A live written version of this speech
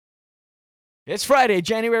It's Friday,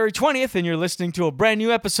 January 20th, and you're listening to a brand new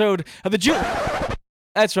episode of the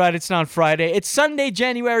That's right, it's not Friday. It's Sunday,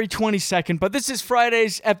 January 22nd, but this is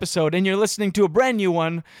Friday's episode, and you're listening to a brand new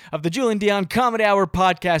one of the Julien Dion Comedy Hour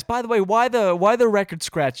podcast. By the way, why the record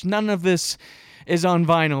scratch? None of this is on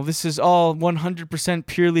vinyl. This is all 100%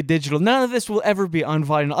 purely digital. None of this will ever be on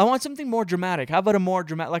vinyl. I want something more dramatic. How about a more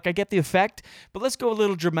dramatic? Like, I get the effect, but let's go a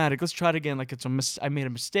little dramatic. Let's try it again. Like, I made a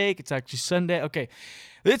mistake. It's actually Sunday. Okay.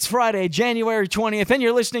 It's Friday, January 20th, and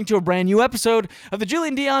you're listening to a brand new episode of the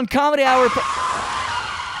Julien Dion Comedy Hour.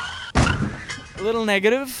 A little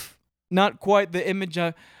negative. Not quite the image.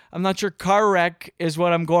 I'm not sure car wreck is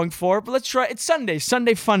what I'm going for, but let's try. It's Sunday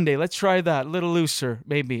fun day. Let's try that. A little looser,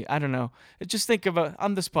 maybe. I don't know. Just think of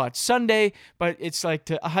on the spot. Sunday, but it's like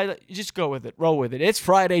to highlight. Just go with it. Roll with it. It's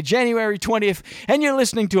Friday, January 20th, and you're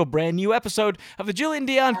listening to a brand new episode of the Julien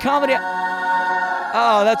Dion Comedy.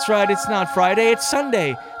 Oh, that's right. It's not Friday. It's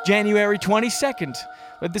Sunday, January 22nd.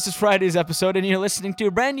 But this is Friday's episode, and you're listening to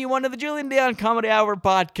a brand new one of the Julien Dion Comedy Hour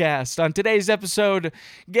podcast. On today's episode,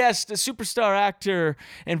 guest, a superstar actor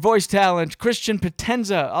and voice talent, Christian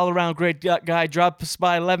Potenza, all-around great guy, drops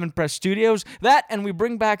by 11 Press Studios. That, and we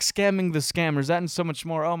bring back Scamming the Scammers. That and so much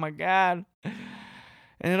more. Oh, my God.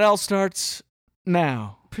 And it all starts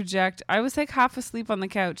now. Project. I was like half asleep on the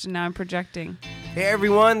couch, and now I'm projecting. Hey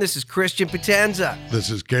everyone, this is Christian Potenza. This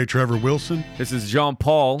is Gay Trevor Wilson. This is Jean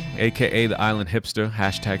Paul, a.k.a. the Island Hipster,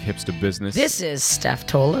 hashtag hipster business. This is Steph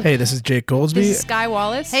Tola. Hey, this is Jake Goldsby. This is Sky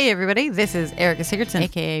Wallace. Hey everybody, this is Erica Sigurdsson,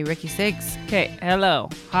 a.k.a. Ricky Siggs. Okay, hello.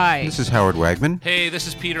 Hi. This is Howard Wagman. Hey, this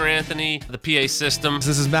is Peter Anthony, the PA system. This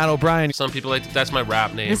is Matt O'Brien. Some people that's my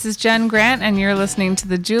rap name. This is Jen Grant, and you're listening to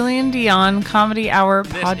the Julien Dion Comedy Hour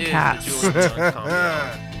podcast. This is the Julien Dion Comedy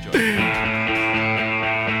Hour. Enjoy.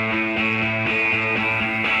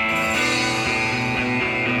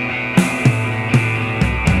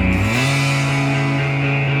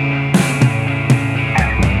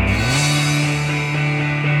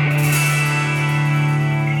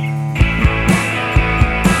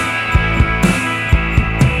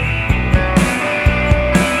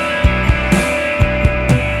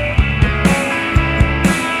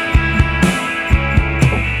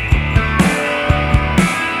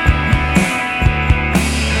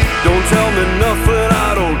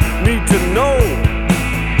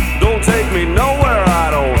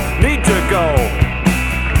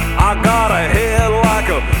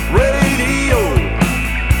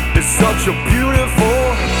 Such a beautiful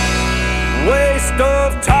waste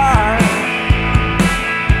of time.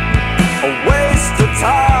 A waste of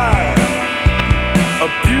time. A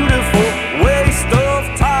beautiful waste of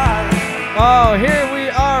time. Oh, here we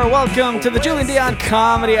are. Welcome to the Julien Dion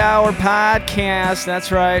Comedy Hour podcast.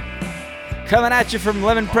 That's right. Coming at you from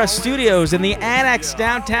 11 Press Studios in the Annex,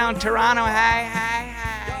 downtown Toronto. Hi.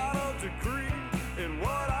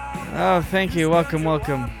 Oh, thank you.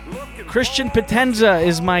 Welcome. Christian Potenza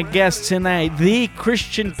is my guest tonight. The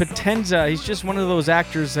Christian Potenza. He's just one of those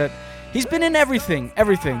actors that he's been in everything.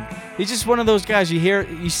 He's just one of those guys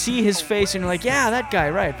you see his face and you're like, yeah, that guy,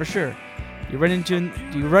 right, for sure. You run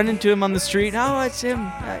into him on the street. Oh, it's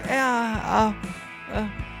him.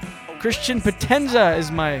 Christian Potenza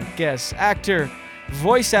is my guest. Actor,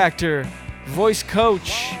 voice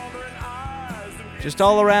coach, just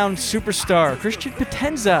all around superstar. Christian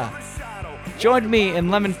Potenza joined me in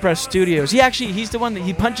Lemon Press Studios. He's the one that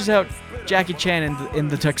he punches out Jackie Chan in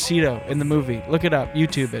the tuxedo in the movie. Look it up,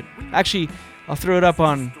 YouTube it. Actually, I'll throw it up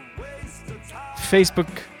on Facebook,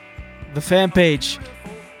 the fan page.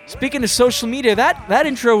 Speaking of social media, that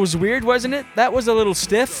intro was weird, wasn't it? That was a little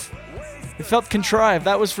stiff. It felt contrived.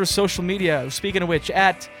 That was for social media. Speaking of which,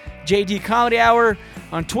 at JD Comedy Hour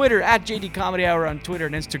on Twitter, at JD Comedy Hour on Twitter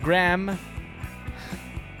and Instagram.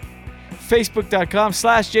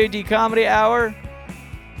 Facebook.com/JD Comedy Hour.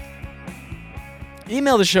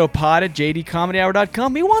 Email the show pod at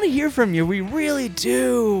jdcomedyhour.com. We want to hear from you. We really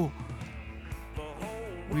do.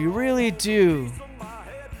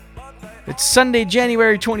 It's Sunday,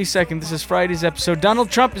 January 22nd. This is Friday's episode. Donald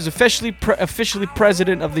Trump is officially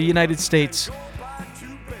president of the United States.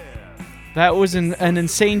 That was an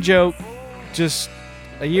insane joke just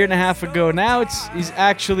a year and a half ago. Now he's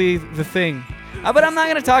actually the thing. But I'm not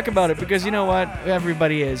going to talk about it because you know what?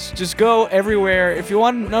 Everybody is. Just go everywhere. If you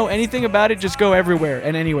want to know anything about it, just go everywhere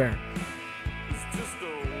and anywhere.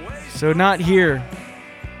 So not here.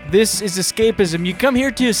 This is escapism. You come here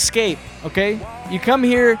to escape, okay? You come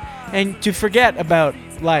here and to forget about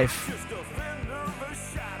life.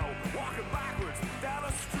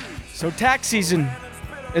 So tax season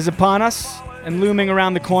is upon us and looming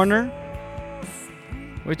around the corner,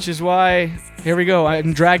 which is why, here we go,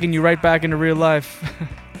 I'm dragging you right back into real life.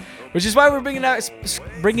 which is why we're bringing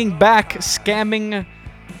back scamming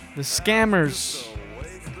the scammers.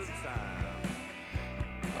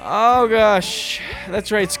 Oh gosh,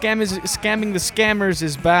 that's right. Scamming the scammers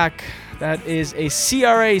is back. That is a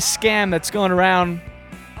CRA scam that's going around.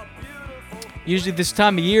 Usually this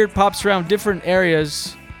time of year, it pops around different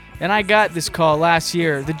areas. And I got this call last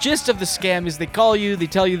year. The gist of the scam is they call you, they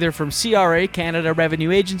tell you they're from CRA, Canada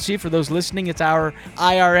Revenue Agency. For those listening, it's our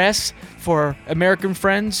IRS for American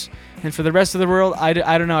friends. And for the rest of the world, I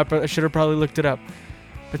don't know. I should have probably looked it up.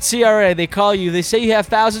 But CRA, they call you. They say you have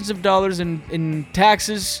thousands of dollars in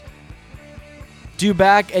taxes due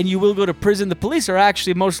back, and you will go to prison. The police are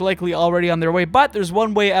actually most likely already on their way. But there's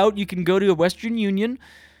one way out. You can go to a Western Union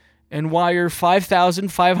and wire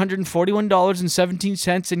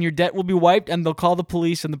 $5,541.17, and your debt will be wiped, and they'll call the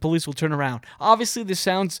police, and the police will turn around. Obviously, this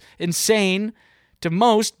sounds insane to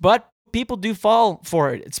most, but people do fall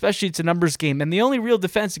for it, especially it's a numbers game. And the only real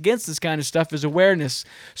defense against this kind of stuff is awareness.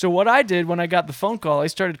 So what I did when I got the phone call, I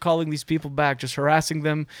started calling these people back, just harassing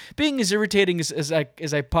them, being as irritating as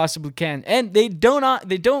I possibly can. And they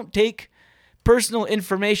don't take personal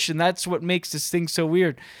information. That's what makes this thing so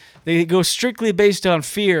weird. They go strictly based on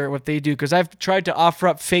fear, what they do, because I've tried to offer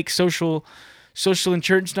up fake social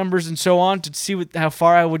insurance numbers and so on to see how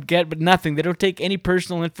far I would get, but nothing. They don't take any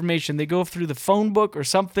personal information. They go through the phone book or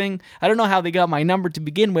something. I don't know how they got my number to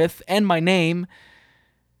begin with and my name,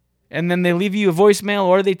 and then they leave you a voicemail,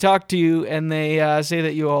 or they talk to you and they say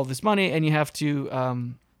that you owe all this money and you have to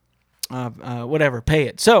pay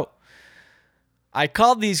it. So I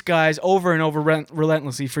called these guys over and over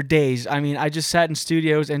relentlessly for days. I mean, I just sat in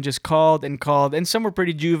studios and just called, and some were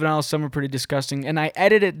pretty juvenile, some were pretty disgusting, and I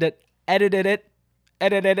edited it. Oh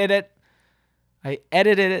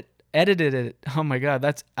my God,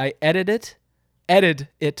 I edited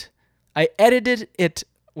it.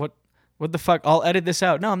 What the fuck? I'll edit this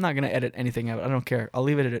out. No, I'm not gonna edit anything out. I don't care. I'll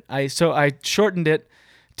leave it at it. So I shortened it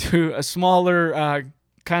to a smaller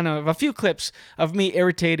kind of a few clips of me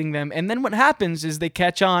irritating them, and then what happens is they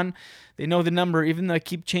catch on. They know the number, even though I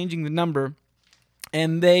keep changing the number,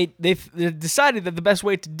 and they decided that the best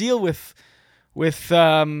way to deal with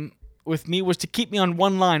me was to keep me on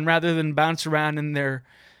one line rather than bounce around in their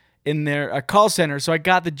call center. So I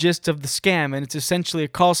got the gist of the scam, and it's essentially a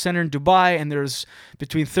call center in Dubai, and there's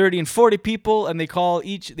between 30 and 40 people, and they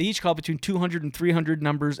each call between 200 and 300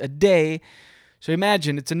 numbers a day. So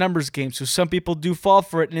imagine, it's a numbers game, so some people do fall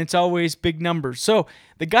for it, and it's always big numbers. So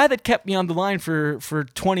the guy that kept me on the line for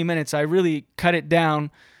 20 minutes, I really cut it down.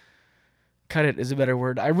 Cut it is a better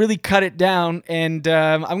word. I really cut it down, and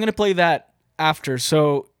I'm going to play that after.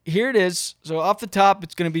 So here it is. So off the top,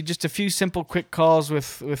 it's going to be just a few simple, quick calls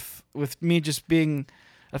with me just being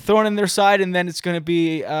a thorn in their side, and then it's going to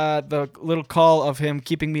be the little call of him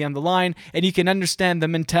keeping me on the line, and you can understand the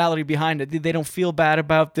mentality behind it. They don't feel bad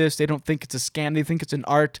about this. They don't think it's a scam. They think it's an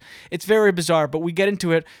art. It's very bizarre, but we get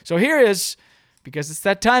into it. So here is, because it's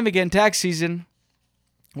that time again, tax season.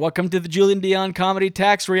 Welcome to the Julien Dion Comedy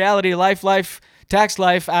Tax Reality Life Tax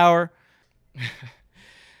Life Hour.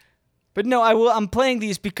 But no, I'm playing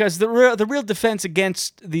these because the real defense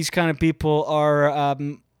against these kind of people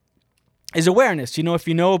is awareness. You know, if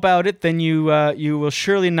you know about it, then you will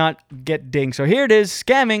surely not get dinged. So here it is,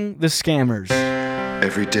 scamming the scammers.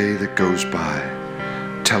 Every day that goes by,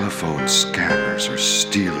 telephone scammers are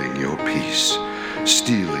stealing your peace,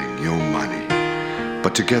 stealing your money.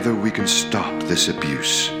 But together we can stop this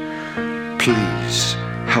abuse. Please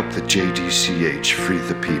help the JDCH free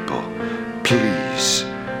the people. Please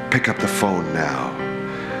pick up the phone now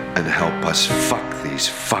and help us fuck these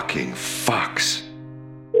fucking fucks.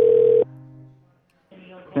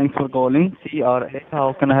 Thanks for calling CRA.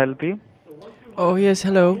 How can I help you? Oh, yes,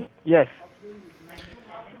 hello. Yes.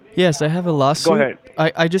 Yes, I have a lawsuit. Go ahead.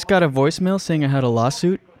 I just got a voicemail saying I had a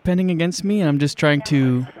lawsuit pending against me, and I'm just trying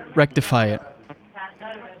to rectify it.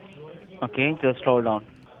 Okay, just hold on.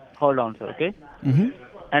 Hold on, sir, okay? Mm-hmm.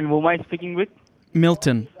 And who am I speaking with?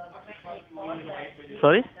 Milton.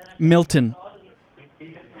 Sorry? Milton.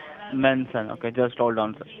 Manson. Okay, just hold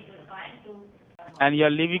on, sir. And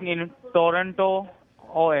you're living in Toronto,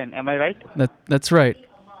 ON, am I right? That's right.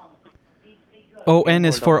 ON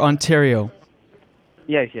is for Ontario.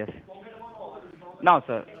 Yes. Now,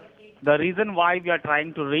 sir, the reason why we are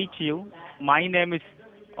trying to reach you, my name is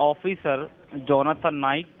Officer Jonathan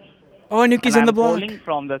Knight. Oh, and Yuki's in the block. I'm calling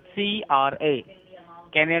from the CRA,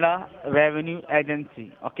 Canada Revenue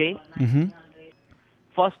Agency, okay? Mm-hmm.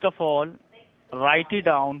 First of all, write it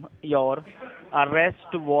down, your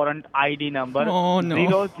arrest warrant ID number. Oh, no.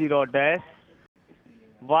 00-100-.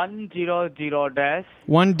 100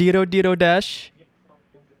 dash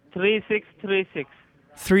 3636.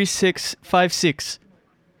 3656.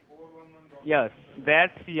 Yes,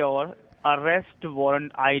 that's your arrest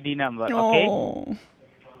warrant ID number, okay? Oh.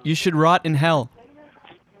 You should rot in hell.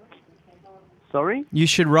 Sorry? You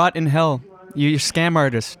should rot in hell. You're a scam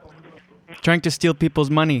artist. Trying to steal people's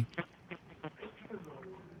money.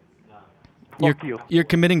 Fuck you. You're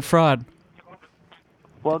committing fraud.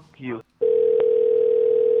 Fuck you.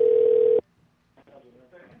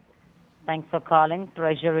 Thanks for calling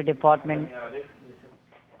Treasury Department.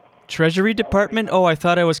 Treasury Department? Oh, I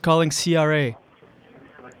thought I was calling CRA.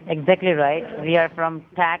 Exactly right. We are from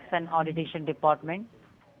Tax and Auditation Department.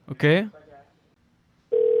 Okay.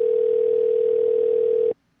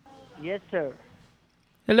 Yes, sir.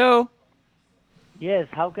 Hello. Yes,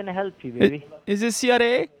 how can I help you, baby? Is this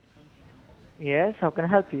CRA? Yes, how can I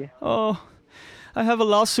help you? Oh, I have a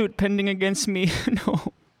lawsuit pending against me.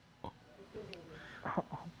 No.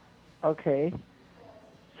 Okay.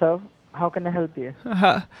 So, how can I help you?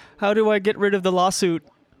 How do I get rid of the lawsuit?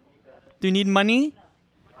 Do you need money?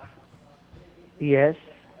 Yes.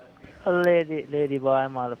 Lady boy,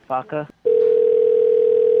 motherfucker.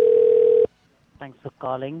 Thanks for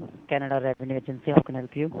calling Canada Revenue Agency. How can I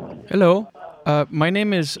help you? Hello. My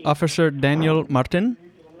name is Officer Daniel Martin.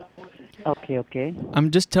 Okay. I'm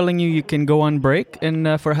just telling you you can go on break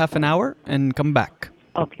and for half an hour and come back.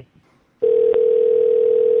 Okay.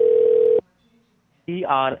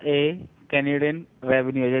 CRA, Canadian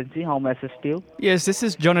Revenue Agency, how may I assist you? Yes, this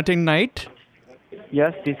is Jonathan Knight.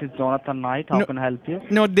 Yes, this is Jonathan Knight. How can I help you?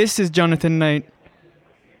 No, this is Jonathan Knight.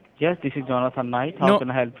 Yes, this is Jonathan Knight. How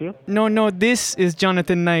can I help you? No, this is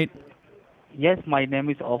Jonathan Knight. Yes, my name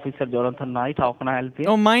is Officer Jonathan Knight. How can I help you?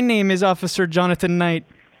 Oh, my name is Officer Jonathan Knight.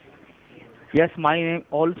 Yes, my name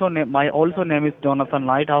name is Jonathan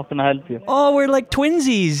Knight. How can I help you? Oh, we're like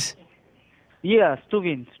twinsies. Yes,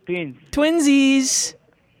 twins. Twinsies.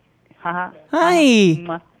 Haha.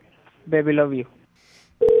 Hi. Baby, love you.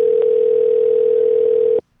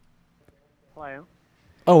 Hello.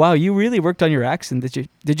 Oh, wow, you really worked on your accent.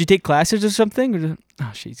 Did you take classes or something?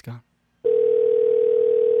 Oh, she's gone.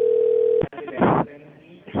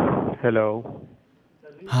 Hello.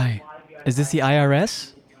 Hi. Is this the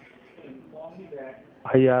IRS?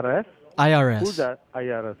 IRS? IRS. Who's that?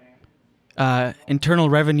 IRS? Internal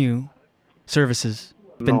Revenue Services.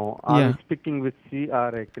 No, I'm speaking with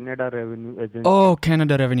CRA, Canada Revenue Agency. Oh,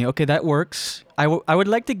 Canada Revenue. Okay, that works. I would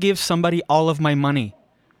like to give somebody all of my money.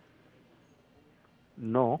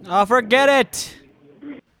 No. Oh, forget it.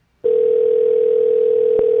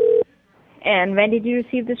 And when did you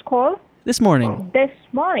receive this call? This morning. This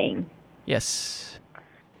morning. Yes.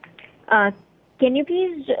 Can you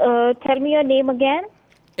please tell me your name again?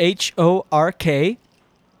 HORK.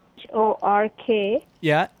 HORK.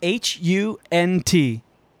 Yeah, HUNT.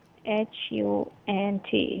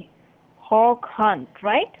 HUNT. Hawk Hunt,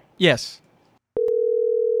 right? Yes.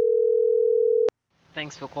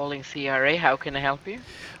 Thanks for calling CRA. How can I help you?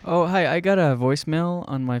 Oh, hi. I got a voicemail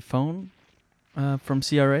on my phone from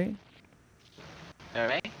CRA. All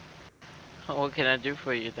right. What can I do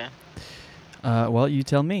for you then? Well, you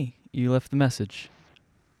tell me. You left the message.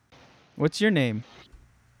 What's your name?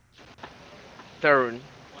 Thurn.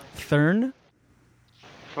 Thurn?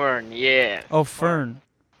 Fern, yeah. Oh, Fern.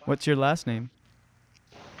 What's your last name?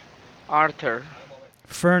 Arthur.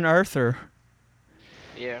 Fern Arthur.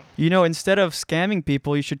 Yeah. You know, instead of scamming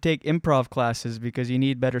people, you should take improv classes because you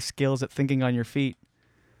need better skills at thinking on your feet.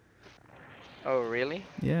 Oh, really?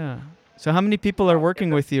 Yeah. So how many people are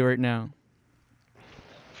working with you right now?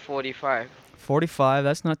 45. 45,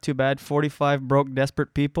 that's not too bad. 45 broke,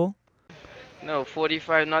 desperate people. No,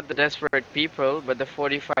 45 not the desperate people, but the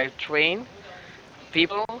 45 trained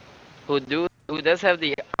people who does have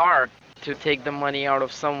the art to take the money out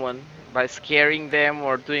of someone by scaring them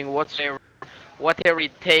or doing whatever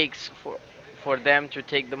it takes for them to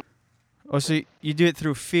take the money. Oh, so you do it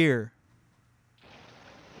through fear.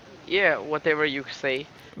 Yeah, whatever you say.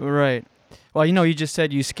 Right. Well, you know, you just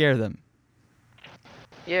said you scare them.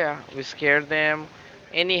 Yeah, we scare them.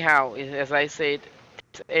 Anyhow, as I said,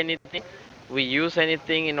 anything. We use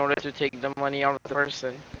anything in order to take the money out of the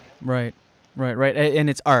person. Right. And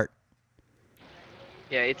it's art.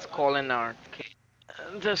 Yeah, it's called an art. Okay.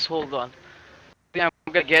 Just hold on. I'm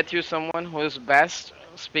gonna get you someone who is best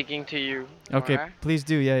speaking to you. Okay, Alright? please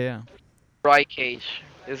do. Yeah. Roy Cage.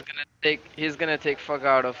 He's gonna take fuck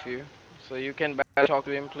out of you. So you can better talk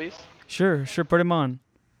to him, please. Sure. Put him on.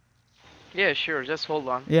 Yeah, sure. Just hold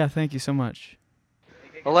on. Yeah, thank you so much.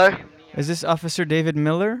 Hello? Is this Officer David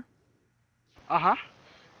Miller? Uh-huh.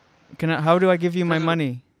 How do I give you my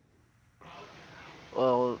money?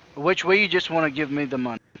 Well, which way you just want to give me the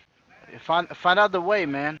money? Find out the way,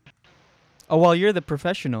 man. Oh, well, you're the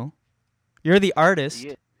professional. You're the artist.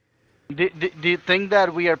 Yeah. Do you think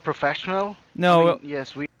that we are professional? No, I mean,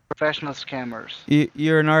 yes, we are professional scammers.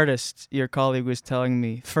 you're an artist. Your colleague was telling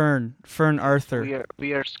me. Fern Arthur.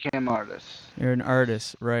 We are scam artists. You're an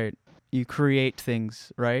artist, right? You create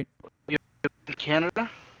things, right? You in Canada?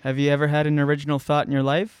 Have you ever had an original thought in your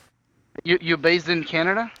life? You based in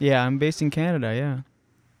Canada? Yeah, I'm based in Canada, yeah.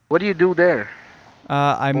 What do you do there?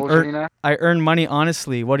 I earn money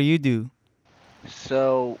honestly. What do you do?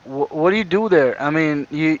 So, what do you do there? I mean,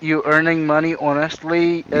 you earning money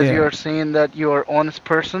honestly, as Yeah. you're saying that you're an honest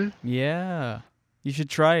person? Yeah. You should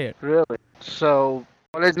try it. Really? So,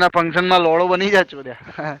 college na function ma lodo bani ja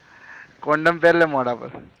chudya. Condom perle moda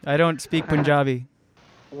par. I don't speak Punjabi.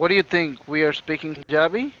 What do you think? We are speaking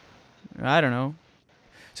Punjabi? I don't know.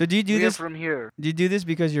 So do you do We are this from here. Do you do this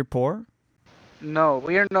because you're poor? No,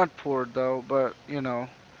 we are not poor though, but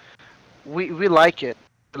we like it.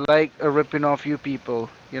 We like ripping off you people,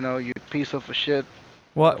 you piece of a shit.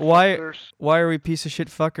 Why fuckers. why are we piece of shit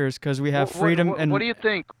fuckers? Because we have freedom what, and what do you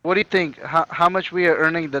think? What do you think? How much we are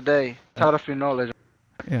earning the day? It's out of your knowledge.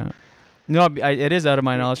 yeah. No, it is out of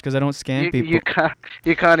my knowledge because I don't scam people.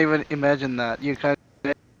 You can't even imagine that. You can't.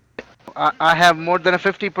 I have more than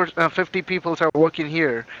 50 people are working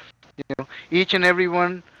here. Each and every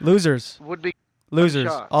one Losers. would be Losers.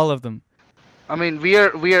 shot. All of them. I mean, we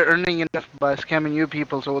are earning enough by scamming you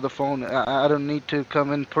people over the phone. I don't need to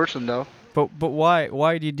come in person though. But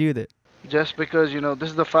why do you do that? Just because this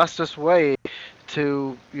is the fastest way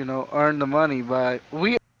to earn the money. By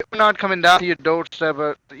we are not coming down to your doorstep,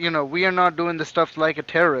 but we are not doing the stuff like a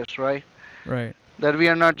terrorist, right? Right. That we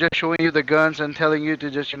are not just showing you the guns and telling you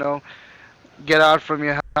to just get out from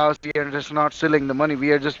your house. We are just not stealing the money.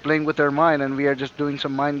 We are just playing with our mind, and we are just doing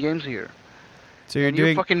some mind games here. So you're And doing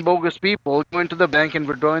you fucking bogus people go into the bank and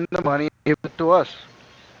withdrawing the money and give it to us.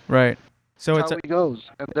 right. So That's it's how it goes,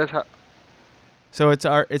 and that's how. so it's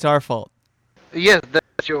our fault. Yes,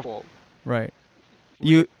 that's your fault. Right.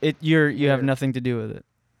 You have nothing to do with it.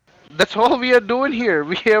 That's all we are doing here.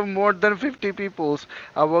 We have more than 50 people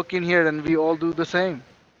are working here, and we all do the same.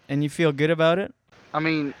 And you feel good about it? I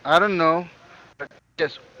mean, I don't know. But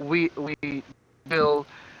yes, we will.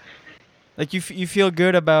 Like you feel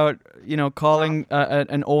good about calling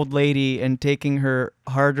an old lady and taking her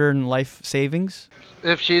hard-earned life savings?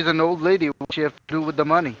 If she's an old lady, what she have to do with the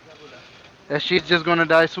money? She's just gonna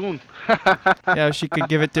die soon. Yeah, she could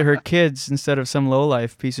give it to her kids instead of some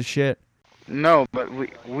lowlife piece of shit. No, but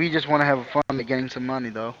we just want to have fun and getting some money,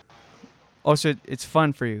 though. Oh, so it's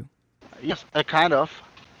fun for you? Yes, kind of.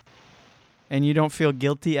 And you don't feel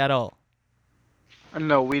guilty at all?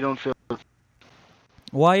 No, we don't feel.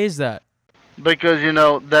 Why is that? Because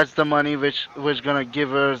that's the money which gonna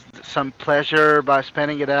give us some pleasure by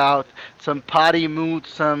spending it out, some party mood,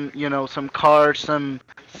 some some cars, some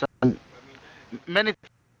many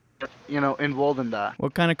involved in that.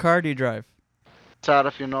 What kind of car do you drive? It's out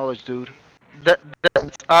of your knowledge, dude.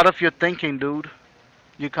 That's out of your thinking, dude.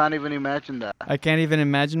 You can't even imagine that. I can't even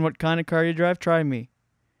imagine what kind of car you drive. Try me.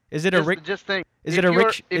 Is it a rickshaw? Just think. Is it a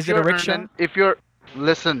rickshaw? Is it a rickshaw? If you're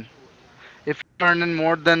if you're earning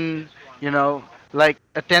more than like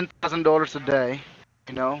 $10,000 a day,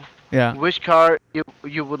 Yeah. which car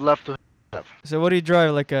you would love to have? So what do you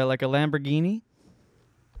drive? Like a Lamborghini?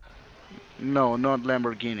 No, not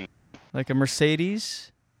Lamborghini. Like a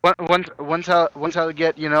Mercedes? Once I'll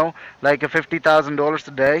get like a $50,000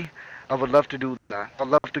 a day, I would love to do that. I'd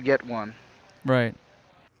love to get one. Right.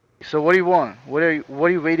 So what do you want? What are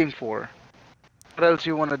you waiting for? What else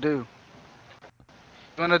you want to do?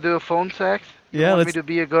 You want to do a phone sex? You Yeah, want me to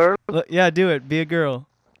be a girl? Yeah, do it. Be a girl.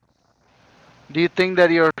 Do you think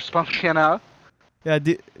that you're spunking out? Yeah,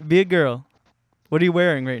 be a girl. What are you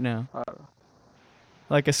wearing right now?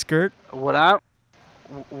 Like a skirt? What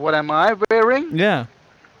am I wearing? Yeah.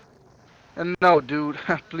 No, dude.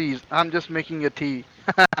 Please, I'm just making a tea.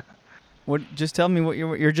 What? Just tell me what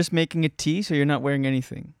you're just making a tea, so you're not wearing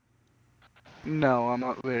anything. No, I'm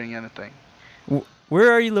not wearing anything.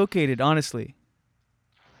 Where are you located, honestly?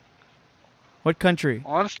 What country?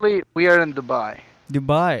 Honestly, we are in Dubai.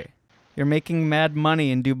 Dubai. You're making mad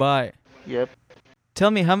money in Dubai. Yep.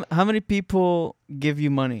 Tell me, how many people give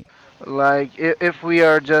you money? Like, if we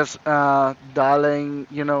are just dialing,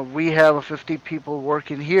 we have 50 people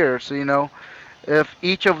working here, so, if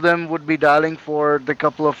each of them would be dialing for the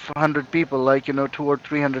couple of hundred people, like, 200 or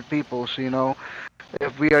 300 people, so,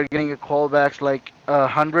 if we are getting a callbacks, like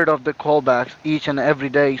 100 of the callbacks each and every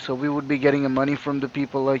day, so we would be getting a money from the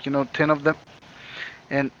people, like, 10 of them.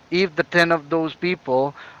 And if the 10 of those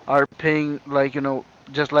people are paying, like,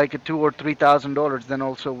 just like a $2,000 or $3,000, then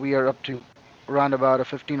also we are up to around about a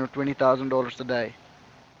 $15,000 or $20,000 a day.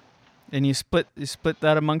 And you split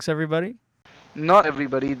that amongst everybody? Not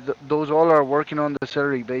everybody. Those all are working on the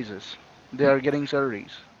salary basis. They are getting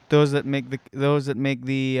salaries. Those that make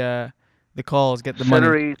the calls get the money.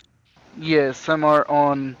 Salaries. Yes, some are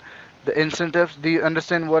on the incentives. Do you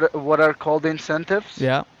understand what are called incentives?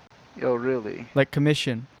 Yeah. Oh, really? Like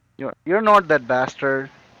commission. You're not that bastard.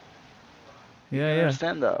 Yeah, You yeah.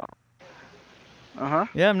 understand though. Uh-huh.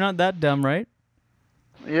 Yeah, I'm not that dumb, right?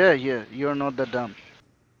 Yeah, you're not that dumb.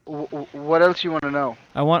 What else you want to know?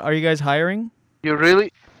 Are you guys hiring? You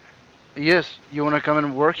really? Yes. You want to come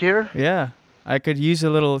and work here? Yeah. I could use a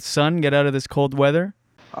little sun, get out of this cold weather.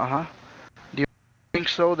 Uh-huh. Do you think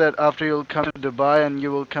so that after you'll come to Dubai and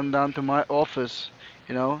you will come down to my office,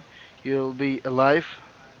 you'll be alive?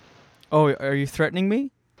 Oh, are you threatening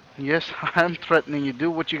me? Yes, I'm threatening you.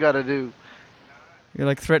 Do what you gotta do. You're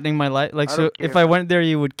like threatening my life. Like, I so don't care. if I went there,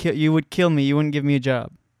 you would kill me. You wouldn't give me a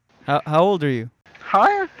job. How old are you?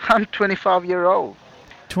 Hi, I'm 25 years old.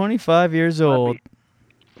 25 years old.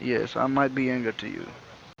 Yes, I might be younger to you.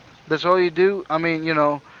 That's all you do? I mean,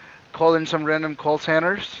 call in some random call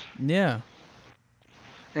centers Yeah,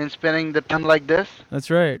 and spending the time like this? that's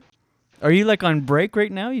right. Are you like on break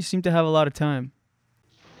right now? You seem to have a lot of time.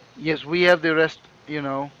 Yes, we have the rest,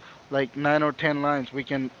 like 9 or 10 lines. We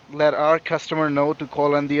can let our customer know to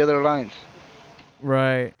call on the other lines.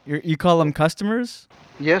 Right. You call them customers?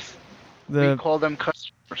 Yes, we call them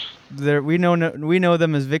customers. We know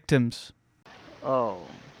them as victims. Oh.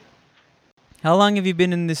 How long have you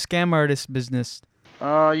been in this scam artist business?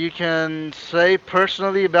 You can say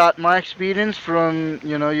personally about my experience from,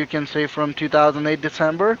 you can say from 2008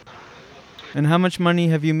 December. And how much money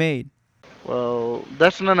have you made? Well,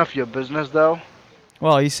 that's none of your business, though.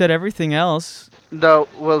 Well, you said everything else. Though,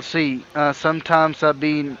 we'll see. Sometimes I've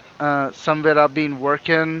been, somewhere I've been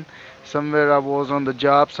working, somewhere I was on the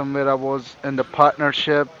job, somewhere I was in the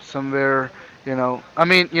partnership, somewhere,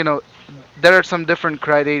 there are some different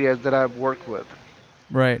criteria that I've worked with.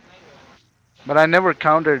 Right. But I never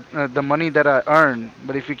counted the money that I earned.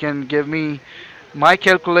 But if you can give me my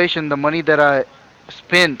calculation, the money that I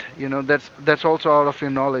spent, that's also out of your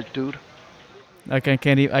knowledge, dude. Like I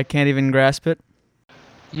can't even grasp it.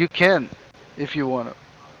 You can, if you want to.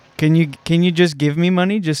 Can you just give me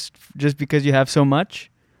money just because you have so much?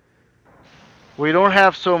 We don't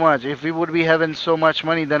have so much. If we would be having so much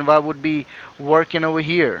money, then why would be working over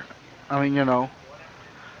here? I mean,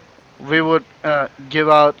 we would give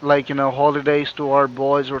out like holidays to our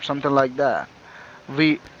boys or something like that.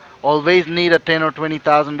 We always need a $10,000 or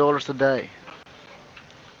 $20,000 a day.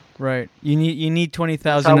 Right. You need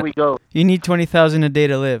 20,000. That's how we go. You need 20,000 a day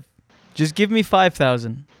to live. Just give me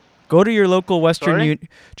 5,000. Go to your local Western Union.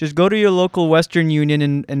 Just go to your local Western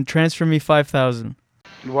Union and transfer me 5,000.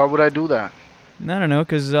 Why would I do that? I don't know,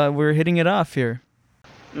 cause we're hitting it off here.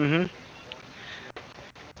 Mhm.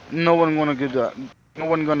 No one gonna do that. No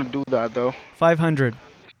one gonna do that though. 500.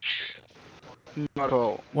 Not at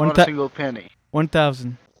all. One Not a single penny.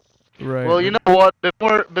 1,000. Right. Well, you know what?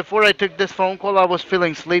 Before I took this phone call, I was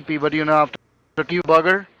feeling sleepy, but after you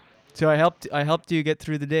bugger. So I helped you get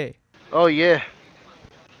through the day. Oh yeah.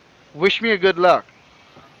 Wish me a good luck,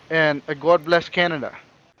 and a God bless Canada.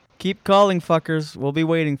 Keep calling, fuckers. We'll be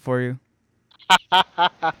waiting for you. There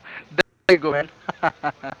you go, man.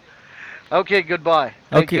 Okay, goodbye.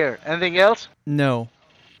 Take care. Anything else? No.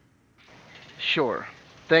 Sure.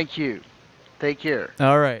 Thank you. Take care.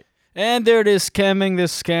 All right. And there it is, scamming the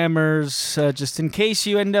scammers. Just in case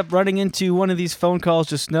you end up running into one of these phone calls,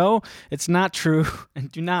 just know it's not true. And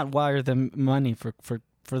do not wire them money for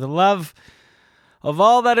the love of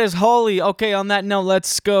all that is holy. Okay, on that note,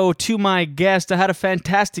 let's go to my guest. I had a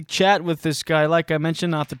fantastic chat with this guy. Like I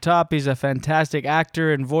mentioned off the top, he's a fantastic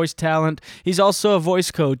actor and voice talent. He's also a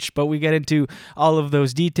voice coach, but we get into all of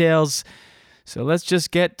those details. So let's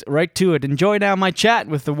just get right to it. Enjoy now my chat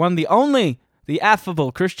with the one, the only, the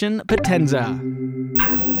affable Christian Potenza.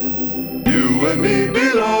 You and me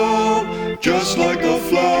belong, just like the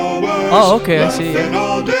flowers. Oh, okay, I see. Laughing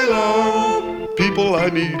all day long. People, I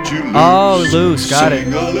need you loose. Oh, loose, got it.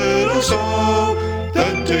 Sing a little song,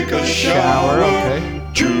 then take a shower. Okay.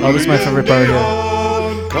 Oh, this is my favorite part here.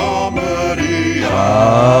 Comedy.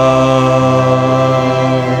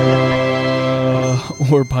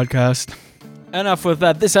 Or podcast. Enough with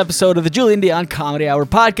that. This episode of the Julien Dion Comedy Hour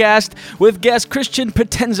podcast with guest Christian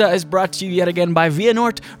Potenza is brought to you yet again by Via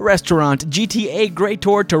Norte Restaurant, GTA Great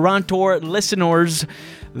Tour Toronto listeners.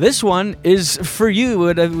 This one is for you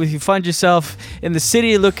if you find yourself in the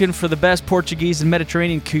city looking for the best Portuguese and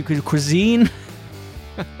Mediterranean cuisine.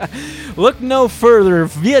 Look no further.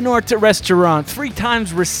 Via Norte Restaurant, 3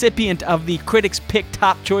 times recipient of the Critics' Pick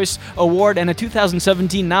Top Choice Award and a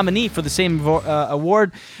 2017 nominee for the same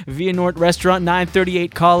award. Via Norte Restaurant,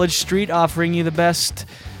 938 College Street, offering you the best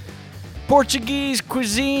Portuguese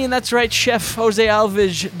cuisine. That's right, Chef Jose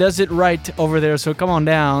Alves does it right over there. So come on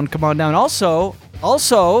down.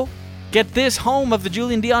 Also, get this, home of the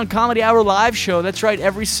Julien Dion Comedy Hour live show. That's right,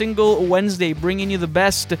 every single Wednesday, bringing you the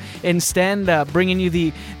best in stand-up, bringing you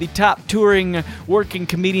the top touring working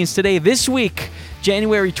comedians today. This week,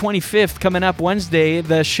 January 25th, coming up Wednesday,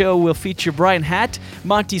 the show will feature Brian Hatt,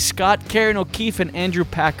 Monty Scott, Karen O'Keefe, and Andrew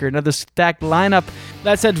Packer. Another stacked lineup.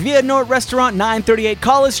 That's at Via Norte Restaurant, 938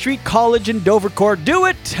 College Street, College and Dovercourt. Do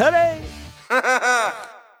it today!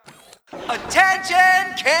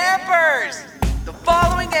 Attention campers! The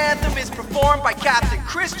following anthem is performed by Captain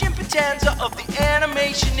Christian Potenza of the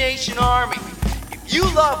Animation Nation Army. If you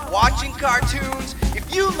love watching cartoons,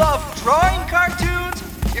 if you love drawing cartoons,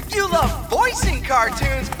 if you love voicing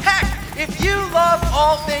cartoons, heck, if you love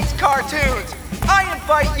all things cartoons, I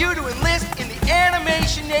invite you to enlist in the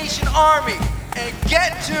Animation Nation Army and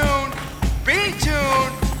get tuned, be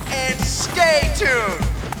tuned, and stay tuned.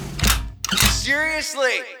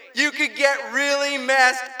 Seriously, you could get really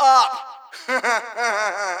messed up.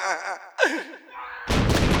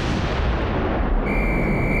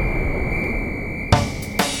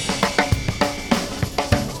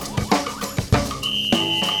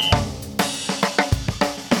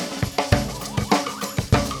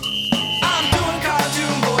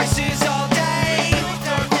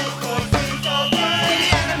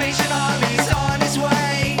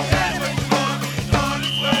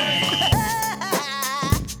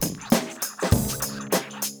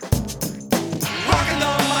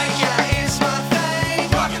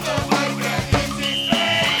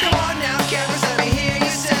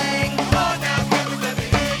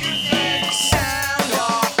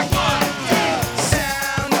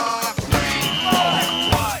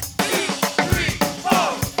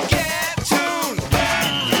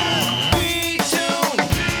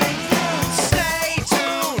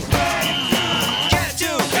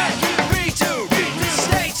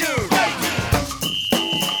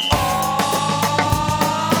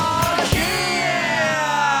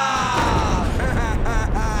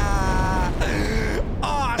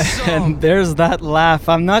 And there's that laugh.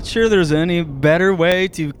 I'm not sure there's any better way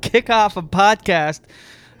to kick off a podcast,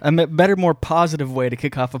 a better, more positive way to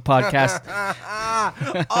kick off a podcast.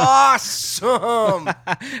 Awesome!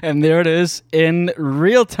 And there it is in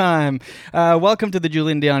real time. Welcome to the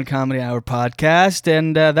Julien Dion Comedy Hour podcast.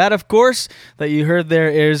 And that, of course, that you heard there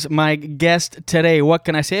is my guest today. What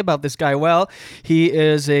can I say about this guy? Well, he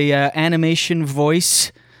is a animation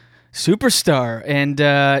voice superstar, and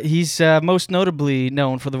he's most notably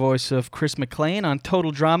known for the voice of Chris McLean on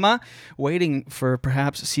Total Drama, waiting for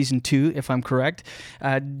perhaps season 2, if I'm correct.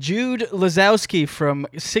 Jude Lazowski from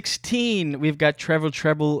 16. We've got Trevor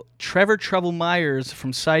Trouble Myers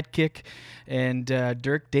from Sidekick, and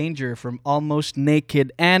Dirk Danger from Almost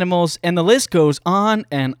Naked Animals, and the list goes on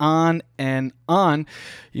and on and on.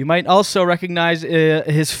 You might also recognize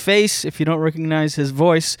his face, if you don't recognize his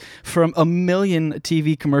voice, from a million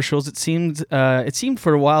TV commercials. It seemed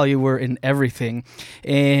for a while you were in everything,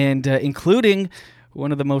 and including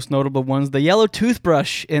one of the most notable ones, the yellow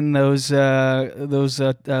toothbrush in those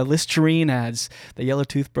Listerine ads. The yellow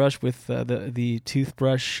toothbrush with the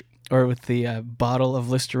toothbrush, or with the bottle of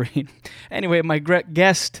Listerine. Anyway, my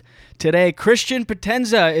guest today, Christian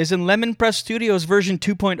Potenza, is in Lemon Press Studios version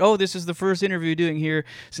 2.0. This is the first interview doing here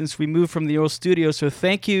since we moved from the old studio. So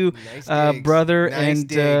thank you, brother, and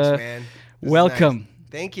man. welcome. Nice.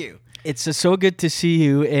 Thank you. It's so good to see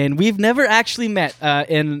you, and we've never actually met,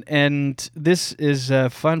 and this is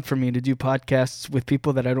fun for me to do podcasts with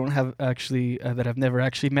people that I don't have actually that I've never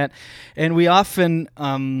actually met, and we often.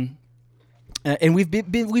 And we've been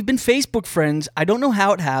Facebook friends. I don't know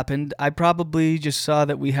how it happened. I probably just saw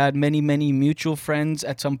that we had many mutual friends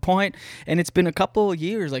at some point, and it's been a couple of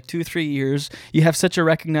years, like 2 or 3 years. You have such a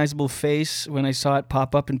recognizable face when I saw it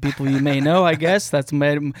pop up in people you may know. I guess I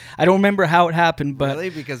don't remember how it happened, but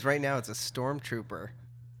really, because right now it's a stormtrooper.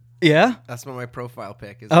 Yeah, that's what my profile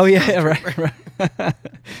pic is. Oh yeah,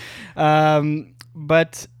 right.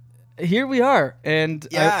 But here we are, and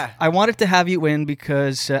yeah. I wanted to have you in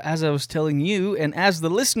because, as I was telling you, and as the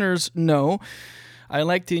listeners know, I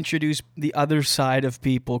like to introduce the other side of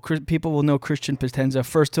people. People will know Christian Potenza,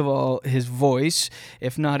 first of all, his voice,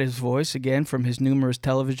 if not his voice, again, from his numerous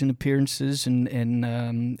television appearances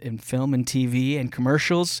in film and TV and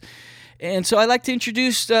commercials. And so I like to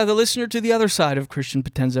introduce the listener to the other side of Christian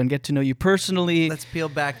Potenza and get to know you personally. Let's peel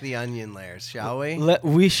back the onion layers, shall we?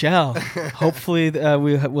 We shall. Hopefully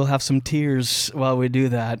we'll have some tears while we do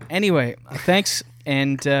that. Anyway, thanks.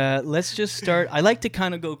 And let's just start. I like to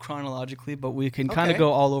kind of go chronologically, but we can kind of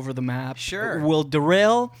go all over the map. Sure. We'll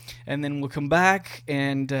derail, and then we'll come back,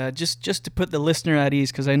 and just to put the listener at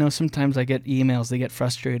ease, because I know sometimes I get emails, they get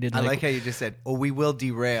frustrated. I like how you just said, "Oh, we will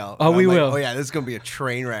derail." Oh, we will. Oh yeah, this is gonna be a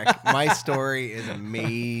train wreck. My story is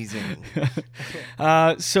amazing.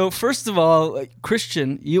 So first of all,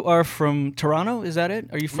 Christian, you are from Toronto. Is that it?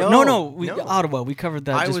 Are you from? No, Ottawa. We covered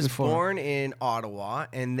that. I just was before. born in Ottawa,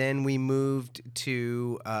 and then we moved to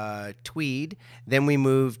Tweed. Then we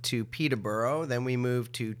moved to Peterborough. Then we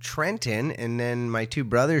moved to Trenton, and then my two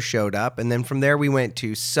brothers showed up. And then from there we went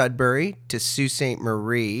to Sudbury, to Sault Ste.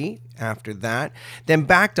 Marie. After that, then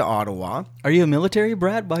back to Ottawa. Are you a military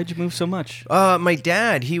brat? Why'd you move so much? My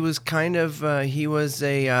dad, he was kind of he was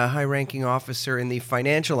a high-ranking officer in the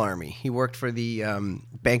financial army. He worked for the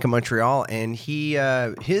Bank of Montreal, and he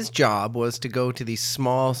his job was to go to these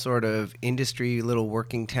small sort of industry little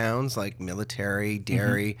working towns like military,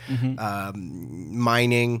 dairy,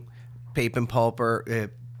 mining, paper and pulp and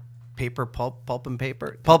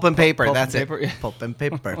paper. That's it. Pulp and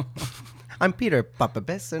paper. I'm Peter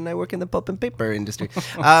Papabes, and I work in the pulp and paper industry.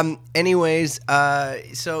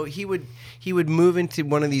 So he would move into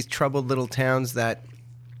one of these troubled little towns that,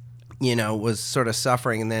 was sort of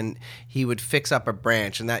suffering, and then he would fix up a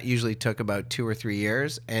branch, and that usually took about 2 or 3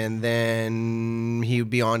 years, and then he would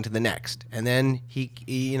be on to the next, and then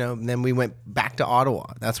then we went back to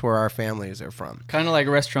Ottawa. That's where our families are from. Kind of like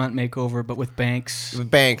restaurant makeover, but with banks. With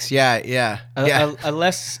banks, yeah. A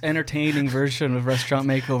less entertaining version of restaurant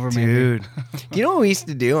makeover, maybe. Dude, do you know what we used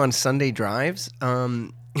to do on Sunday drives?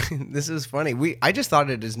 This is funny. I just thought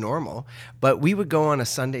it is normal, but we would go on a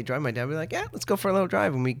Sunday drive. My dad would be like, "Yeah, let's go for a little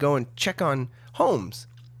drive," and we go and check on homes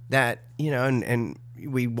that and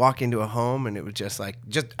we walk into a home and it was just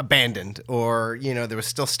abandoned, or there was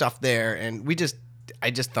still stuff there, and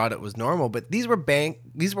I just thought it was normal, but these were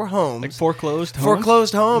homes, like foreclosed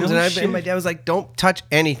homes, No and my dad was like, "Don't touch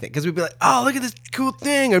anything," because we'd be like, "Oh, look at this cool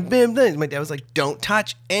thing," or bim, bim. My dad was like, "Don't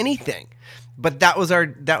touch anything." But that was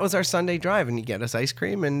our Sunday drive, and you get us ice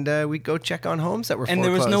cream, and we'd go check on homes that were foreclosed. And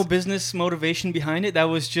there was no business motivation behind it? That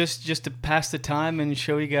was just to pass the time and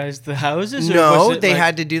show you guys the houses? No, they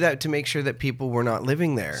had to do that to make sure that people were not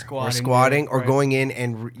living there, squatting, or going in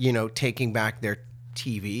and taking back their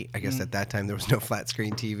TV. I guess at that time there was no flat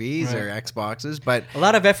screen TVs or Xboxes, but a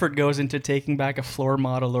lot of effort goes into taking back a floor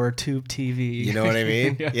model or a tube TV. You know what I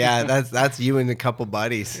mean? Yeah, that's you and a couple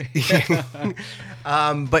buddies.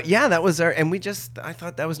 But yeah, that was and I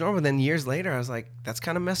thought that was normal. Then years later, I was like, that's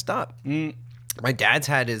kind of messed up. My dad's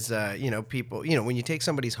had his, people, when you take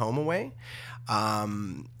somebody's home away,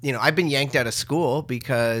 I've been yanked out of school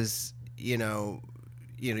because,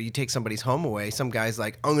 you take somebody's home away. Some guy's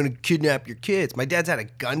like, "I'm going to kidnap your kids." My dad's had a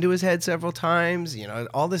gun to his head several times,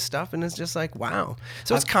 all this stuff. And it's just like, wow.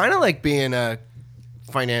 So it's kind of like being a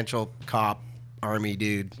financial cop, army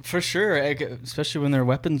dude. For sure, especially when there are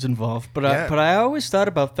weapons involved. But I always thought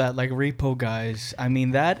about that, like repo guys. I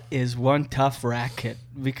mean, that is one tough racket.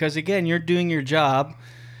 Because, again, you're doing your job.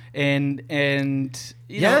 And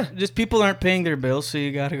you know, just people aren't paying their bills. So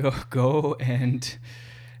you got to go and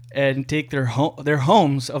take their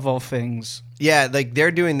homes, of all things. Yeah, like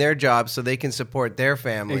they're doing their job so they can support their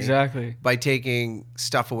family. Exactly. By taking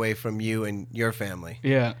stuff away from you and your family.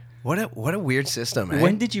 Yeah. What a weird system, eh?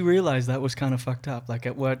 When did you realize that was kind of fucked up? Like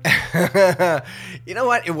at what? You know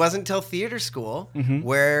what? It wasn't until theater school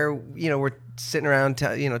where, we're sitting around,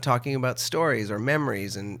 talking about stories or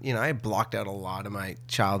memories. And, I blocked out a lot of my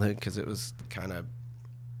childhood because it was kind of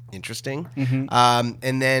interesting.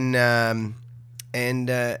 And then...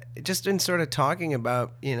 just in sort of talking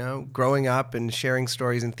about, growing up and sharing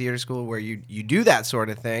stories in theater school where you do that sort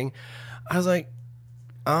of thing, I was like,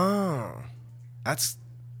 oh, that's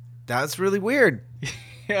really weird.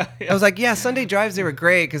 I was like, yeah, Sunday drives, they were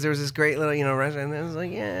great because there was this great little, restaurant. And I was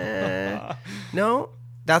like, yeah, no,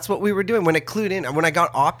 that's what we were doing. When it clued in, when I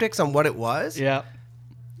got optics on what it was. Yeah.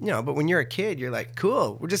 But when you're a kid, you're like,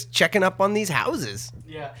 cool, we're just checking up on these houses.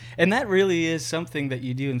 Yeah, and that really is something that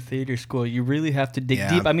you do in theater school. You really have to dig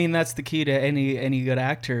deep. I mean, that's the key to any good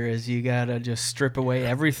actor is you got to just strip away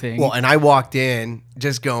everything. Well, and I walked in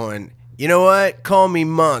just going, you know what? Call me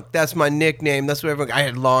Monk. That's my nickname. That's what everyone... I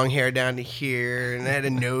had long hair down to here, and I had a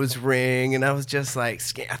nose ring, and I was just like,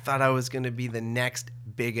 I thought I was going to be the next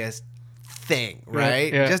biggest thing,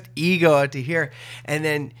 right? Yeah. Just ego out to here. And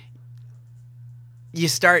then... you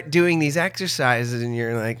start doing these exercises and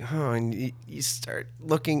you're like, oh, and you start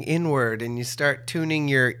looking inward and you start tuning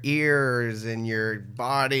your ears and your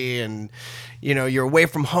body and, you're away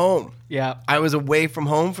from home. Yeah. I was away from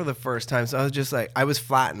home for the first time. So I was just like, I was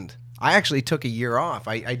flattened. I actually took a year off.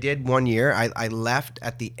 I did 1 year. I left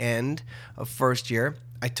at the end of first year.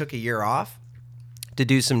 I took a year off to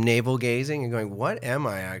do some navel gazing and going, what am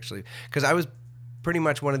I actually? Because I was pretty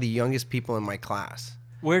much one of the youngest people in my class.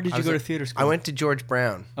 Where did you go to theater school? I went to George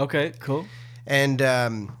Brown. Okay, cool. And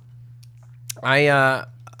here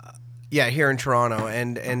in Toronto,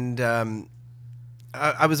 and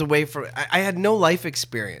I was away from. I had no life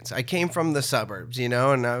experience. I came from the suburbs, and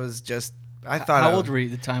I was just. I thought. How old were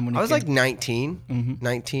you at the time when you I was came? like 19, Mm-hmm.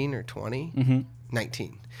 19 or 20, Mm-hmm.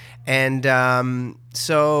 19, and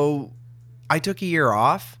so I took a year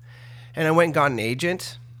off, and I went and got an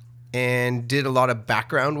agent. And did a lot of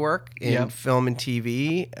background work in film and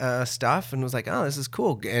TV stuff, and was like, "Oh, this is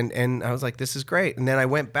cool." And I was like, "This is great." And then I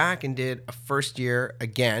went back and did a first year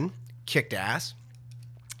again, kicked ass.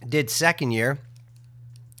 Did second year,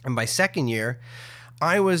 and by second year,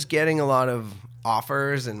 I was getting a lot of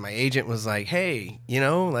offers, and my agent was like, "Hey,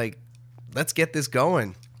 let's get this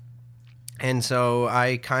going." And so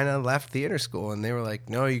I kind of left theater school, and they were like,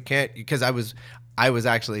 "No, you can't," because I was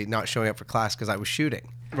actually not showing up for class because I was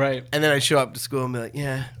shooting. Right. And then I'd show up to school and be like,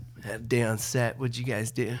 yeah, I had a day on set. What'd you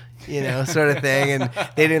guys do? Sort of thing. And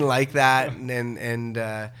they didn't like that. And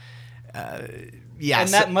that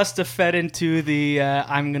must have fed into the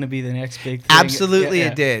I'm going to be the next big thing. Absolutely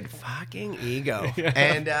it did. Fucking ego. Yeah.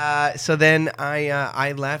 And so then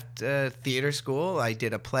I left theater school. I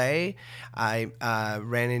did a play. I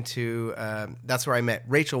ran into, that's where I met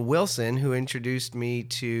Rachel Wilson, who introduced me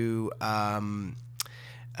to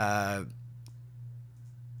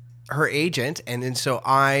her agent, and then so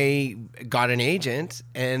I got an agent,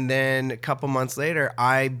 and then a couple months later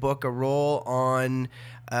I book a role on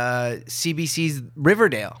CBC's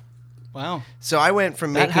Riverdale. Wow. So I went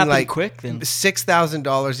from that making like quick then.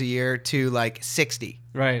 $6,000 a year to like $60,000.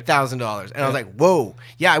 Right. And I was like, whoa.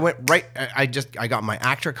 Yeah, I went right. I got my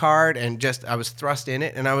actor card and I was thrust in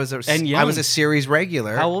it, and I was a series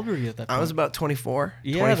regular. How old were you at that time? I was about 24,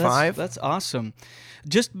 yeah, 25. That's awesome.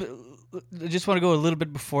 I just want to go a little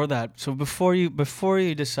bit before that. So before you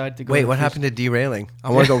decide to go. Wait, what happened to derailing?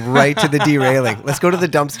 I want to go right to the derailing. Let's go to the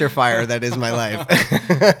dumpster fire that is my life.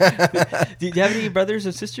 Do you have any brothers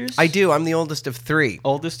and sisters? I do. I'm the oldest of three.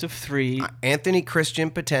 Oldest of three. Anthony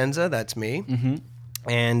Christian Potenza, that's me. Mm-hmm.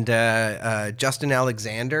 And Justin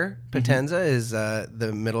Alexander Potenza is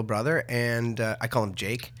the middle brother, and I call him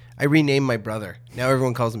Jake. I renamed my brother. Now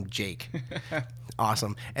everyone calls him Jake.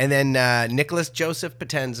 Awesome. And then Nicholas Joseph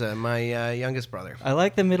Potenza, my youngest brother. I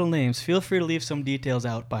like the middle names. Feel free to leave some details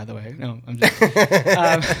out, by the way. No, I'm just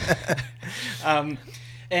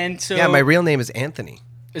and so... Yeah, my real name is Anthony.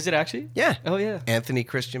 Is it actually? Yeah. Oh, yeah. Anthony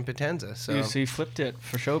Christian Potenza. So you flipped it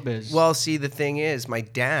for showbiz. Well, see, the thing is, my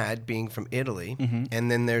dad being from Italy, mm-hmm. and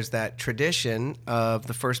then there's that tradition of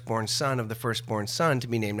the firstborn son to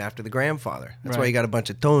be named after the grandfather. That's why you got a bunch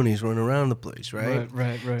of Tonys running around the place, right?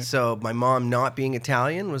 Right. So my mom, not being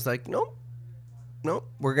Italian, was like, nope,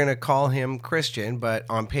 we're going to call him Christian, but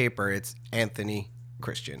on paper, it's Anthony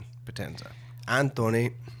Christian Potenza.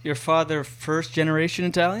 Anthony. Your father, first generation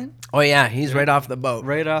Italian? Oh, yeah. He's right off the boat.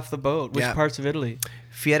 Right off the boat. Which parts of Italy?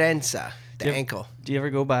 Firenze, the ankle. Do you ever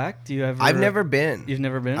go back? I've never been. You've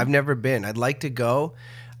never been? I've never been. I'd like to go,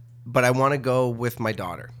 but I want to go with my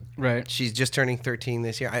daughter. Right. She's just turning 13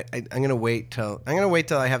 this year. I'm gonna wait till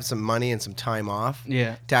I have some money and some time off.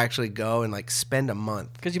 Yeah. To actually go and like spend a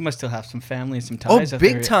month. Because you must still have some family and some ties. Oh,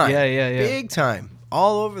 big time. Yeah. Big time.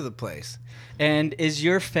 All over the place. And is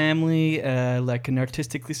your family like an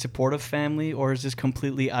artistically supportive family, or is this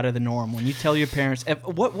completely out of the norm? When you tell your parents,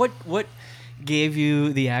 what gave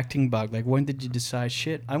you the acting bug? Like, when did you decide,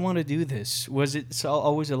 shit, I want to do this? Was it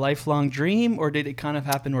always a lifelong dream, or did it kind of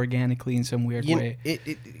happen organically in some weird way?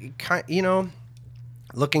 It kind,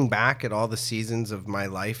 looking back at all the seasons of my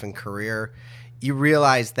life and career, you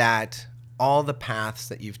realize that all the paths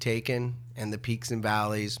that you've taken and the peaks and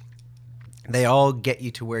valleys, they all get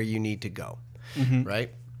you to where you need to go. Mm-hmm.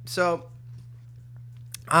 Right? So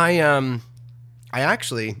I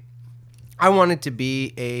wanted to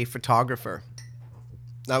be a photographer.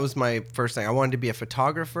 That was my first thing. I wanted to be a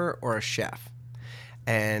photographer or a chef.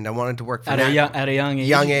 And I wanted to work for at a young age.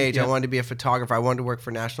 Young age, yeah. I wanted to be a photographer. I wanted to work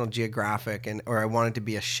for National Geographic, or I wanted to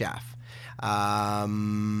be a chef.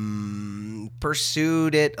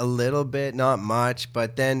 Pursued it a little bit, not much,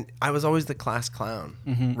 but then I was always the class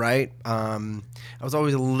clown, right? I was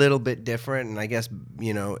always a little bit different, and I guess,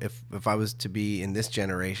 you know, if I was to be in this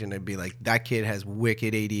generation, I'd be like, that kid has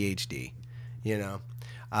wicked ADHD, you know?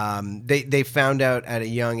 They found out at a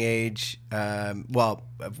young age,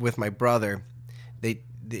 with my brother,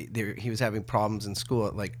 he was having problems in school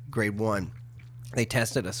at like grade 1. They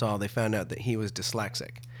tested us all. They found out that he was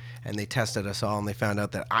dyslexic, and they tested us all, and they found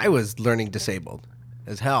out that I was learning disabled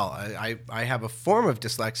as hell. I have a form of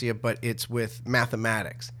dyslexia, but it's with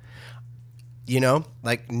mathematics. You know,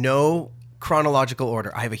 like no chronological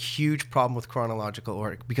order. I have a huge problem with chronological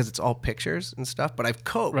order because it's all pictures and stuff, but I've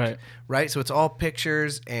coped, right? So it's all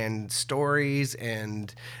pictures and stories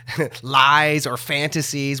and lies or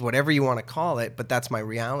fantasies, whatever you want to call it, but that's my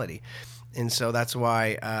reality. And so that's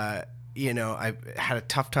why, you know, I had a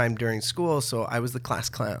tough time during school, so I was the class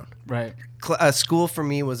clown. Right. School for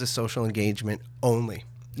me was a social engagement only.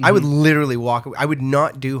 I would literally walk away. I would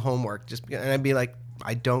not do homework, and I'd be like,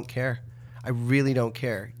 I don't care. I really don't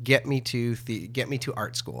care. Get me to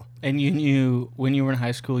art school. And you knew when you were in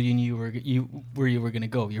high school, you knew where you were going to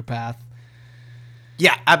go, your path.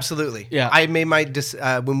 Yeah, absolutely. Yeah. I made my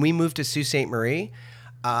when we moved to Sault Ste. Marie,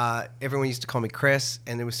 everyone used to call me Chris,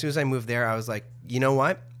 and as soon as I moved there, I was like, you know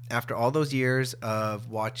what? After all those years of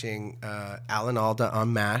watching Alan Alda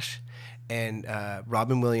on MASH and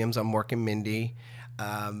Robin Williams on Mork and Mindy,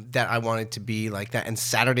 that I wanted to be like that. And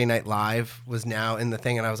Saturday Night Live was now in the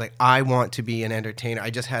thing, and I was like, I want to be an entertainer. I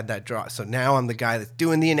just had that draw. So now I'm the guy that's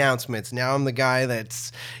doing the announcements. Now I'm the guy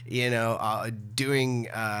that's, you know, doing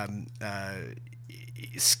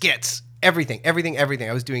skits. Everything.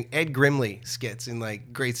 I was doing Ed Grimley skits in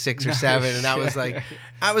like grade 6 or 7, and that was like,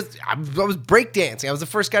 I was breakdancing. I was the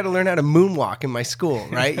first guy to learn how to moonwalk in my school,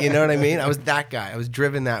 right? You know what I mean? I was that guy. I was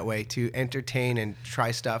driven that way to entertain and try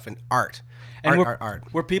stuff and art. And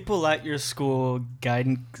art. Were people at your school,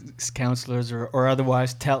 guidance counselors or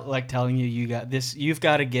otherwise, telling you, you got this, you've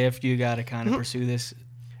got a gift, you got to kind of pursue this?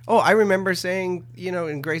 Oh, I remember saying, you know,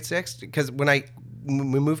 in grade 6, because when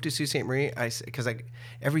we moved to Sault Ste. Marie,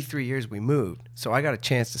 every 3 years we moved, so I got a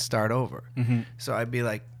chance to start over. So I'd be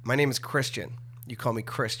like, my name is Christian. You call me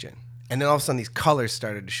Christian. And then all of a sudden these colors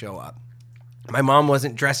started to show up. My mom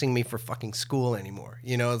wasn't dressing me for fucking school anymore.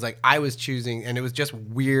 You know, it was like I was choosing, and it was just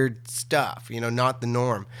weird stuff, you know, not the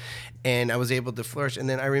norm. And I was able to flourish. And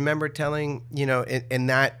then I remember telling, you know, in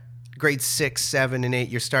that grade 6, 7, and 8,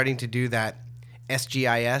 you're starting to do that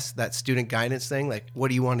SGIS, that student guidance thing, like what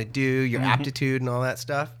do you want to do, your aptitude and all that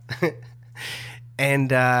stuff.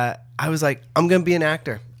 And I was like, I'm going to be an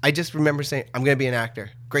actor. I just remember saying, I'm going to be an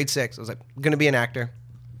actor. Grade 6, I was like, I'm going to be an actor.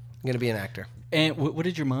 I'm going to be an actor. And what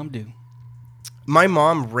did your mom do? My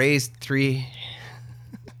mom raised 3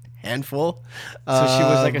 handful. So she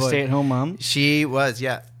was like a stay-at-home mom? She was,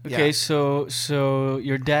 yeah. Okay, yeah. So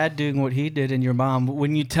your dad doing what he did and your mom,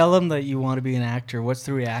 when you tell them that you want to be an actor, what's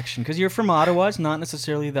the reaction? Because you're from Ottawa, it's not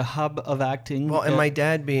necessarily the hub of acting. Well, and my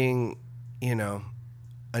dad being, you know,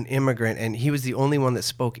 an immigrant, and he was the only one that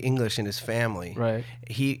spoke English in his family. Right.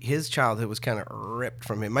 His childhood was kind of ripped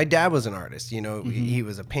from him. My dad was an artist, you know. He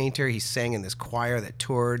was a painter. He sang in this choir that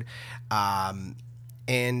toured,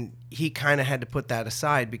 and he kind of had to put that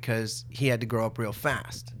aside because he had to grow up real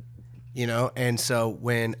fast, you know. And so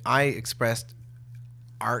when I expressed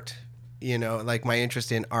art, you know, like my interest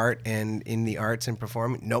in art and in the arts and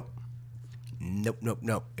performing, nope.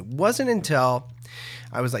 It wasn't until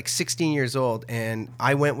I was like 16 years old, and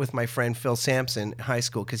I went with my friend Phil Sampson in high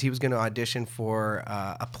school because he was going to audition for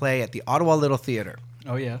a play at the Ottawa Little Theatre.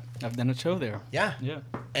 Oh, yeah. I've done a show there. Yeah. Yeah.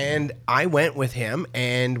 And I went with him,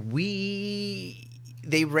 and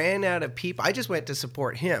they ran out of people. I just went to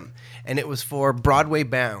support him, and it was for Broadway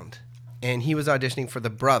Bound, and he was auditioning for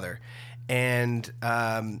the brother. And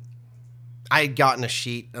I had gotten a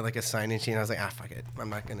sheet, like a sign-in sheet, and I was like, fuck it. I'm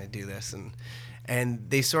not going to do this. And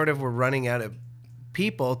they sort of were running out of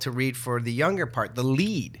people to read for the younger part, the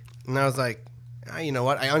lead. And I was like, you know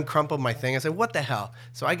what? I uncrumpled my thing. I said, what the hell?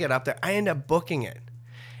 So I get up there. I end up booking it.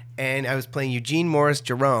 And I was playing Eugene Morris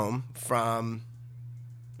Jerome from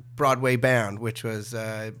Broadway Bound, which was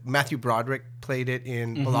Matthew Broderick played it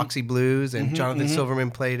in Biloxi Blues, and Jonathan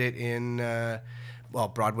Silverman played it in,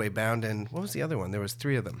 Broadway Bound. And what was the other one? There was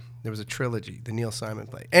 3 of them. There was a trilogy, the Neil Simon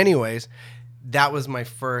play. Anyways, that was my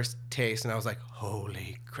first taste, and I was like,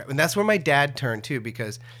 holy crap. And that's where my dad turned, too,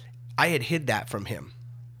 because I had hid that from him.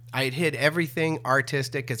 I had hid everything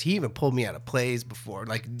artistic, because he even pulled me out of plays before,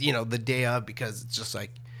 like, you know, the day of, because it's just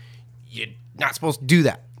like, you're not supposed to do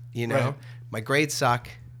that, you know? Right. My grades suck.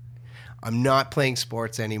 I'm not playing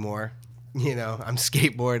sports anymore. You know, I'm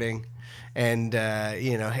skateboarding. and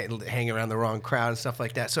hang around the wrong crowd and stuff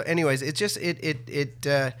like that. So anyways, it's just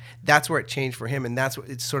that's where it changed for him, and that's what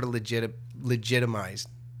it sort of legitimized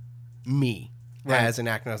me as an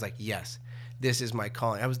actor. And I was like, yes, this is my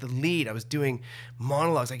calling. I was the lead. I was doing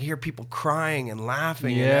monologues. I could hear people crying and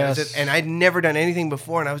laughing. Yes. And I'd never done anything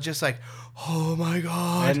before, and I was just like, oh my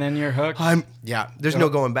God. And then you're hooked. There's no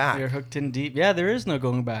going back. You're hooked in deep. Yeah, there is no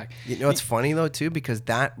going back. You know, it's funny though too, because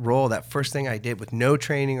that role, that first thing I did with no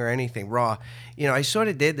training or anything, raw, I sort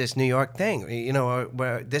of did this New York thing,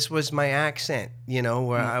 where this was my accent,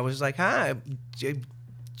 where I was like, hi,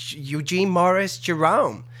 Eugene Morris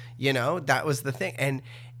Jerome, that was the thing. And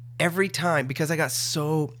every time, because I got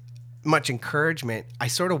so much encouragement, I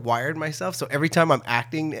sort of wired myself. So every time I'm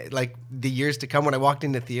acting, like the years to come when I walked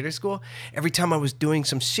into theater school, every time I was doing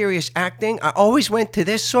some serious acting, I always went to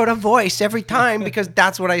this sort of voice every time because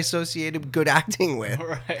that's what I associated good acting with.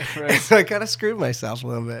 Right. So I kind of screwed myself a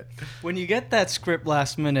little bit. When you get that script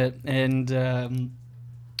last minute and,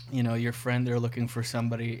 your friend, they're looking for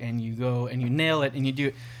somebody and you go and you nail it and you do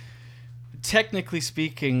it. Technically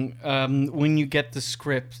speaking, when you get the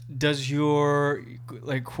script, does your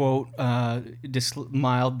quote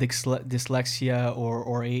mild dyslexia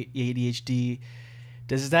or ADHD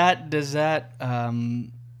does that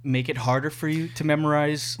make it harder for you to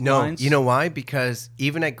memorize lines? No, you know why? Because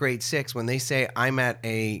even at grade 6, when they say I'm at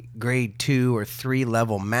a grade 2 or 3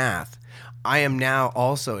 level math, I am now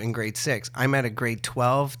also in grade 6. I'm at a grade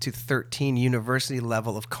 12 to 13 university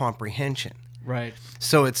level of comprehension. Right.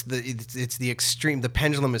 So it's the extreme. The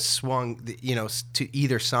pendulum is swung, to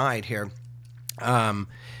either side here.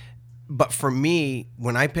 But for me,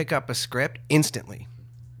 when I pick up a script, instantly,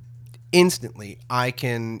 I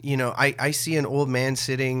can, I see an old man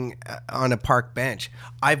sitting on a park bench.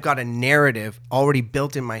 I've got a narrative already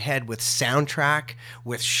built in my head with soundtrack,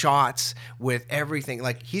 with shots, with everything.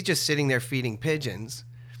 Like he's just sitting there feeding pigeons,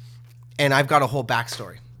 and I've got a whole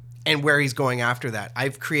backstory. And where he's going after that.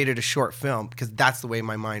 I've created a short film because that's the way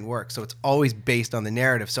my mind works. So it's always based on the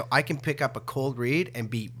narrative. So I can pick up a cold read and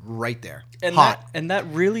be right there. And hot. That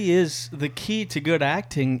really is the key to good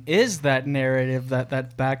acting is that narrative,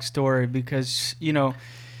 that backstory, because,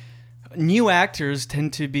 new actors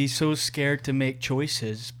tend to be so scared to make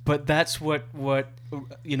choices, but that's what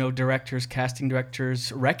directors, casting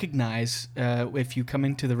directors recognize if you come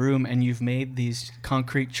into the room and you've made these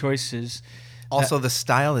concrete choices. Also, the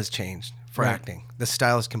style has changed for acting. The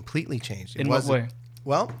style has completely changed. In what way?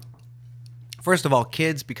 Well, first of all,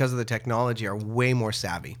 kids, because of the technology, are way more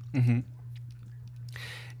savvy. Mm-hmm.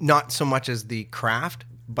 Not so much as the craft,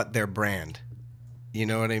 but their brand. You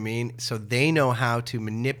know what I mean? So they know how to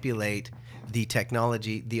manipulate the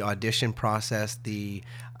technology, the audition process, the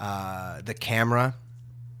camera,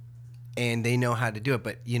 and they know how to do it.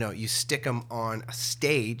 But, you stick them on a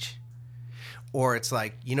stage, or it's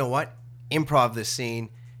like, you know what? Improv this scene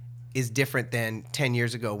is different than 10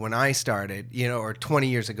 years ago when I started, or 20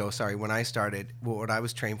 years ago, when I started, what I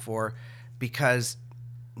was trained for, because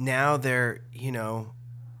now they're,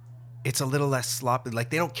 it's a little less sloppy. Like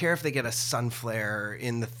they don't care if they get a sun flare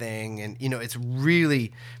in the thing, and it's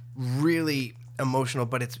really, really emotional,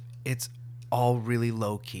 but it's all really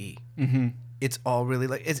low key. Mm-hmm. It's all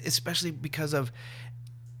really especially because of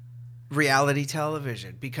reality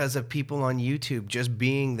television, because of people on YouTube just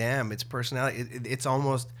being them. It's personality. It's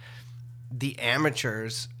almost the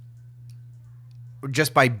amateurs,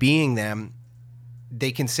 just by being them,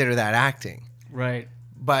 they consider that acting. Right.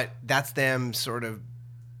 But that's them sort of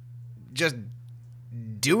just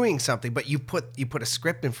doing something. But you put a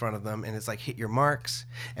script in front of them, and it's like, hit your marks,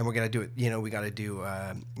 and we're gonna do it. We got to do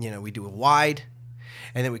we do a wide,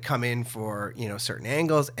 and then we come in for certain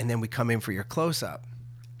angles, and then we come in for your close up.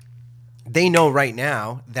 They know right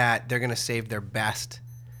now that they're going to save their best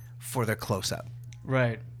for their close-up.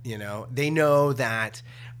 Right. They know that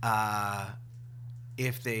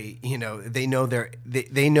if they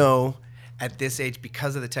know at this age,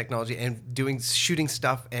 because of the technology and shooting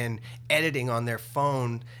stuff and editing on their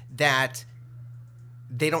phone, that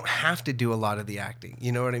they don't have to do a lot of the acting.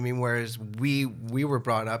 You know what I mean? Whereas we were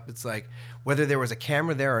brought up, it's like, whether there was a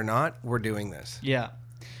camera there or not, we're doing this. Yeah.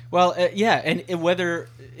 Well, and whether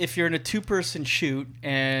if you're in a 2-person shoot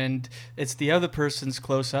and it's the other person's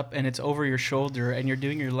close up and it's over your shoulder and you're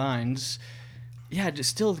doing your lines, just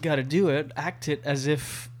still got to do it. Act it as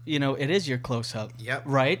if it is your close up. Yep.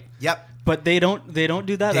 Right. Yep. But they don't do that. They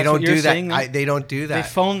That's don't what you're do saying, that. They don't do that. They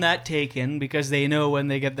phone that taken because they know when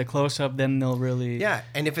they get the close up, then they'll really. Yeah,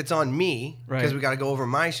 and if it's on me, because we got to go over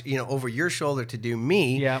over your shoulder to do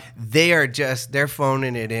me. Yeah. They're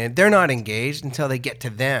phoning it in. They're not engaged until they get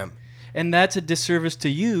to them. And that's a disservice to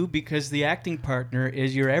you because the acting partner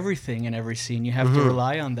is your everything in every scene. You have to Mhm.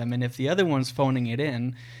 rely on them. And if the other one's phoning it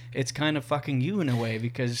in, it's kind of fucking you in a way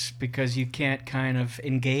because you can't kind of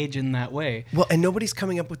engage in that way. Well, and nobody's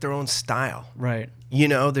coming up with their own style. Right. You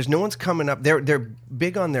know, there's no one's coming up. They're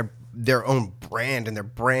big on their own brand and they're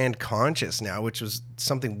brand conscious now, which was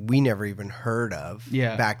something we never even heard of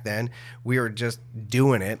back then. We were just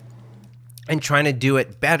doing it and trying to do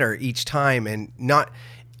it better each time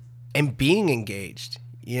and being engaged,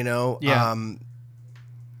 you know? Yeah.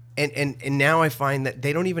 And now I find that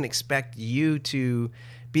they don't even expect you to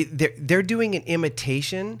be, they're doing an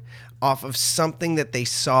imitation off of something that they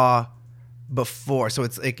saw before. So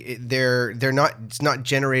it's like it's not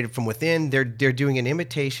generated from within. They're doing an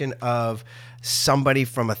imitation of somebody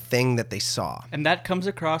from a thing that they saw. And that comes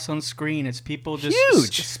across on screen. It's people just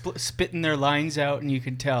spitting their lines out, and you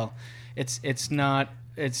can tell. It's not.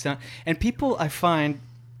 And people, I find,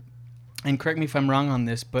 and correct me if I'm wrong on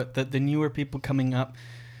this, but the newer people coming up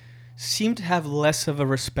seem to have less of a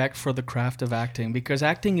respect for the craft of acting because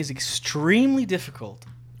acting is extremely difficult.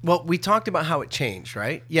 Well, we talked about how it changed,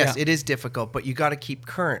 right? Yes, Yeah. it is difficult, but you got to keep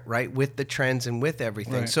current, right, with the trends and with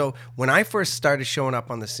everything. Right. So when I first started showing up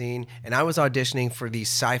on the scene and I was auditioning for these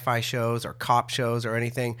sci-fi shows or cop shows or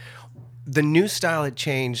anything, the new style had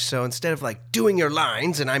changed. So instead of like doing your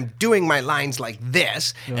lines and I'm doing my lines like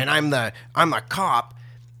this and I'm a cop,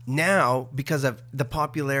 now because of the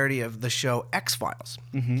popularity of the show X-Files.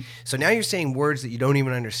 Mm-hmm. So now you're saying words that you don't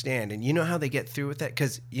even understand. And you know how they get through with that?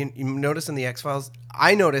 Because you notice in the X-Files,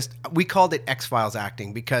 I noticed, we called it X-Files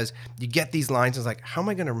acting because you get these lines and it's like, how am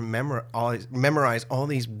I going to memorize all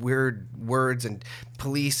these weird words and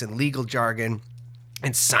police and legal jargon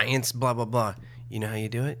and science, blah, blah, blah. You know how you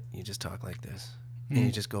do it? You just talk like this. And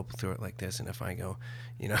you just go through it like this. And if I go,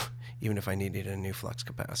 you know, even if I needed a new flux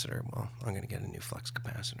capacitor, well, I'm going to get a new flux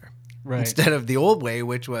capacitor. Right. Instead of the old way,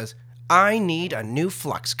 which was, I need a new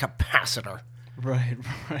flux capacitor. Right.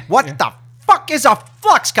 What the fuck is a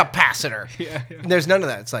flux capacitor? Yeah. There's none of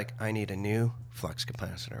that. It's like, I need a new flux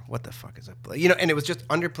capacitor. What the fuck is a... You know, and it was just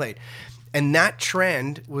underplayed. And that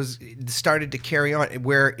trend started to carry on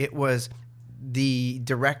where it was... the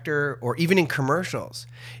director, or even in commercials,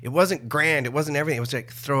 it wasn't grand, it wasn't everything, it was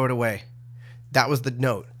like, throw it away. That was the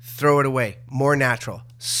note. Throw it away. More natural.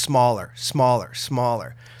 Smaller.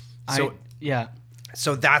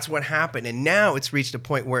 So that's what happened. And now it's reached a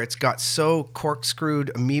point where it's got so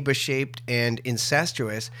corkscrewed, amoeba-shaped, and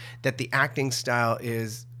incestuous that the acting style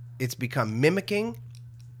it's become mimicking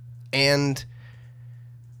and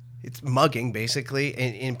it's mugging, basically,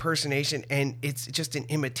 and impersonation, and it's just an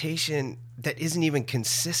imitation that isn't even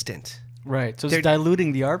consistent. Right. So it's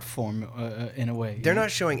diluting the art form in a way. They're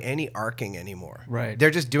not showing any arcing anymore. Right.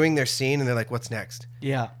 They're just doing their scene, and they're like, what's next?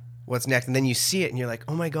 Yeah. What's next? And then you see it, and you're like,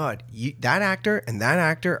 oh my God, that actor and that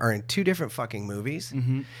actor are in two different fucking movies,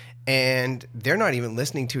 and they're not even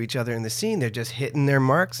listening to each other in the scene. They're just hitting their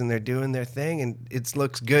marks, and they're doing their thing, and it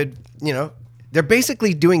looks good, you know. They're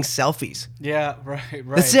basically doing selfies. Yeah, right.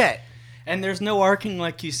 That's it. And there's no arcing,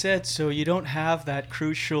 like you said, so you don't have that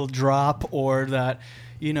crucial drop or that,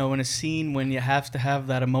 you know, in a scene when you have to have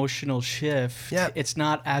that emotional shift. Yeah. It's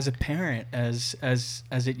not as apparent as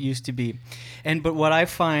it used to be. But what I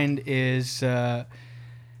find is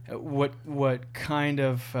what kind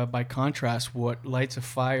of, by contrast, what lights a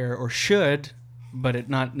fire or should, but it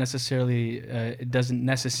doesn't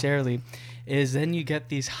necessarily, is then you get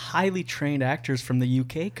these highly trained actors from the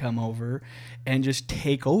UK come over and just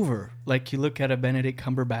take over. Like you look at a Benedict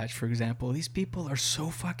Cumberbatch, for example. These people are so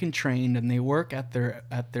fucking trained and they work at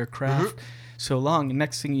their craft so long. And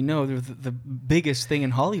next thing you know, they're the biggest thing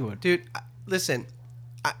in Hollywood. Dude, listen,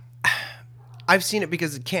 I've seen it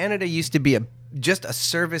because Canada used to be just a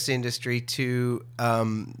service industry to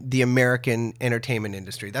the American entertainment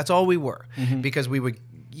industry. That's all we were, because we would,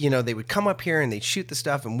 you know, they would come up here and they'd shoot the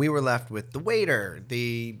stuff, and we were left with the waiter,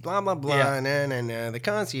 the blah blah blah, and the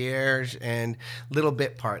concierge, and little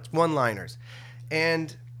bit parts, one-liners.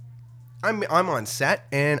 And I'm on set,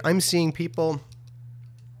 and I'm seeing people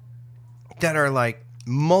that are like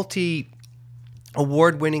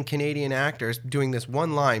multi-award-winning Canadian actors doing this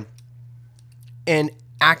one line and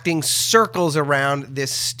acting circles around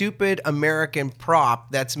this stupid American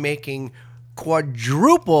prop that's making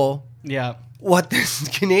quadruple what this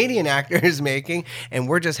Canadian actor is making, and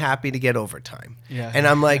we're just happy to get overtime. Yeah. And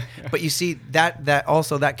I'm like, but you see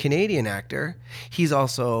that Canadian actor, he's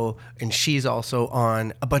also and she's also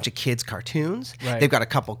on a bunch of kids' cartoons. Right. They've got a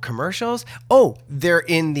couple commercials. Oh, they're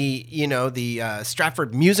in the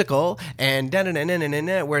Stratford musical and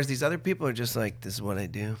whereas these other people are just like, this is what I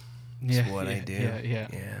do. This is what I do.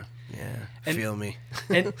 Yeah. Yeah, feel me.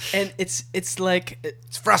 and it's like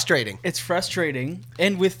it's frustrating. It's frustrating,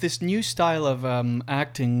 and with this new style of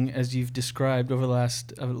acting, as you've described over the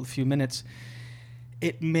last few minutes,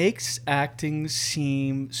 it makes acting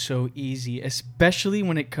seem so easy, especially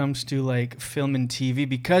when it comes to like film and TV,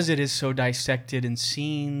 because it is so dissected in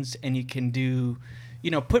scenes, and you can do,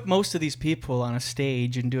 put most of these people on a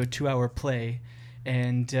stage and do a 2-hour play.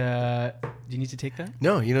 And do you need to take that?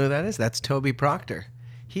 No, you know who that is? That's Toby Proctor.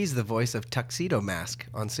 He's the voice of Tuxedo Mask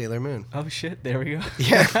on Sailor Moon. Oh shit! There we go.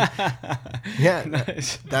 Yeah, yeah,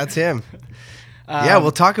 nice. That's him. Yeah,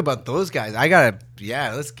 we'll talk about those guys.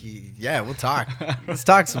 We'll talk. Let's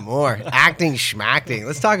talk some more acting, schmacting.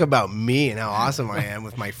 Let's talk about me and how awesome I am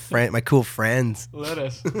with my cool friends. Let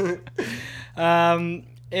us.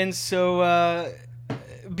 And so,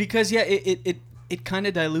 because it kind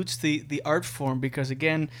of dilutes the art form, because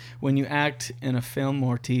again, when you act in a film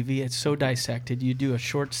or TV, it's so dissected. You do a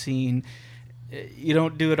short scene, you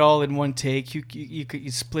don't do it all in one take.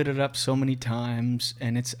 You split it up so many times,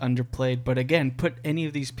 and it's underplayed. But again, put any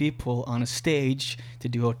of these people on a stage to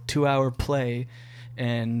do a 2-hour play,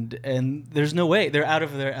 and there's no way, they're out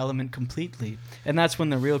of their element completely. And that's when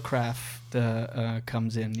the real craft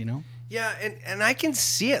comes in, Yeah, and I can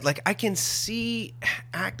see it. Like, I can see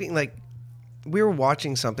acting like. We were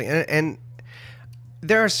watching something, and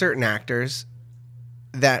there are certain actors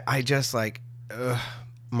that I just like,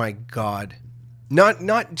 my God.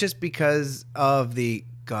 Not just because of the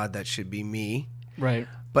God, that should be me. Right.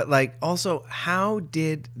 But like also, how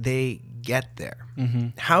did they get there? Mm-hmm.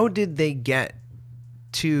 How did they get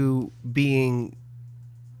to being...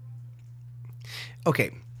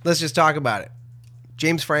 Okay, let's just talk about it.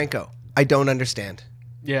 James Franco, I don't understand.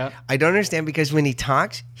 Yeah. I don't understand, because when he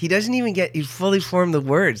talks, he doesn't even he fully form the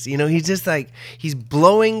words. He's just like, he's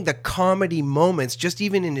blowing the comedy moments just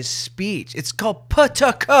even in his speech. It's called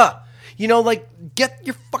pataka. Like, get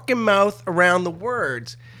your fucking mouth around the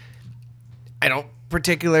words. I don't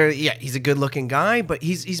particularly, he's a good looking guy, but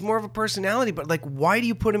he's more of a personality. But like, why do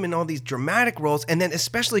you put him in all these dramatic roles, and then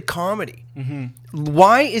especially comedy? Mm-hmm.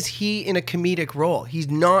 Why is he in a comedic role?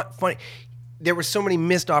 He's not funny. There were so many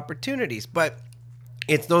missed opportunities, but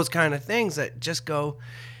it's those kind of things that just go,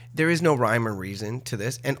 there is no rhyme or reason to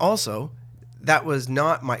this. And also, that was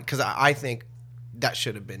not because I think that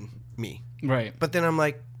should have been me. Right. But then I'm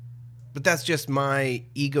like, but that's just my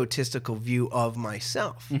egotistical view of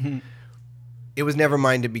myself. Mm-hmm. It was never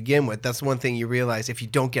mine to begin with. That's one thing you realize if you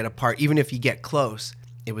don't get a part, even if you get close,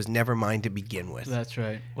 it was never mine to begin with. That's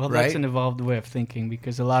right. Well, right? That's an evolved way of thinking,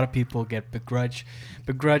 because a lot of people get begrudge,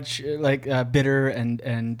 bitter,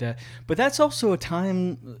 and but that's also a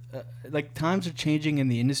time, like times are changing in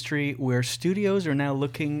the industry where studios are now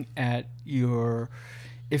looking at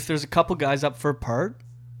if there's a couple guys up for a part,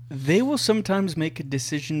 they will sometimes make a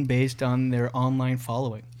decision based on their online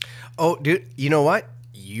following. Oh, dude, you know what?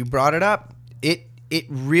 You brought it up. It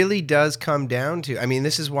really does come down to, I mean,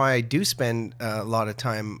 this is why I do spend a lot of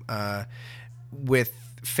time with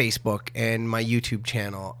Facebook and my YouTube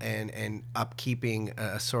channel and upkeeping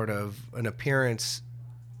a sort of an appearance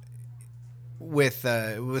with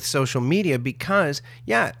social media, because,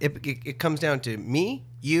 it comes down to me,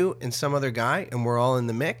 you, and some other guy, and we're all in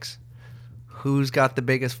the mix. Who's got the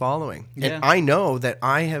biggest following? Yeah. And I know that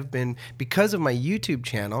I have been, because of my YouTube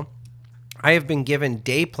channel, I have been given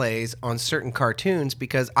day plays on certain cartoons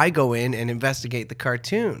because I go in and investigate the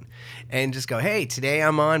cartoon and just go, hey, today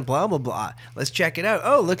I'm on blah, blah, blah. Let's check it out.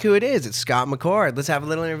 Oh, look who it is. It's Scott McCord. Let's have a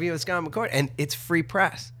little interview with Scott McCord. And it's free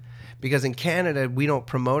press, because in Canada, we don't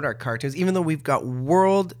promote our cartoons, even though we've got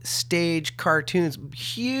world stage cartoons,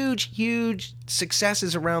 huge, huge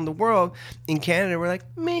successes around the world. In Canada, we're like,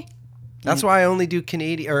 meh. That's why I only do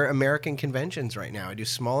Canadian or American conventions right now. I do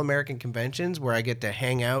small American conventions where I get to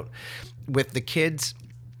hang out with the kids,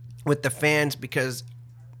 with the fans, because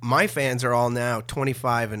my fans are all now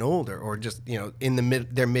 25 and older, or just, in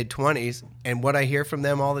their mid-20s. And what I hear from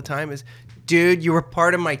them all the time is, dude, you were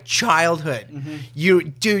part of my childhood.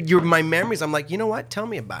 Mm-hmm. You're my memories. I'm like, you know what? Tell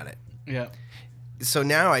me about it. Yeah. So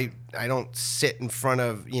now I don't sit in front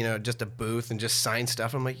of, just a booth and just sign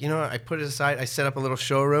stuff. I'm like, I put it aside. I set up a little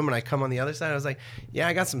showroom and I come on the other side. I was like, yeah,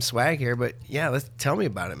 I got some swag here, but tell me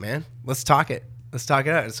about it, man. Let's talk it. Let's talk it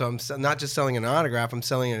out. And so I'm not just selling an autograph. I'm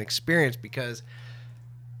selling an experience, because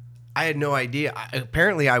I had no idea.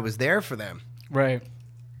 Apparently I was there for them. Right.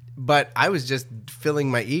 But I was just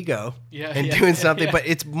filling my ego and doing something. But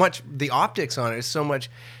it's the optics on it is so much.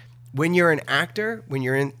 When you're an actor, when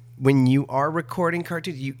you are recording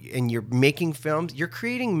cartoons and you're making films, you're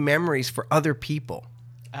creating memories for other people.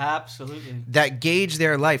 Absolutely. That gauge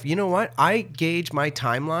their life. You know what? I gauge my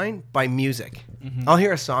timeline by music. Mhm. I'll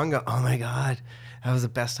hear a song, go, oh my God, that was the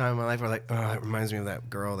best time of my life. Or like, oh, it reminds me of that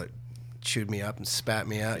girl that chewed me up and spat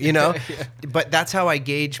me out, you know? Yeah. But that's how I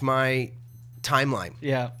gauge my timeline.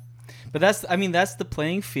 Yeah. But that's the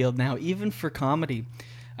playing field now, even for comedy.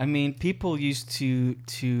 I mean, people used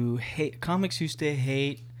to hate, comics used to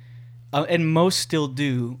hate, and most still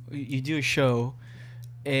do. You do a show,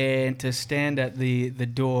 and to stand at the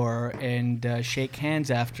door and shake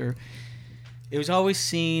hands after, it was always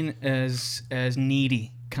seen as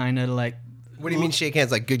needy, kind of like. What do you mean shake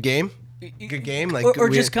hands? Like good game? Good game? Like Or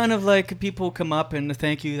just kind of like people come up and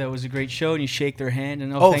thank you, that was a great show, and you shake their hand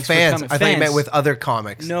and thanks fans. for coming. I thought you meant with other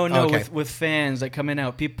comics. No, Okay. with fans like coming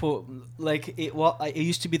out. People like it. Well, it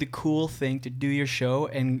used to be the cool thing to do your show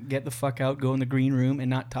and get the fuck out, go in the green room, and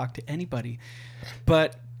not talk to anybody.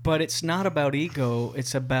 But it's not about ego.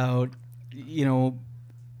 It's about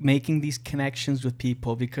making these connections with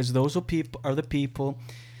people, because those are the people.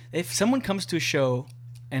 If someone comes to a show,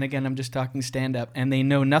 and again, I'm just talking stand-up, and they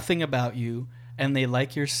know nothing about you, and they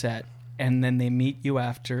like your set, and then they meet you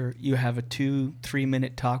after you have a 2-3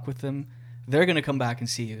 minute talk with them, they're going to come back and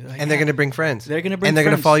see you. Like, and they're going to bring friends. They're going to bring And they're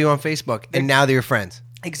going to friends. follow you on Facebook, and now they're your friends.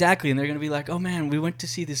 Exactly, and they're going to be like, oh man, we went to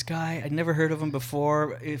see this guy. I'd never heard of him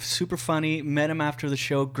before. It's super funny. Met him after the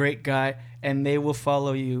show. Great guy. And they will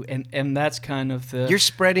follow you. And that's kind of the... You're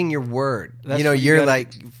spreading your word. That's You're what you gotta-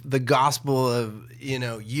 like the gospel of,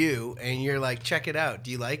 you, and you're like, check it out.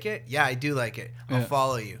 Do you like it? Yeah, I do like it. I'll Yeah.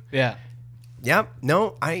 follow you. Yeah. Yep.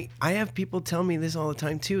 No, I have people tell me this all the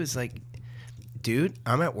time too. It's like, dude,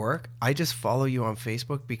 I'm at work. I just follow you on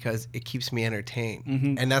Facebook because it keeps me entertained.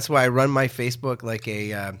 Mhm. And that's why I run my Facebook like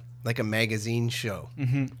a magazine show.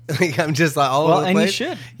 Mhm. Like I'm just like all Well, over the and you place.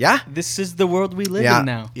 should. Yeah. This is the world we live Yeah. in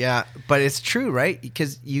now. Yeah. But it's true, right?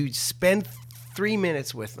 Because you spend 3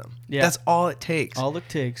 minutes with them. Yeah. That's all it takes. All it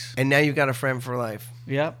takes. And now you've got a friend for life.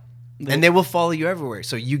 Yep. And they will follow you everywhere.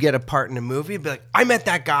 So you get a part in a movie and be like, I met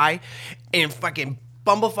that guy in fucking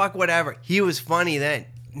Bumblefuck whatever. He was funny then.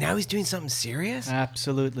 Now he's doing something serious?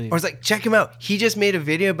 Absolutely. Or it's like, check him out. He just made a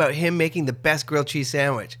video about him making the best grilled cheese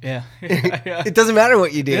sandwich. Yeah. It doesn't matter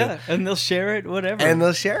what you do. Yeah, and they'll share it, whatever. And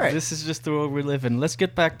they'll share it. This is just the world we live in. Let's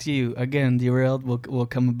get back to you. Again, derailed. We'll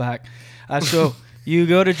come back. So you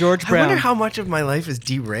go to George I Brown. wonder how much of my life is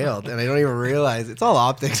derailed and I don't even realize. It's all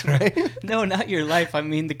optics, right? No, not your life. I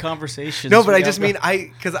mean the conversations. No, but we I just have. mean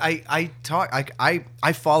I talk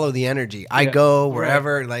I follow the energy. I Yeah, go right.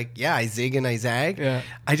 wherever, like I zig and I zag. Yeah.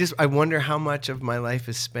 I wonder how much of my life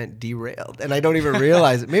is spent derailed and I don't even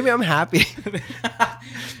realize it. Maybe I'm happy.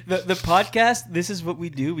 The podcast, this is what we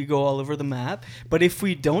do. We go all over the map. But if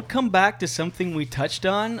we don't come back to something we touched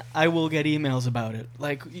on, I will get emails about it.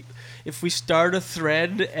 Like if we start a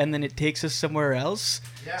thread and then it takes us somewhere else,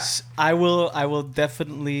 I will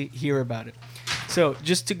definitely hear about it. So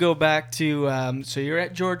just to go back to, so you're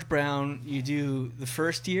at George Brown. You do the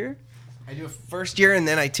first year. I do a first year and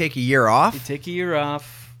then I take a year off. You take a year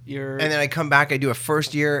off. And then I come back, I do a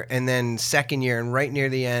first year and then second year. And right near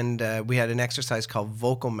the end, we had an exercise called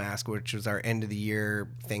Vocal Mask, which was our end of the year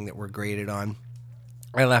thing that we're graded on.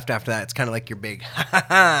 I left after that. It's kind of like your big,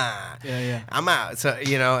 yeah. I'm out. So,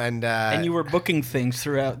 and you were booking things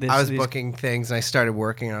throughout this. I was booking things and I started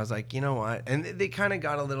working and I was like, you know what? And they kind of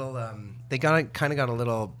got a little,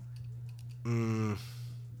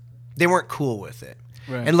 they weren't cool with it.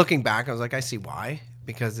 Right. And looking back, I was like, I see why.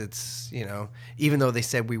 Because it's, even though they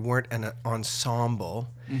said we weren't an ensemble,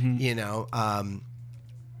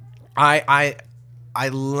 I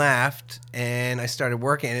left and I started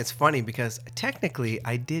working. And it's funny because technically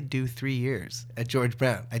I did do 3 years at George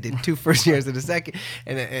Brown. I did 2 first years and a second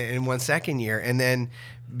and 1 second year. And then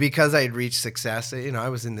because I had reached success, I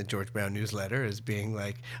was in the George Brown newsletter as being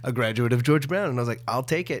like a graduate of George Brown. And I was like, I'll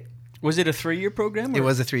take it. Was it a 3-year program? It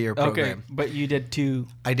was a 3-year program. Okay, but you did 2.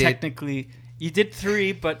 I did. Technically, you did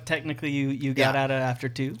 3, but technically you got out of after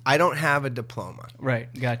 2. I don't have a diploma. Right,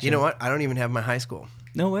 gotcha. You know what? I don't even have my high school.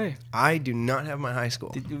 No way. I do not have my high school.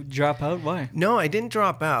 Did you drop out? Why? No, I didn't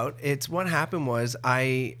drop out. It's what happened was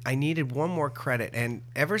I needed one more credit. And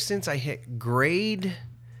ever since I hit grade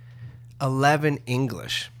 11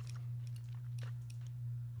 English,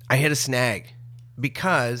 I hit a snag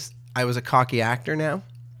because I was a cocky actor now.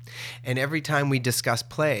 And every time we discuss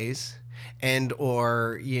plays and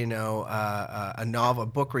or, a novel,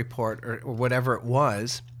 book report or whatever it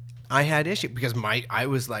was, I had issue because I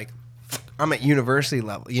was like, I'm at university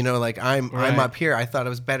level, I'm up here. I thought I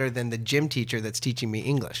was better than the gym teacher that's teaching me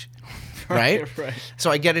English, right? Right. So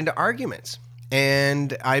I get into arguments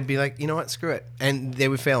and I'd be like, you know what, screw it. And they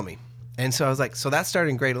would fail me. And so I was like, so that started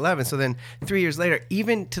in grade 11. So then 3 years later,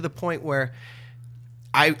 even to the point where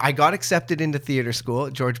I got accepted into theater school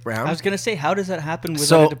at George Brown. I was gonna say, how does that happen without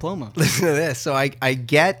So, a diploma? Listen to this. So I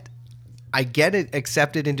get it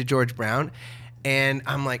accepted into George Brown, and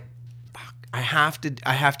I'm like, fuck,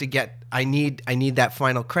 I need that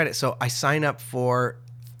final credit. So I sign up for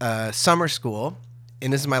summer school,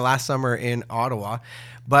 and this is my last summer in Ottawa.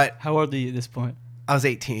 But how old are you at this point? I was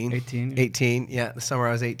 18. 18. Yeah, the summer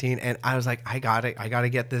I was 18, and I was like, I got to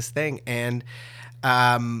get this thing. And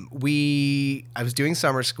I was doing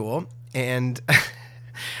summer school, and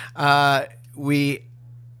the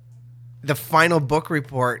final book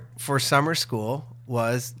report for summer school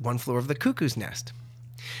was One Flew Over the Cuckoo's Nest.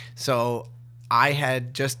 So I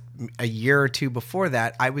had just a year or two before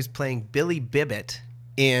that, I was playing Billy Bibbit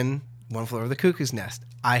in One Flew Over the Cuckoo's Nest.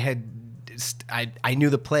 I knew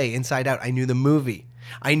the play inside out. I knew the movie.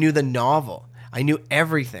 I knew the novel. I knew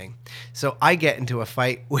everything. So I get into a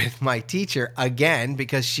fight with my teacher again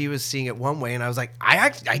because she was seeing it one way, and I was like,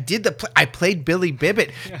 I played Billy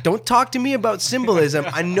Bibbit. Don't talk to me about symbolism.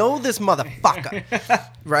 I know this motherfucker,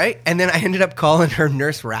 right? And then I ended up calling her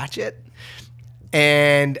Nurse Ratchet,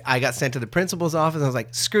 and I got sent to the principal's office. And I was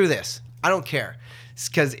like, screw this. I don't care,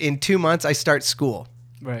 because in 2 months I start school,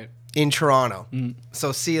 right, in Toronto.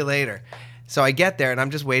 So see you later. So I get there, and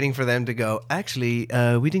I'm just waiting for them to go, actually,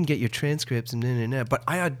 we didn't get your transcripts, and but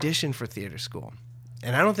I auditioned for theater school.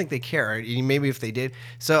 And I don't think they care. Maybe if they did.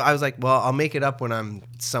 So I was like, well, I'll make it up when I'm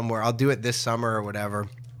somewhere. I'll do it this summer or whatever.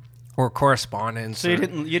 Or correspondence. So you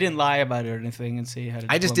didn't lie about it or anything and say you had a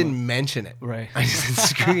I just diploma. didn't mention it. Right. I just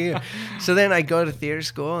said, screw you. So then I go to theater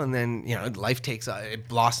school, and then, life it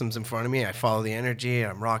blossoms in front of me. I follow the energy.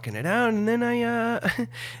 I'm rocking it out. And then and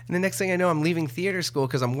the next thing I know, I'm leaving theater school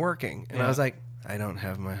because I'm working. And I was like, I don't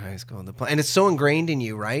have my high school diploma. And it's so ingrained in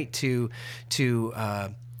you, right? To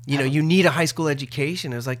you need a high school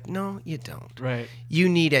education. It was like, no, you don't. Right. You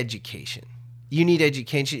need education. You need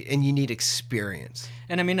education, and you need experience.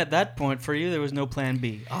 And I mean, at that point, for you, there was no plan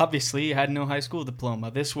B. Obviously, you had no high school diploma.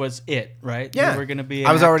 This was it, right? Yeah. You were going to be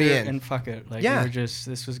I was already in. And fuck it. Like, Yeah.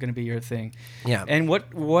 this was going to be your thing. Yeah. And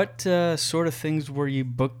what sort of things were you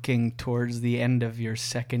booking towards the end of your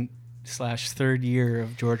second/third year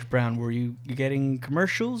of George Brown? Were you getting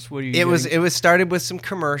commercials? It was started with some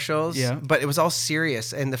commercials, Yeah. but it was all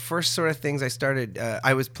serious. And the first sort of things I started,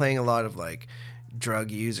 I was playing a lot of like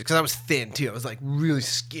drug user, because I was thin too. I was like really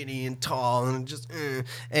skinny and tall, and just it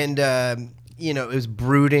was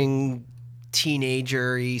brooding,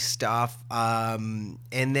 teenager-y stuff. And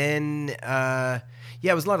then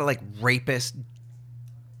it was a lot of like rapist,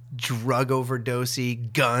 drug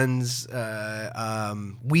overdosey, guns,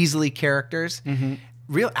 Weasley characters. Mm-hmm.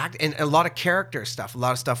 Real act, and a lot of character stuff, a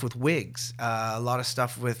lot of stuff with wigs, a lot of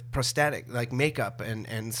stuff with prosthetic, like makeup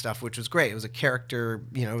and stuff, which was great. It was a character,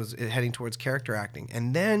 it was heading towards character acting.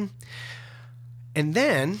 And then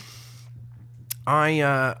I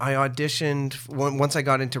auditioned once I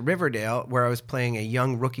got into Riverdale, where I was playing a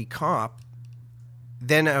young rookie cop.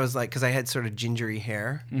 Then I was like, because I had sort of gingery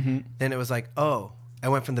hair. Mm-hmm. Then it was like, oh, I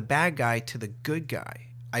went from the bad guy to the good guy.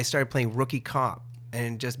 I started playing rookie cop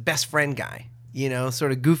and just best friend guy.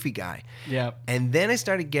 Sort of goofy guy. Yeah. And then I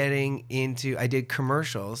started getting into, I did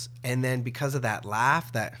commercials, and then because of that laugh,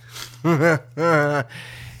 then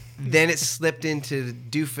it slipped into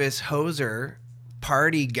doofus hoser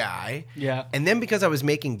party guy. Yeah. And then because I was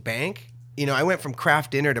making bank, I went from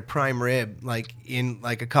craft dinner to prime rib like in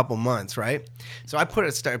like a couple months, right? So I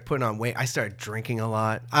started putting on weight. I started drinking a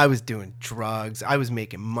lot. I was doing drugs. I was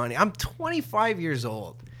making money. I'm 25 years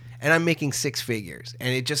old. And I'm making six figures,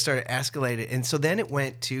 and it just started escalating. And so then it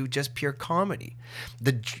went to just pure comedy.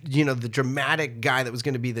 The dramatic guy that was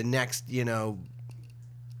going to be the next, I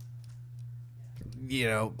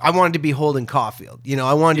wanted to be Holden Caulfield.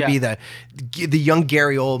 I wanted to be the young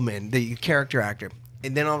Gary Oldman, the character actor.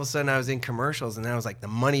 And then all of a sudden I was in commercials, and then I was like, the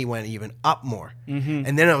money went even up more. Mm-hmm.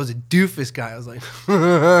 And then I was a doofus guy. I was like,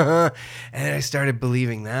 and then I started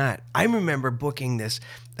believing that. I remember booking this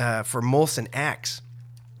for Molson X.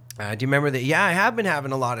 Do you remember that? Yeah, I have been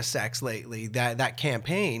having a lot of sex lately, that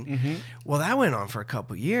campaign. Mm-hmm. Well, that went on for a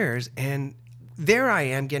couple years, and there I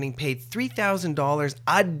am getting paid $3,000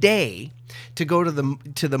 a day to go to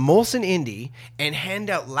the Molson Indy and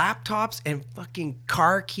hand out laptops and fucking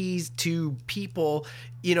car keys to people,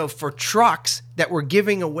 for trucks that we're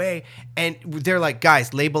giving away. And they're like,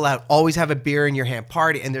 guys, label out, always have a beer in your hand,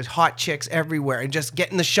 party, and there's hot chicks everywhere, and just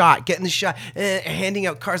getting the shot, handing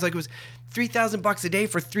out cars like it was $3,000 a day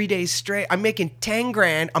for 3 days straight. I'm making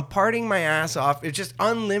 $10,000. I'm partying my ass off. It's just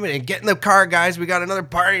unlimited. Get in the car, guys. We got another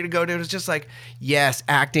party to go to. It was just like, yes,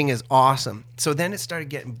 acting is awesome. So then it started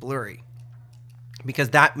getting blurry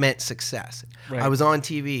because that meant success. Right. I was on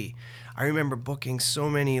TV. I remember booking so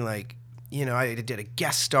many, like, you know, I did a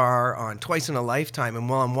guest star on Twice in a Lifetime, and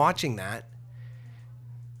while I'm watching that,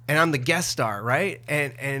 and I'm the guest star, right?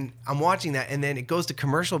 And I'm watching that, and then it goes to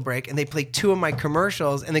commercial break, and they play 2 of my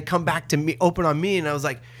commercials, and they come back to me, open on me, and I was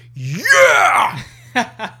like, yeah!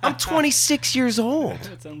 I'm 26 years old.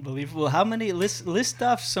 That's unbelievable. How many, list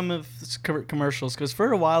off some of the commercials, because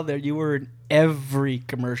for a while there, you were in every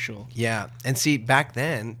commercial. Yeah, and see, back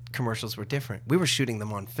then, commercials were different. We were shooting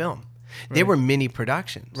them on film. They Right. were mini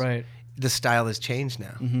productions. Right. The style has changed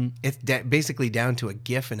now. Mhm. It's basically down to a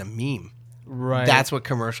GIF and a meme. Right. That's what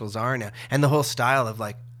commercials are now. And the whole style of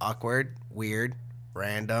like awkward, weird,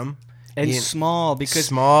 random. And small, because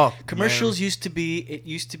commercials used to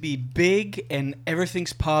be big and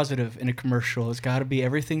everything's positive in a commercial. It's got to be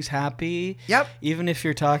everything's happy. Yep. Even if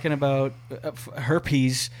you're talking about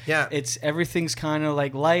herpes, yeah, it's everything's kind of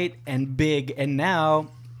like light and big. And now,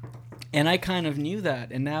 and I kind of knew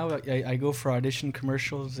that. And now I go for audition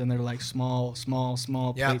commercials and they're like small,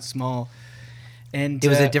 Yeah. plate small. And it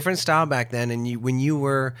was a different style back then. And when you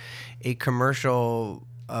were a commercial.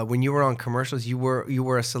 When you were on commercials, you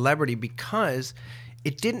were a celebrity because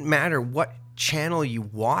it didn't matter what channel you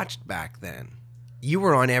watched back then. You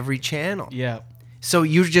were on every channel. Yeah. So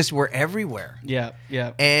you just were everywhere. Yeah,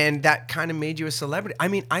 yeah. And that kind of made you a celebrity. I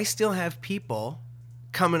mean, I still have people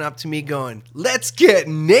coming up to me going, "Let's get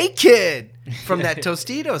naked," from that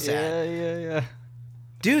Tostitos ad. Yeah.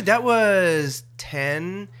 Dude, that was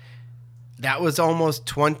almost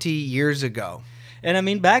 20 years ago. And I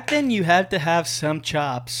mean, back then you had to have some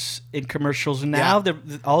chops in commercials. Now,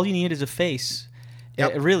 all you need is a face.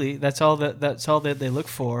 Yep. Really, that's all that they look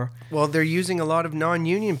for. Well, they're using a lot of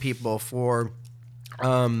non-union people for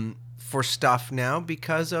stuff now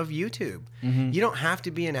because of YouTube. Mm-hmm. You don't have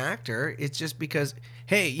to be an actor. It's just because,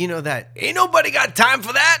 hey, you know that ain't nobody got time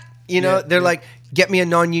for that. You know, they're like, get me a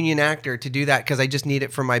non-union actor to do that because I just need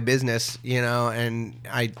it for my business. You know, and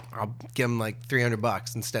I'll give them like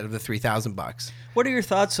 $300 instead of the $3,000. What are your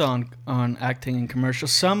thoughts on acting in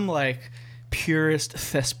commercials? Some like purist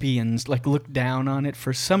thespians like look down on it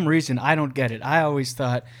for some reason. I don't get it. I always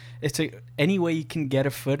thought any way you can get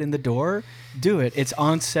a foot in the door, do it. It's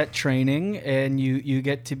on-set training, and you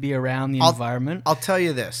get to be around the environment. I'll tell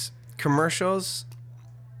you this: commercials,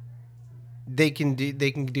 they can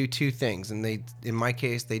do 2 things, and in my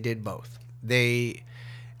case they did both. What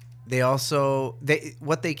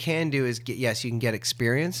they can do is you can get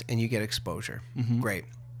experience and you get exposure. Mm-hmm. Great.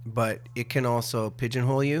 But it can also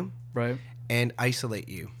pigeonhole you, right, and isolate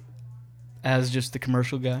you as just the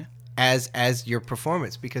commercial guy, as your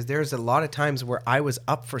performance, because there's a lot of times where I was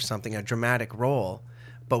up for something, a dramatic role,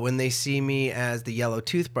 but when they see me as the yellow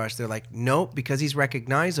toothbrush, they're like, nope, because he's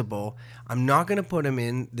recognizable, I'm not going to put him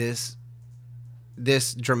in this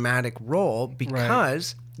dramatic role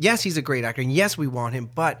because yes, he's a great actor, and yes, we want him,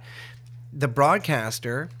 but the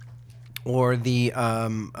broadcaster or the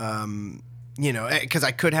because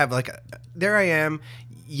I could have there I am,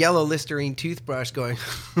 yellow Listerine toothbrush going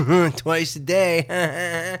twice a day,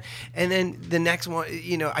 and then the next one,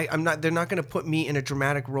 they're not going to put me in a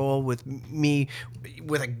dramatic role with me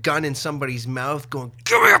with a gun in somebody's mouth going,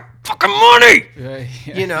 give me your fucking money. Right.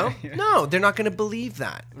 Yeah. No, they're not going to believe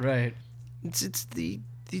that. Right. It's the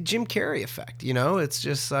Jim Carrey effect, It's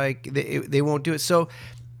just like they won't do it. So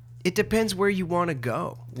it depends where you want to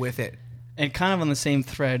go with it. And kind of on the same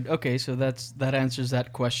thread, okay, so that answers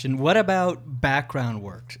that question. What about background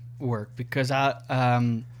work? Because that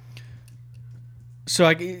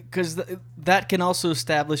can also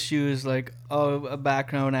establish you as like, a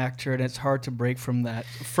background actor, and it's hard to break from that.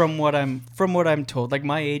 From what I'm told, like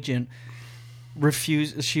my agent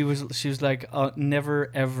refused. She was like, never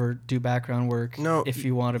ever do background work. No, if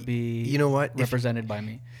you want to be, represented by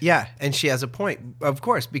me. Yeah, and she has a point, of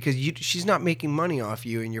course, because she's not making money off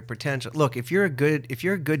you and your potential. Look, if you're a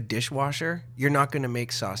good dishwasher, you're not going to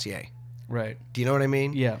make saucier. Right. Do you know what I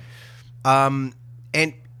mean? Yeah. And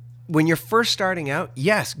when you're first starting out,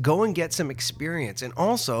 yes, go and get some experience, and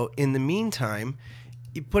also in the meantime,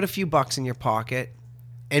 you put a few bucks in your pocket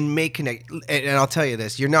and make connect. And I'll tell you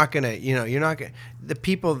this: you're not gonna. The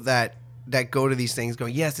people that go to these things go,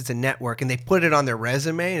 yes, it's a network, and they put it on their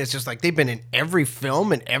resume, and it's just like they've been in every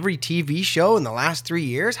film and every TV show in the last 3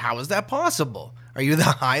 years. How is that possible? Are you the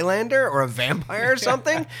Highlander or a vampire or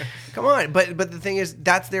something? Come on. But the thing is,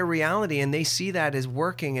 that's their reality, and they see that as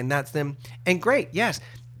working, and that's them. And great, yes,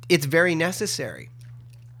 it's very necessary.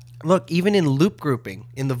 Look, even in loop grouping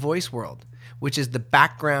in the voice world, which is the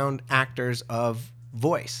background actors of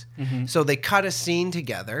voice. Mm-hmm. So they cut a scene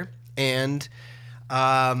together, and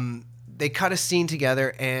the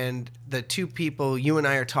 2 people, you and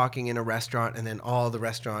I are talking in a restaurant, and then all the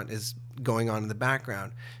restaurant is going on in the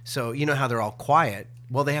background. So you know how they're all quiet?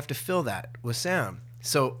 Well, they have to fill that with sound.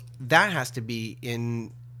 So that has to be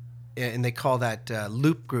in, and they call that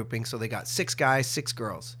loop grouping. So they got 6 guys, 6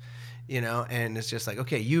 girls, and it's just like,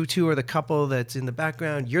 okay, you two are the couple that's in the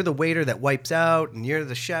background. You're the waiter that wipes out, and you're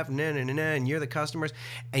the chef, and you're the customers.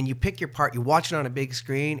 And you pick your part, you watch it on a big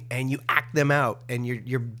screen, and you act them out. And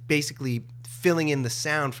you're basically filling in the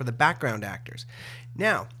sound for the background actors.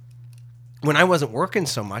 Now, when I wasn't working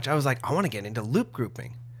so much, I was like, I want to get into loop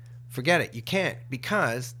grouping. Forget it. You can't,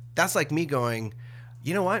 because that's like me going,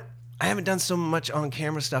 you know what? I haven't done so much on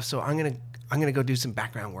camera stuff, so I'm gonna go do some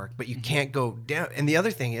background work. But you can't go down. And the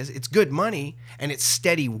other thing is, it's good money and it's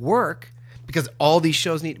steady work because all these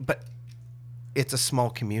shows need. But it's a small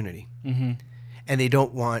community, and they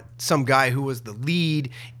don't want some guy who was the lead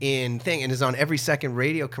in thing and is on every second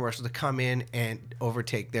radio commercial to come in and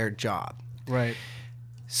overtake their job. Right.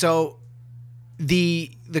 So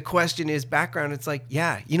the question is background. It's like,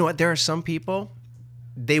 yeah, you know what? There are some people,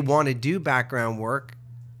 they want to do background work,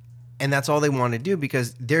 and that's all they want to do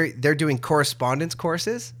because they're doing correspondence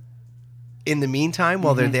courses in the meantime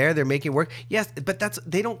while they're making work. Yes, but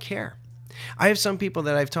they don't care. I have some people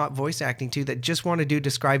that I've taught voice acting to that just want to do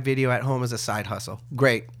described video at home as a side hustle.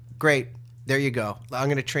 Great. There you go. I'm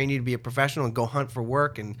going to train you to be a professional and go hunt for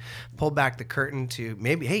work and pull back the curtain to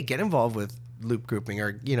maybe, hey, get involved with loop grouping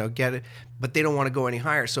or, get it. But they don't want to go any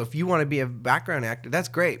higher. So if you want to be a background actor, that's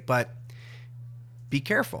great. But be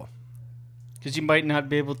careful. Because you might not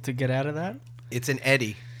be able to get out of that. It's an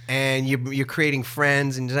eddy. And you're creating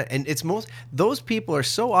friends. And it's those people are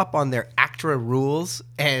so up on their ACTRA rules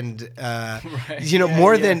and,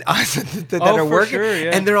 more than us that are working. Sure,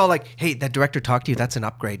 yeah. And they're all like, hey, that director talked to you. That's an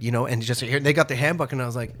upgrade, and just here they got the handbook. And I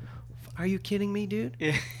was like, are you kidding me, dude?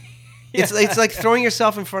 Yeah. It's like throwing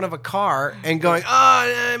yourself in front of a car and going,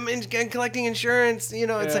 I'm collecting insurance.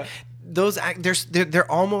 It's like those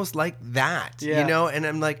they're almost like that, and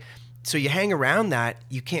I'm like, so you hang around that,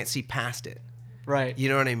 you can't see past it. Right. You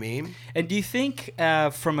know what I mean? And do you think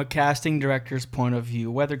from a casting director's point of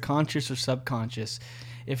view, whether conscious or subconscious,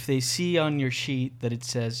 if they see on your sheet that it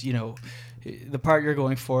says, the part you're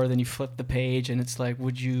going for, then you flip the page and it's like,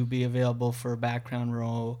 would you be available for a background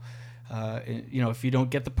role? If you don't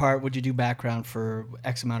get the part, would you do background for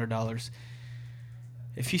X amount of dollars?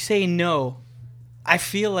 If you say no, I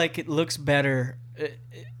feel like it looks better.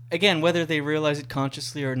 Again, whether they realize it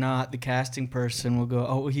consciously or not, the casting person will go,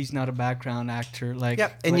 oh, he's not a background actor.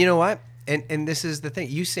 And you know what? And this is the thing.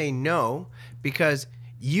 You say no because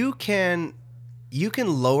you can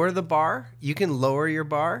lower the bar. You can lower your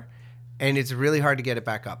bar, and it's really hard to get it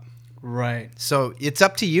back up. Right. So it's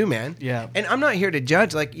up to you, man. Yeah. And I'm not here to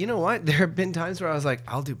judge. Like, you know what? There have been times where I was like,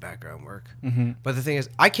 I'll do background work. But the thing is,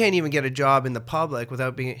 I can't even get a job in the public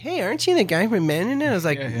without being, hey, aren't you the guy from Men in It? I was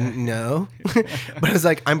like, no. But it's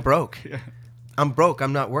like, I'm broke. Yeah. I'm broke.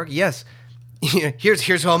 I'm not working. Yes.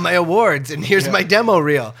 Here's all my awards and here's my demo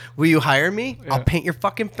reel. Will you hire me? Yeah. I'll paint your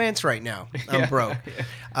fucking fence right now. I'm broke.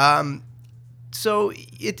 So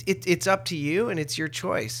it's up to you and it's your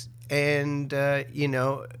choice. And,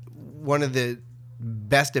 one of the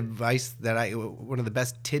best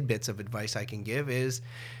tidbits of advice I can give is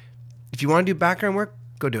if you want to do background work,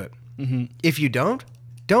 go do it. If you don't,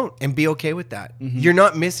 and be okay with that. You're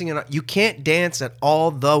not missing it. You can't dance at all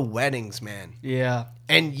the weddings, man. Yeah.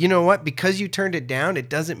 And you know what? Because you turned it down, it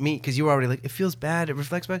doesn't mean, because you were already like, it feels bad, it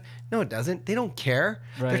reflects bad. No, it doesn't. They don't care.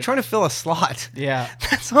 Right. They're trying to fill a slot. Yeah.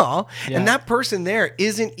 That's all. Yeah. And that person there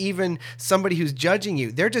isn't even somebody who's judging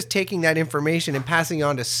you. They're just taking that information and passing it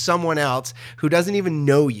on to someone else who doesn't even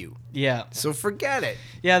know you. Yeah. So forget it.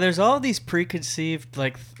 Yeah, there's all these preconceived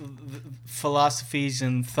philosophies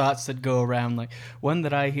and thoughts that go around. Like one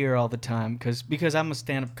that I hear all the time, because I'm a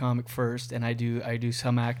stand-up comic first, and I do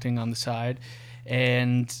some acting on the side.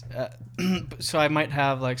 And so I might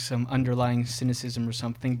have like some underlying cynicism or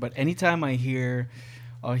something, but anytime I'll hear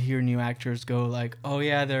new actors go like, oh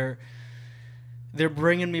yeah, they're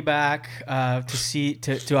bringing me back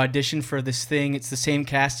to audition for this thing. It's the same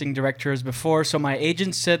casting director as before. So my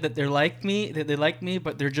agent said that they like me,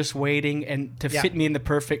 but they're just waiting to fit me in the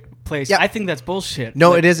perfect place. Yeah. I think that's bullshit.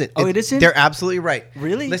 No, it isn't. Oh, it isn't? They're absolutely right.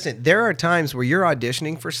 Really? Listen, there are times where you're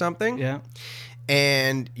auditioning for something. Yeah.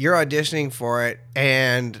 And you're auditioning for it,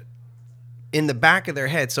 and in the back of their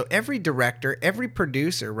head, so every director, every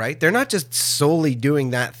producer, right? They're not just solely doing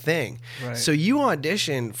that thing. Right. So you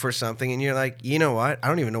audition for something, and you're like, you know what? I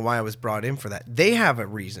don't even know why I was brought in for that. They have a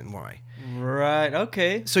reason why. Right.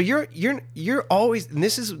 Okay. So you're always, and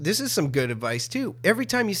this is some good advice too. Every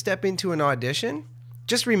time you step into an audition,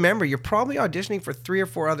 just remember, you're probably auditioning for 3 or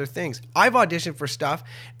 4 other things. I've auditioned for stuff,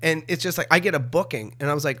 and it's just like I get a booking, and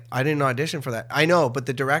I was like, I didn't audition for that. I know, but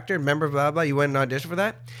the director, remember, blah, blah, you went and auditioned for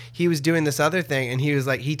that? He was doing this other thing, and he was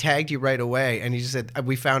like, he tagged you right away, and he just said,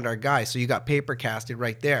 we found our guy, so you got paper casted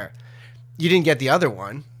right there. You didn't get the other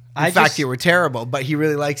one. In fact, you were terrible, but he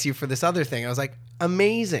really likes you for this other thing. I was like,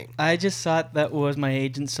 amazing. I just thought that was my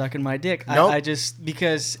agent sucking my dick. Nope.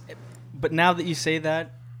 But now that you say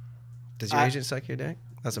that. Does your agent suck your dick?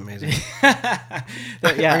 That's amazing. Yeah,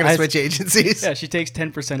 I'm going to switch agencies. Yeah, she takes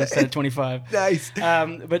 10% instead of 25. Nice.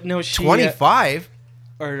 But no, she... 25?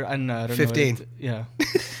 Or, I don't know. 15. Yeah.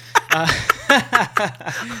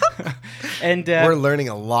 And we're learning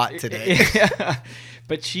a lot today. Yeah.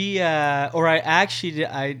 But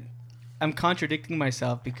I'm contradicting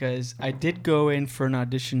myself because I did go in for an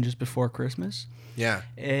audition just before Christmas. Yeah.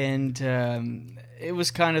 And it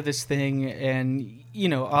was kind of this thing, and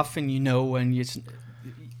often when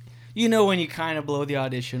you kind of blow the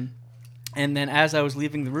audition. And then as I was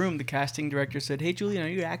leaving the room, the casting director said, "Hey, Julien, are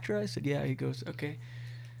you an actor?" I said, "Yeah." He goes, "Okay."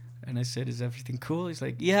 And I said, "Is everything cool?" He's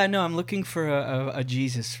like, "Yeah, no, I'm looking for a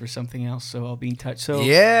Jesus for something else, so I'll be in touch." So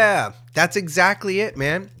yeah, that's exactly it,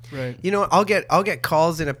 man. Right. I'll get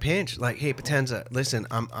calls in a pinch like, "Hey, Potenza, listen,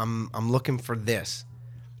 I'm looking for this.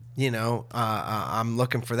 I'm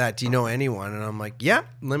looking for that. Do you know anyone?" And I'm like, "Yeah,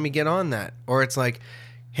 let me get on that." Or it's like,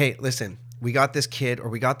 "Hey, listen, we got this kid or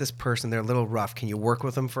we got this person. They're a little rough. Can you work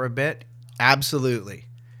with them for a bit?" Absolutely.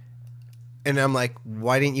 And I'm like,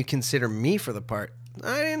 "Why didn't you consider me for the part?"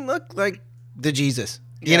 I didn't look like the Jesus.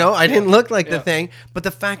 I didn't look like the thing. But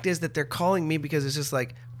the fact is that they're calling me because it's just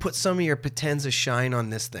like, put some of your Potenza shine on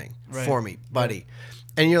this thing for me, buddy. Right.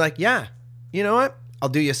 And you're like, yeah, you know what? I'll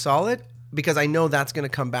do you solid because I know that's going to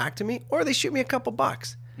come back to me. Or they shoot me a couple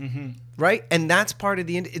bucks. Mm-hmm. Right? And that's part of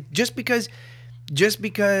the... Just because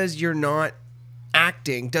you're not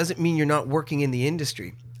acting doesn't mean you're not working in the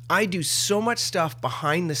industry. I do so much stuff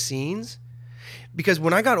behind the scenes because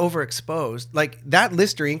when I got overexposed, like that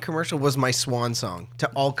Listerine commercial was my swan song to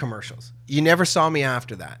all commercials. You never saw me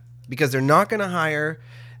after that because they're not going to hire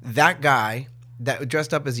that guy that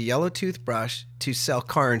dressed up as a yellow toothbrush to sell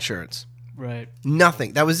car insurance. Right.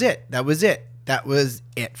 Nothing. That was it. That was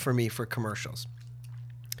it for me for commercials.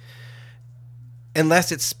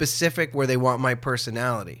 Unless it's specific where they want my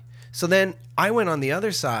personality. So then I went on the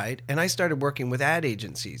other side and I started working with ad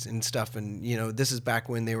agencies and stuff. And, this is back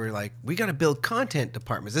when they were like, we got to build content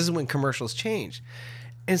departments. This is when commercials changed.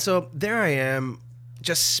 And so there I am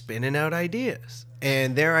just spinning out ideas.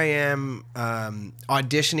 And there I am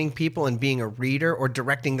auditioning people and being a reader or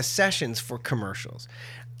directing the sessions for commercials.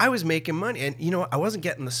 I was making money. And, I wasn't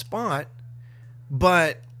getting the spot,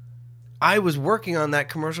 but I was working on that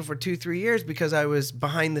commercial for 2-3 years because I was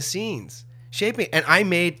behind the scenes. Shaping, and I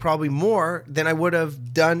made probably more than I would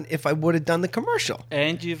have done if I would have done the commercial.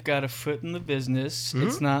 And you've got a foot in the business. Mm-hmm.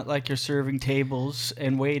 It's not like you're serving tables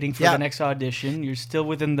and waiting for the next audition. You're still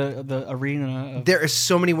within the arena. There are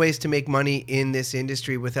so many ways to make money in this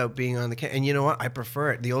industry without being on the camera. And you know what? I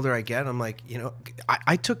prefer it. The older I get, I'm like,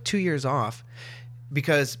 I took 2 years off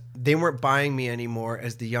because they weren't buying me anymore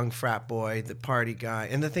as the young frat boy, the party guy.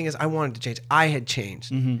 And the thing is, I wanted to change. I had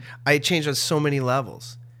changed. Mm-hmm. I had changed on so many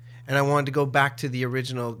levels. And I wanted to go back to the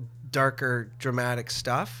original darker, dramatic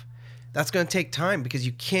stuff. That's going to take time because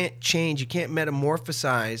you can't change. You can't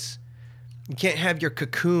metamorphosize. You can't have your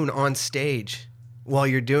cocoon on stage while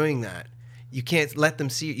you're doing that. You can't let them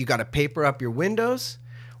see it. You got to paper up your windows,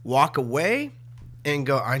 walk away, and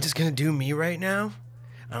go, I'm just going to do me right now.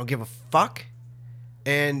 I don't give a fuck.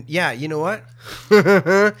 And yeah, you know what?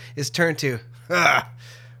 It's turned to,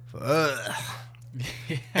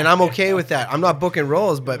 and I'm okay with that. I'm not booking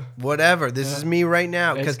roles, but whatever. This is me right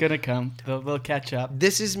now. It's going to come. They'll catch up.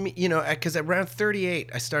 This is me, because around 38,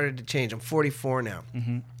 I started to change. I'm 44 now. Mm-hmm.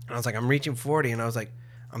 And I was like, I'm reaching 40. And I was like,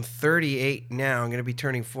 I'm 38 now. I'm going to be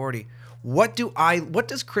turning 40. What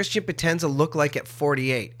does Christian Potenza look like at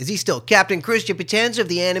 48? Is he still Captain Christian Potenza of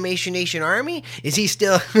the Animation Nation Army? Is he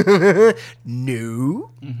still...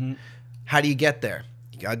 No. Mm-hmm. How do you get there?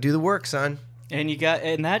 You got to do the work, son. And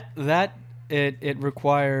It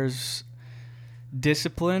requires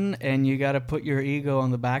discipline, and you got to put your ego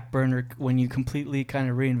on the back burner when you completely kind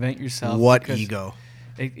of reinvent yourself. What ego?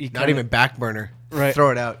 Not even back burner. Right.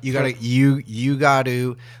 Throw it out. You got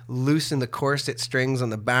to loosen the corset strings on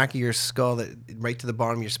the back of your skull right to the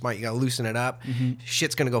bottom of your spine. You got to loosen it up. Mm-hmm.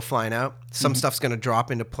 Shit's going to go flying out. Some stuff's going to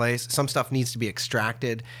drop into place. Some stuff needs to be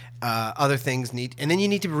extracted. Other things and then you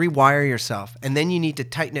need to rewire yourself, and then you need to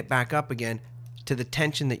tighten it back up again to the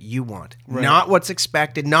tension that you want. Right. Not what's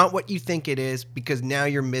expected, not what you think it is, because now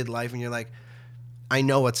you're midlife and you're like, I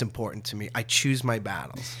know what's important to me. I choose my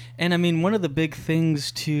battles. And I mean, one of the big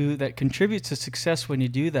things too that contributes to success when you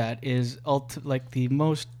do that is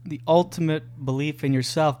the ultimate belief in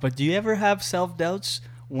yourself. But do you ever have self-doubts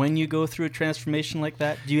when you go through a transformation like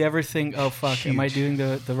that? Do you ever think, "Oh fuck, am I doing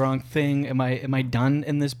the wrong thing? Am I done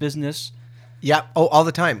in this business?" Yeah. Oh, all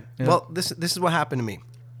the time. Yeah. Well, this is what happened to me.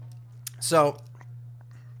 So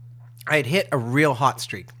I had hit a real hot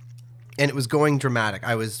streak, and it was going dramatic.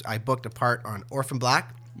 I booked a part on Orphan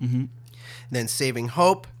Black, then Saving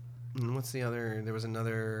Hope. And what's the other? There was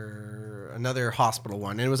another hospital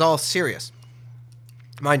one, and it was all serious.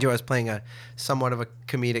 Mind you, I was playing somewhat of a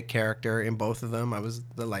comedic character in both of them. I was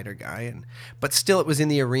the lighter guy, but still, it was in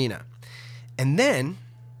the arena. And then,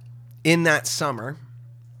 in that summer,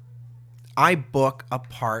 I book a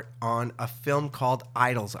part on a film called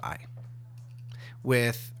Idol's Eye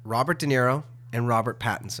with Robert De Niro and Robert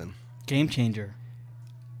Pattinson. Game changer.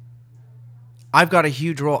 I've got a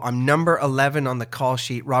huge role. I'm number 11 on the call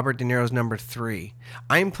sheet. Robert De Niro's number 3.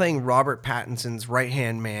 I'm playing Robert Pattinson's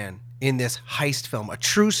right-hand man in this heist film, a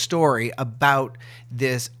true story about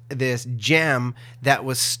this gem that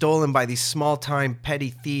was stolen by these small-time petty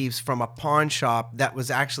thieves from a pawn shop that was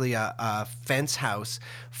actually a fence house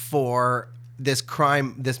for this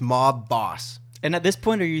mob boss. And at this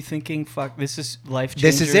point, are you thinking, "Fuck, this is life changer.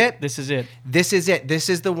 This is it. This is it. This is it. This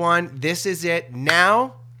is the one. This is it.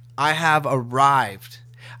 Now I have arrived.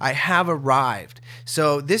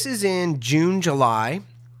 So this is in June, July.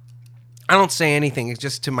 I don't say anything. It's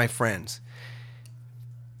just to my friends.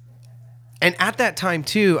 And at that time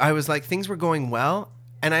too, I was like, things were going well.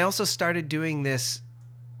 And I also started doing this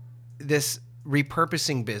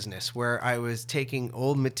repurposing business where I was taking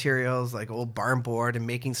old materials like old barn board and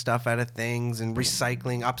making stuff out of things and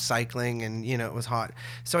recycling, upcycling, and it was hot.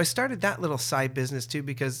 So I started that little side business too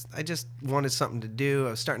because I just wanted something to do.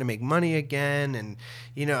 I was starting to make money again, and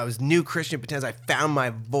I was new Christian Potenza. I found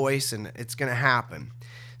my voice, and it's going to happen.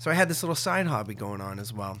 So I had this little side hobby going on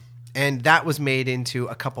as well. And that was made into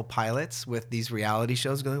a couple pilots with these reality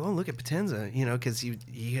shows going, "Oh, look at Potenza," because he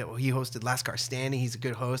hosted Last Car Standing. He's a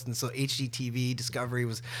good host. And so HGTV Discovery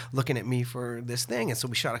was looking at me for this thing. And so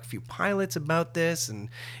we shot a few pilots about this, and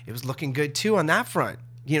it was looking good too on that front,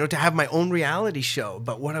 to have my own reality show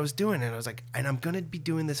about what I was doing. And I was like, and I'm going to be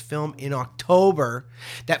doing this film in October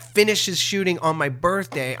that finishes shooting on my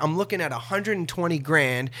birthday. I'm looking at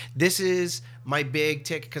 $120,000. This is my big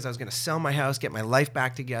ticket because I was going to sell my house, get my life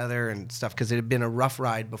back together and stuff because it had been a rough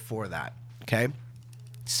ride before that. Okay.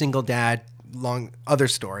 Single dad, long other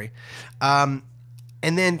story. And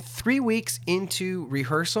then 3 weeks into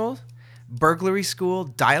rehearsal, burglary school,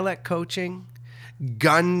 dialect coaching,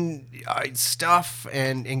 gun stuff,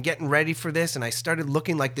 and getting ready for this. And I started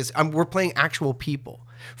looking like this. We're playing actual people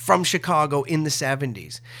from Chicago in the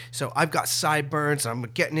 70s. So I've got sideburns. I'm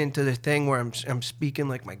getting into the thing where I'm speaking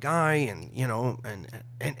like my guy, and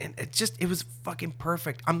it was fucking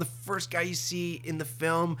perfect. I'm the first guy you see in the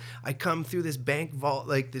film. I come through this bank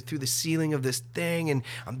vault, through the ceiling of this thing, and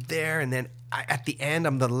I'm there. And then at the end,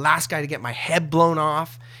 I'm the last guy to get my head blown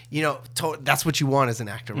off. That's what you want as an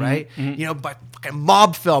actor, right? Mm-hmm. But fucking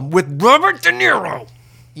mob film with Robert De Niro.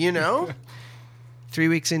 3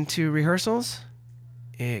 weeks into rehearsals,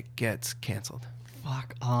 it gets canceled.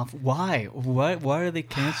 Fuck off. Why? Why are they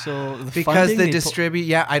canceled? Because the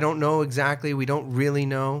distributor, I don't know exactly. We don't really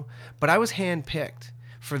know. But I was handpicked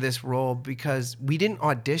for this role because we didn't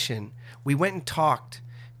audition. We went and talked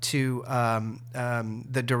to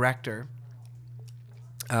the director,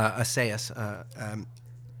 Assayas,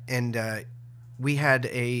 and we had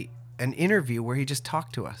an interview where he just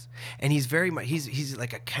talked to us, and he's very much he's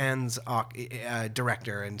like a Cannes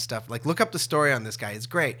director and stuff. Like, look up the story on this guy; it's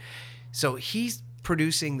great. So he's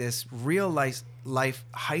producing this real life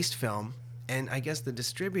heist film, and I guess the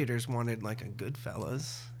distributors wanted like a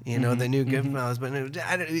Goodfellas, the new Goodfellas, but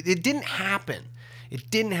it didn't happen. It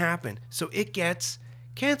didn't happen. So it gets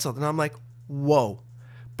canceled, and I'm like, whoa.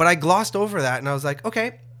 But I glossed over that, and I was like,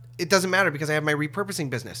 okay, it doesn't matter because I have my repurposing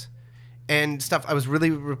business and stuff. I was really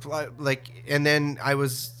and then I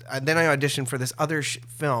auditioned for this other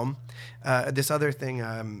film, this other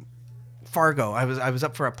thing, Fargo. I was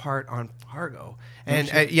up for a part on Fargo, and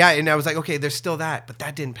and I was like, okay, there's still that, but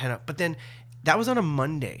that didn't pan out. But then that was on a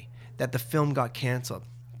Monday that the film got canceled.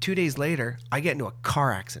 2 days later, I get into a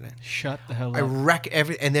car accident. Shut the hell up. I wreck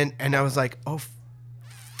everything, and I was like, oh,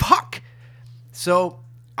 fuck. So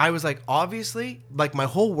I was like, obviously, like my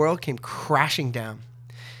whole world came crashing down.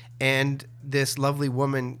 And this lovely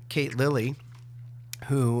woman, Kate Lilly,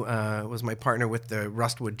 who was my partner with the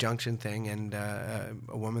Rustwood Junction thing, and a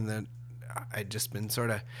woman that I'd just been sort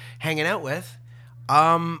of hanging out with,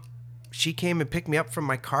 she came and picked me up from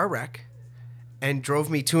my car wreck and drove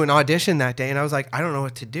me to an audition that day. And I was like, I don't know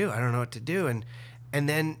what to do. And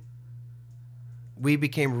then we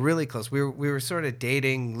became really close. We were sort of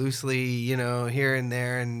dating loosely, here and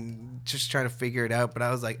there, and just trying to figure it out. But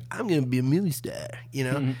I was like, I'm going to be a movie star,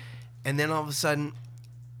 Mm-hmm. And then all of a sudden,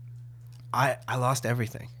 I lost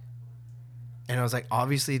everything. And I was like,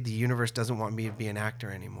 obviously the universe doesn't want me to be an actor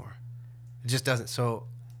anymore. It just doesn't. So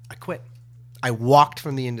I quit. I walked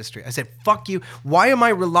from the industry. I said, fuck you. Why am I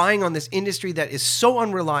relying on this industry that is so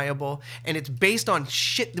unreliable and it's based on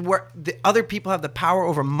shit where the other people have the power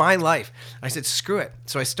over my life? I said, screw it.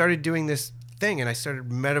 So I started doing this thing and I started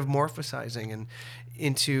metamorphosizing and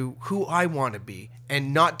into who I want to be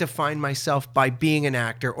and not define myself by being an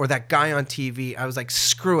actor or that guy on TV. I was like,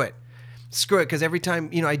 screw it. Screw it, because every time,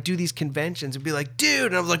 I do these conventions, it'd be like, dude,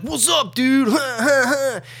 and I was like, what's up, dude?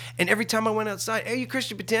 And every time I went outside, hey, you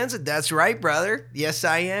Christian Potenza? That's right, brother. Yes,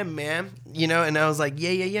 I am, man. And I was like,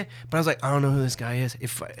 yeah. But I was like, I don't know who this guy is.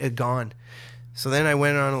 Gone. So then I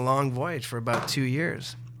went on a long voyage for about 2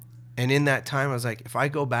 years. And in that time, I was like, if I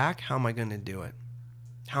go back, how am I going to do it?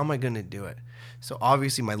 How am I going to do it? So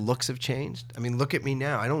obviously my looks have changed. I mean, look at me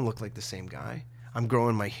now. I don't look like the same guy. I'm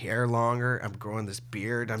growing my hair longer. I'm growing this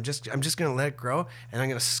beard. I'm just going to let it grow, and I'm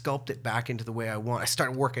going to sculpt it back into the way I want. I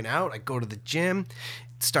started working out. I go to the gym,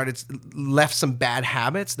 left some bad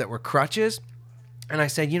habits that were crutches. And I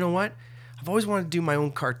said, you know what? I've always wanted to do my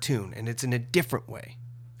own cartoon, and it's in a different way.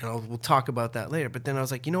 And we'll talk about that later. But then I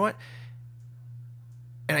was like, you know what?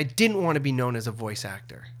 And I didn't want to be known as a voice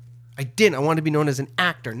actor. I didn't. I wanted to be known as an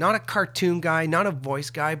actor, not a cartoon guy, not a voice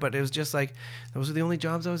guy, but it was just like, those are the only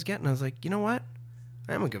jobs I was getting. I was like, you know what?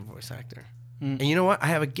 I'm a good voice actor. And you know what? I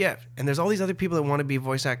have a gift. And there's all these other people that want to be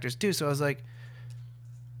voice actors too. So I was like,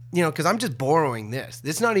 because I'm just borrowing this.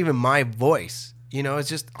 It's not even my voice. It's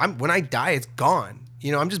just, when I die, it's gone.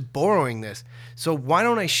 I'm just borrowing this. So why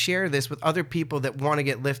don't I share this with other people that want to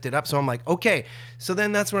get lifted up? So I'm like, okay. So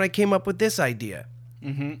then that's when I came up with this idea.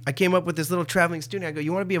 Mm-hmm. I came up with this little traveling student. I go,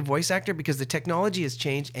 you want to be a voice actor? Because the technology has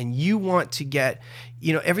changed and you want to get,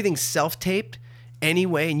 everything's self-taped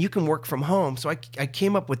anyway, and you can work from home. So I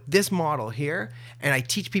came up with this model here, and I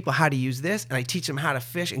teach people how to use this, and I teach them how to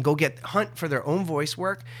fish and go hunt for their own voice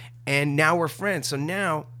work, and now we're friends. So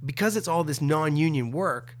now, because it's all this non-union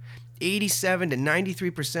work, 87 to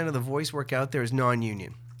 93% of the voice work out there is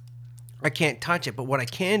non-union. I can't touch it, but what I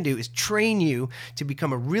can do is train you to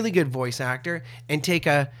become a really good voice actor and take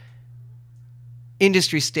a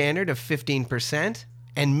industry standard of 15%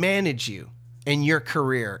 and manage you in your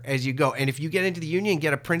career as you go. And if you get into the union and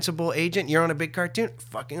get a principal agent, you're on a big cartoon,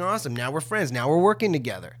 fucking awesome. Now we're friends. Now we're working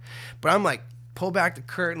together. But I'm like, pull back the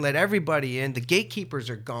curtain, let everybody in. The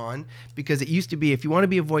gatekeepers are gone, because it used to be, if you want to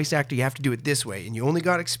be a voice actor, you have to do it this way. And you only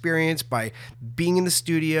got experience by being in the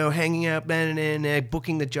studio, hanging out,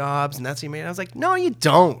 booking the jobs, and that's how you made it. I was like, no, you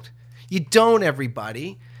don't. You don't,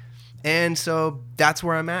 everybody. And so that's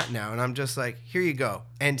where I'm at now. And I'm just like, here you go.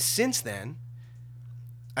 And since then,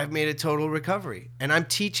 I've made a total recovery, and I'm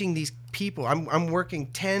teaching these people. I'm working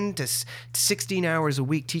 10 to 16 hours a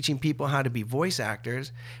week teaching people how to be voice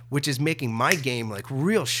actors, which is making my game like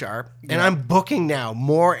real sharp. Yeah. And I'm booking now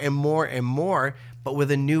more and more and more, but with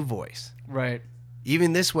a new voice. Right.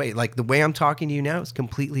 Even this way, like the way I'm talking to you now is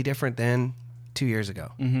completely different than 2 years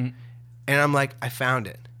ago. Mm-hmm. And I'm like, I found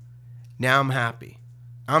it. Now I'm happy.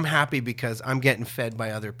 I'm happy because I'm getting fed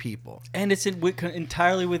by other people. And it's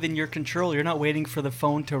entirely within your control. You're not waiting for the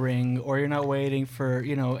phone to ring, or you're not waiting for,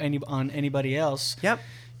 on anybody else. Yep.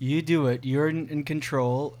 You do it. You're in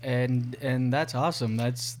control, and that's awesome.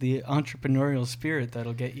 That's the entrepreneurial spirit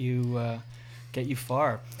that'll get you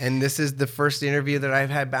far. And this is the first interview that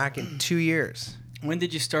I've had back in 2 years. When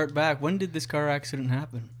did you start back? When did this car accident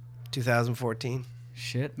happen? 2014.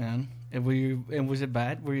 Shit, man. And was it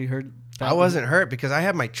bad? Were you hurt? I wasn't hurt because I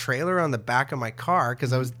had my trailer on the back of my car,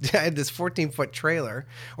 because I had this 14-foot trailer,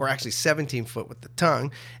 or actually 17-foot with the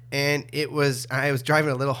tongue, and I was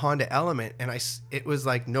driving a little Honda Element, and it was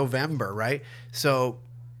like November, right? So,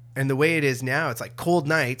 and the way it is now, it's like cold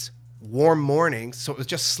nights, warm mornings, so it was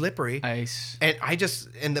just slippery. Ice. And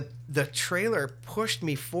the trailer pushed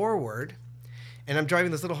me forward, and I'm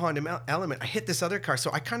driving this little Honda Element. I hit this other car,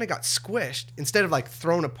 so I kind of got squished instead of like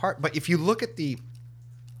thrown apart. But if you look at the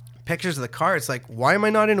pictures of the car, it's like, why am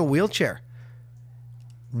I not in a wheelchair?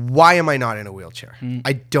 Why am I not in a wheelchair?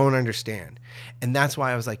 I don't understand. And that's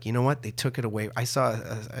why I was like, you know what? They took it away. I saw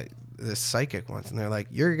this psychic once, and they're like,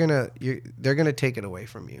 they're gonna take it away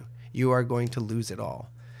from you. You are going to lose it all.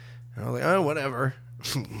 And I was like, oh, whatever.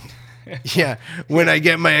 Yeah, when I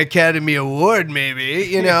get my Academy Award, maybe,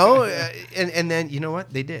 you know. And then, you know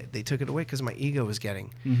what? They did. They took it away because my ego was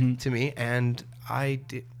getting to me. And I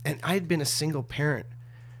had been a single parent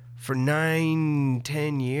for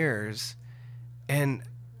 9-10 years. And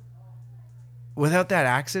without that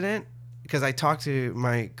accident, because I talked to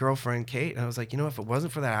my girlfriend, Kate, and I was like, you know, if it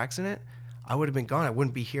wasn't for that accident, I would have been gone. I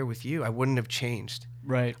wouldn't be here with you. I wouldn't have changed.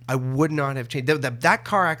 Right. I would not have changed. That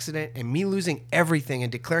car accident and me losing everything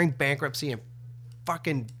and declaring bankruptcy and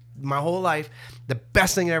fucking my whole life, the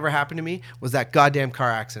best thing that ever happened to me was that goddamn car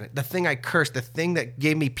accident. The thing I cursed, the thing that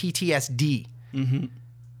gave me PTSD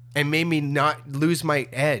and made me not lose my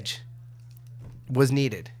edge was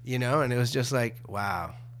needed, you know? And it was just like,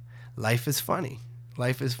 wow, life is funny.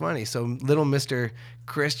 Life is funny. So little Mr.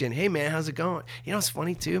 Christian, hey man, how's it going? You know what's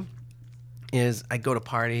funny too? Is I go to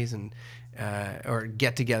parties and or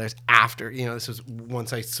get-togethers after, you know, this was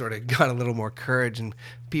once I sort of got a little more courage, and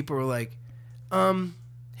people were like,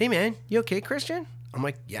 hey man, you okay, Christian? I'm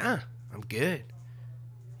like, yeah, I'm good.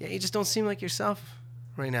 Yeah, you just don't seem like yourself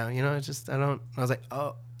right now, you know. I was like,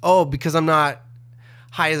 oh, because I'm not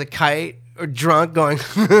high as a kite or drunk going,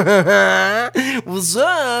 what's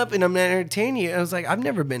up? And I'm not entertaining you. I was like, I've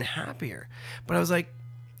never been happier. But I was like,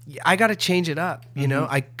 I got to change it up. You know,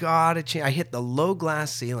 I got to change. I hit the low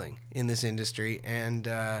glass ceiling in this industry. And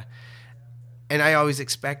I always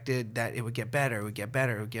expected that it would get better. It would get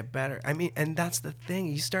better. It would get better. I mean, and that's the thing.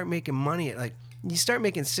 You start making money at you start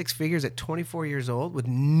making 6 figures at 24 years old with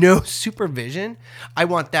no supervision. I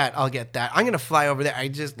want that. I'll get that. I'm going to fly over there. I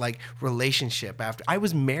just relationship after. I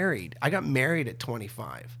was married. I got married at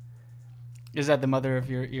 25. Is that the mother of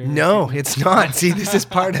your No, it's not. See, this is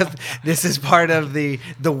part of the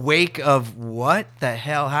wake of what the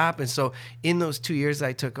hell happened. So in those 2 years that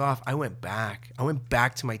I took off, I went back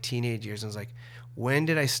to my teenage years and was like, when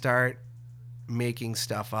did I start making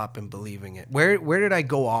stuff up and believing it? Where did I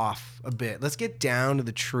go off a bit? Let's get down to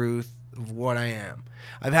the truth of what I am.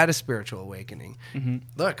 I've had a spiritual awakening.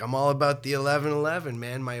 Look, I'm all about the 1111,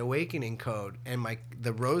 man, my awakening code and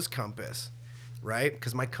the rose compass. Right?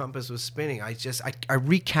 Because my compass was spinning. I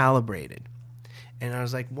recalibrated. And I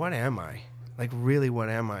was like, what am I? Like, really, what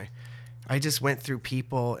am I? I just went through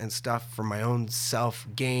people and stuff for my own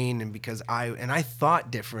self-gain, and because I thought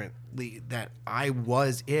differently, that I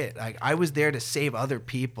was it. Like, I was there to save other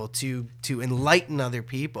people, to enlighten other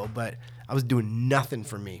people, but I was doing nothing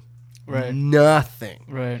for me. Right. Nothing.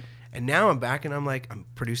 Right. And now I'm back and I'm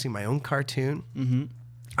producing my own cartoon.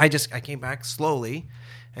 I came back slowly.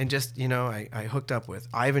 And just, you know, I hooked up with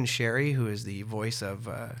Ivan Sherry, who is the voice of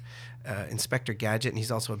Inspector Gadget, and he's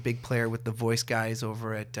also a big player with the voice guys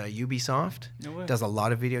over at Ubisoft. No way. Does a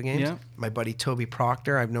lot of video games. Yeah. My buddy Toby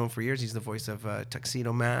Proctor, I've known for years. He's the voice of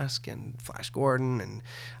Tuxedo Mask and Flash Gordon and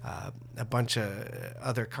a bunch of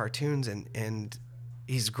other cartoons, and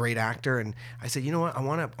he's a great actor. And I said, you know what, I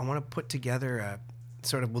want to put together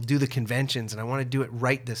we'll do the conventions, and I want to do it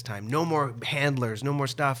right this time. No more handlers, no more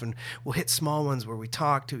stuff, and we'll hit small ones where we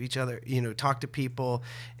talk to each other, you know, talk to people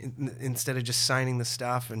instead of just signing the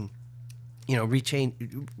stuff, and, you know,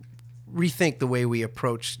 rethink the way we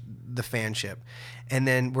approach the fanship. And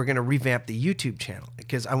then we're going to revamp the YouTube channel,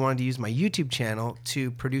 because I wanted to use my YouTube channel to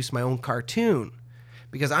produce my own cartoon,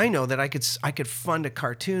 because I know that I could fund a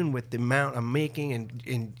cartoon with the amount I'm making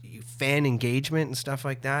and fan engagement and stuff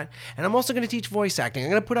like that. And I'm also going to teach voice acting. I'm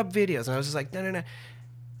going to put up videos. And I was just like, no.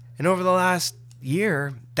 And over the last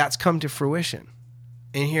year, that's come to fruition.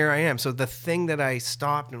 And here I am. So the thing that I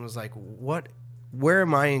stopped and was like, where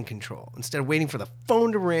am I in control? Instead of waiting for the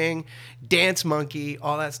phone to ring, dance monkey,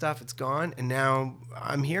 all that stuff, it's gone. And now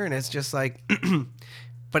I'm here, and it's just like,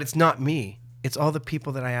 but it's not me. It's all the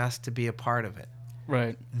people that I asked to be a part of it.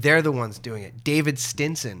 Right. They're the ones doing it. David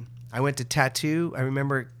Stinson. I went to Tattoo. I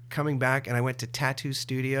remember coming back, and I went to Tattoo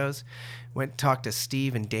Studios. Went to talk to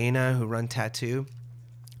Steve and Dana, who run Tattoo.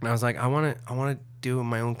 And I was like, I want to do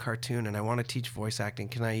my own cartoon, and I want to teach voice acting.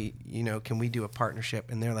 Can we do a partnership?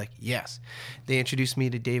 And they're like, yes. They introduced me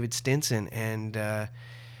to David Stinson, and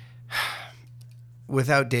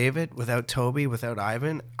without David, without Toby, without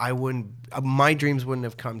Ivan, my dreams wouldn't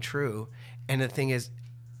have come true. And the thing is,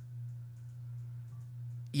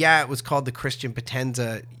 yeah, it was called the Christian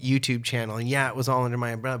Potenza YouTube channel, and yeah, it was all under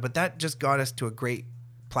my umbrella, but that just got us to a great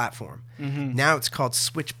platform. Now it's called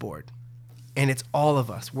Switchboard, and it's all of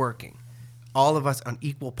us working, all of us on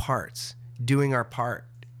equal parts, doing our part.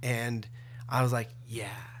 And I was like, yeah.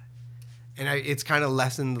 And it's kind of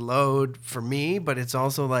lessened the load for me, but it's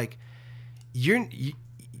also like, you're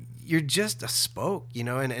just a spoke, you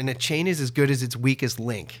know, and a chain is as good as its weakest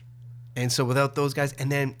link. And so without those guys,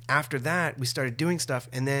 and then after that, we started doing stuff,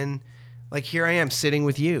 and then Like here I am sitting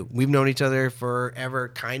with you. We've known each other forever,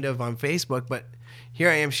 kind of on Facebook, but here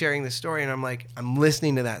I am sharing this story, and I'm like, I'm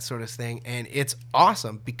listening to that sort of thing, and it's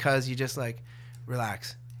awesome because you just like,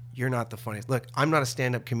 relax. You're not the funniest. Look, I'm not a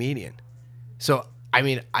stand-up comedian. So, I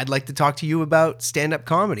mean, I'd like to talk to you about stand-up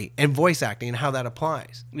comedy and voice acting and how that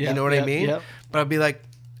applies. You know what I mean? Yep. But I'd be like,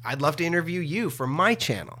 I'd love to interview you for my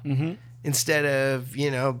channel instead of,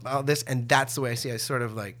 all this. And that's the way I see it. I sort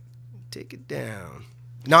of like, take it down.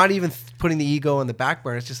 Not even putting the ego on the back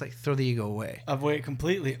burner. It's just like, throw the ego away. Avoid it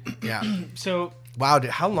completely. Yeah. So... Wow,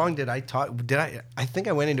 how long did I talk? I think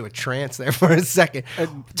I went into a trance there for a second.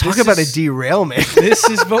 Talk about a derailment. This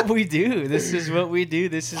is what we do. This is what we do.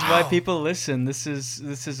 This is why people listen. This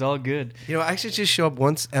is all good. I should just show up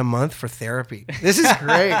once a month for therapy. This is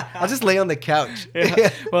great. I'll just lay on the couch. Yeah.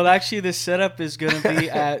 Well, actually, the setup is going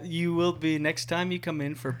to be, you will be, next time you come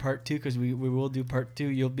in for part 2, because we will do part 2,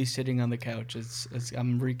 you'll be sitting on the couch.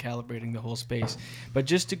 I'm recalibrating the whole space. But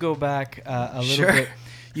just to go back a little bit,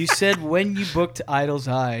 you said when you booked Idol's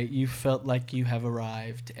Eye, you felt like you have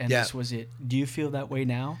arrived, and this was it. Do you feel that way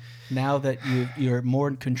now? Now that you're more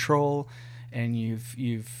in control, and you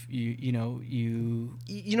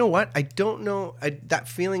know what? I don't know that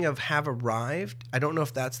feeling of have arrived. I don't know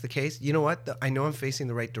if that's the case. You know what? I know I'm facing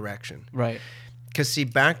the right direction. Right. Because see,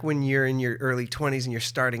 back when you're in your early 20s and you're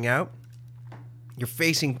starting out, you're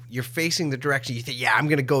facing the direction. You think, yeah, I'm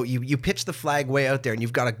gonna go. You pitch the flag way out there, and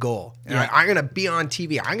you've got a goal. And I'm gonna be on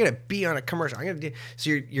TV. I'm gonna be on a commercial.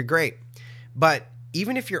 So you're great. But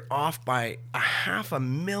even if you're off by a half a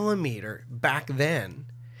millimeter back then,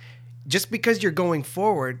 just because you're going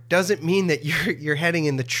forward doesn't mean that you're heading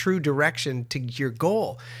in the true direction to your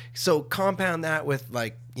goal. So compound that with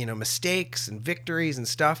mistakes and victories and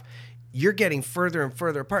stuff. You're getting further and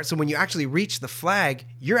further apart. So when you actually reach the flag,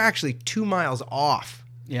 you're actually 2 miles off.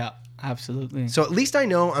 Yeah, absolutely. So at least I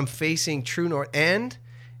know I'm facing true north, and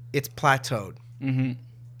it's plateaued. Mm-hmm.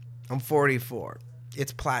 I'm 44.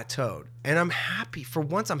 It's plateaued. And I'm happy. For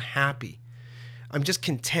once, I'm happy. I'm just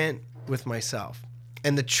content with myself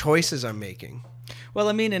and the choices I'm making. Well,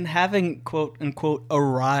 I mean, and having quote unquote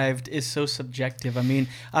arrived is so subjective. I mean,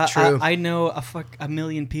 True. I know a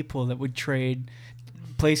million people that would trade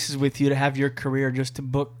places with you to have your career just to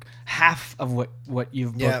book half of what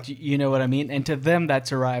you've booked. Yep. You know what I mean? And to them,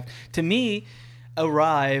 that's arrived. To me,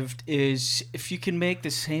 arrived is if you can make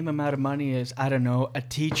the same amount of money as, I don't know, a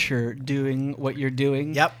teacher doing what you're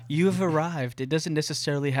doing. Yep. You have arrived. It doesn't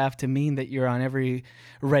necessarily have to mean that you're on every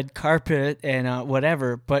red carpet and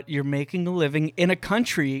whatever, but you're making a living in a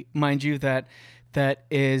country, mind you, that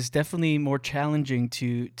is definitely more challenging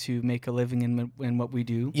to make a living in what we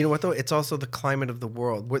do. You know what though? It's also the climate of the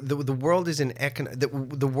world. The world is in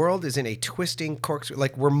the world is in a twisting corkscrew.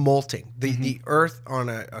 Like we're molting. The earth on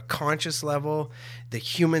a conscious level, the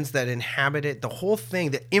humans that inhabit it, the whole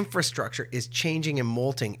thing, the infrastructure is changing and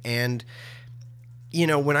molting. And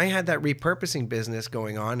when I had that repurposing business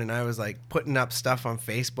going on and I was like putting up stuff on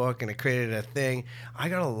Facebook and I created a thing, I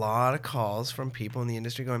got a lot of calls from people in the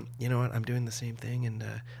industry going, you know what, I'm doing the same thing. And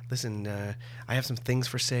listen, I have some things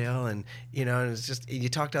for sale. And, and it's just, you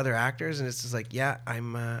talk to other actors and it's just like, yeah,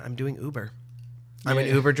 I'm doing Uber. I'm an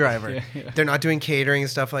Uber driver. Yeah. They're not doing catering and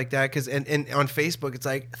stuff like that. And on Facebook, it's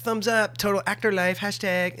like, thumbs up, total actor life,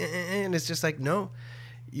 hashtag. And it's just like, no,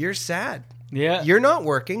 you're sad. Yeah. You're not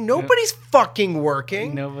working. Nobody's fucking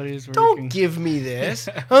working. Nobody's working. Don't give me this.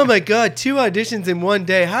 Oh my God, 2 auditions in one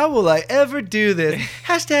day. How will I ever do this?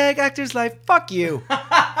 Hashtag actor's life. Fuck you.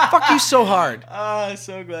 Fuck you so hard. I'm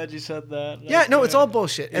so glad you said that. It's all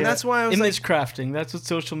bullshit. And that's why I was image crafting. That's what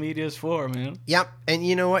social media is for, man. Yep. And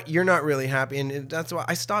you know what? You're not really happy. And that's why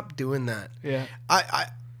I stopped doing that. Yeah.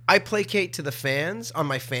 I placate to the fans on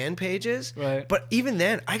my fan pages, right? But even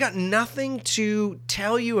then, I got nothing to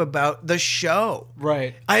tell you about the show,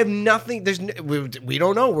 right? I have nothing. We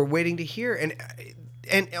don't know. We're waiting to hear,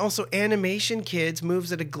 and also animation kids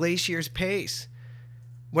moves at a glacier's pace.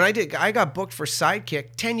 When I got booked for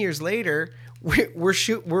Sidekick. 10 years later, we're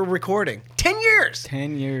recording. 10 years.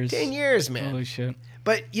 10 years. 10 years, man. Holy shit!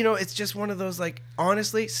 But it's just one of those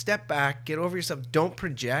honestly, step back, get over yourself, don't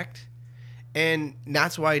project. And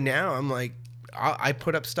that's why now I'm like, I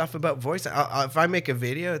put up stuff about voice. If I make a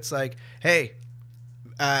video, it's like, hey,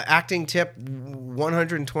 acting tip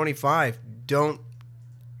 125, don't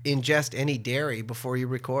ingest any dairy before you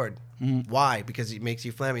record. Why? Because it makes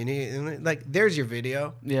you flammy. And there's your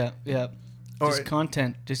video. Yeah. Just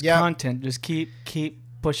content. Content. Just keep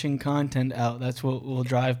pushing content out. That's what will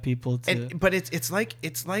drive people to. But it's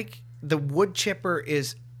like the wood chipper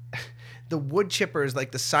is... the wood chipper is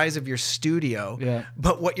like the size of your studio, Yeah.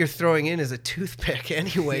 but what you're throwing in is a toothpick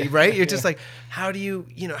anyway, right? You're just like, how do you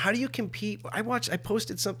compete? I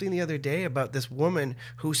posted something the other day about this woman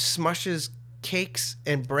who smushes cakes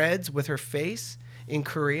and breads with her face in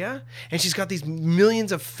Korea, and she's got these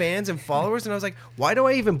millions of fans and followers, and I was like, why do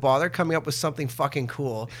I even bother coming up with something fucking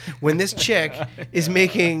cool when this chick is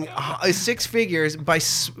making 6 figures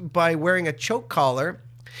by wearing a choke collar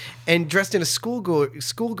and dressed in a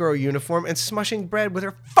schoolgirl uniform and smushing bread with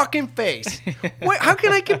her fucking face? How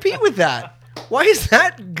can I compete with that? Why is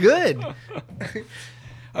that good?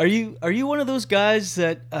 Are you one of those guys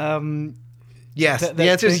that Yes. The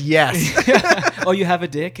answer is yes. Oh, you have a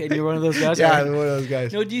dick and you're one of those guys? Yeah, I'm one of those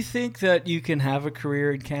guys. No, do you think that you can have a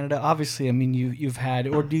career in Canada? Obviously, I mean, you've had,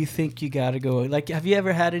 or do you think you got to go? Like, have you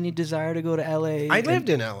ever had any desire to go to LA? I lived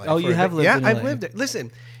in LA. Oh, you have lived in LA. Yeah, I've lived there.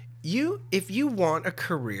 Listen, if you want a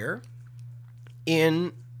career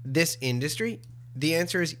in this industry, the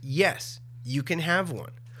answer is yes, you can have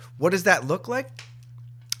one. What does that look like?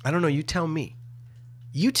 I don't know. You tell me.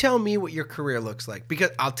 You tell me what your career looks like, because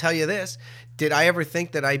I'll tell you this. Did I ever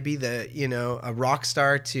think that I'd be a rock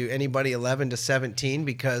star to anybody 11 to 17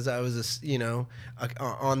 because I was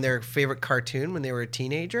on their favorite cartoon when they were a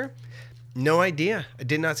teenager? No idea. I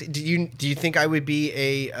did not see. Do you think I would be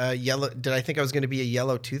a yellow? Did I think I was going to be a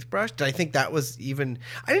yellow toothbrush? Did I think that was even?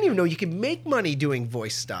 I didn't even know you could make money doing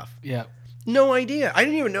voice stuff. Yeah. No idea. I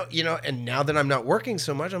didn't even know. And now that I'm not working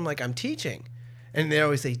so much, I'm like, I'm teaching. And they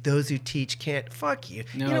always say, those who teach can't. Fuck you.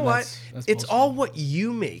 No, you know what? That's it's bullshit. all what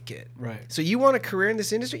you make it. Right. So you want a career in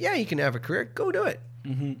this industry? Yeah, you can have a career. Go do it.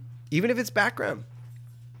 Mm-hmm. Even if it's background.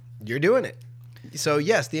 You're doing it. So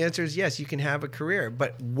yes, the answer is yes, you can have a career.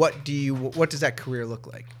 But what does that career look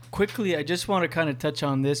like? Quickly, I just want to kind of touch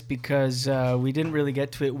on this because we didn't really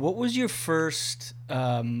get to it. What was your first,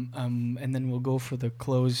 and then we'll go for the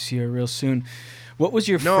close here real soon. What was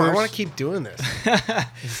your first... No, I want to keep doing this.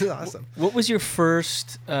 This is awesome. What was your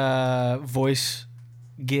first voice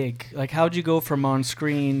gig? Like, how'd you go from on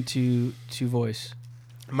screen to voice?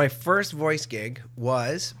 My first voice gig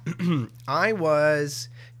was, I was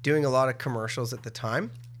doing a lot of commercials at the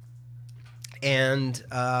time. And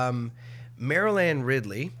Marilyn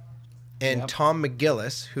Ridley and Tom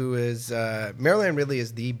McGillis, who is... Marilyn Ridley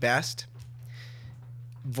is the best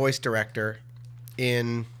voice director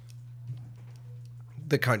in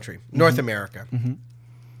the country, North America. Mm-hmm.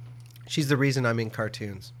 She's the reason I'm in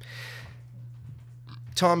cartoons.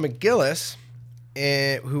 Tom McGillis,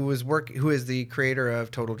 who is the creator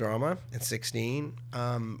of Total Drama and 16,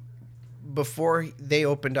 before they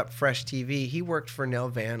opened up Fresh TV, he worked for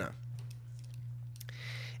Nelvana.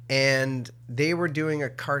 And they were doing a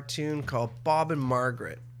cartoon called Bob and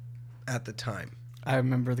Margaret at the time. I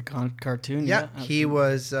remember the cartoon. Yeah, he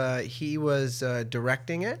was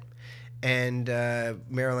directing it, and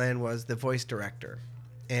Marilyn was the voice director.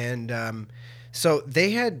 And so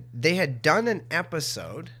they had done an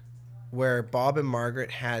episode where Bob and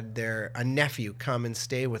Margaret had a nephew come and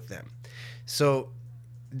stay with them. So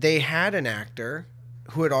they had an actor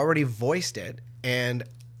who had already voiced it, and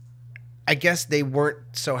I guess they weren't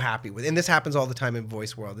so happy with it. And this happens all the time in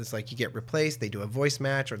voice world. It's like you get replaced, they do a voice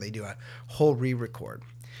match, or they do a whole re-record.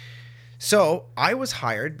 So I was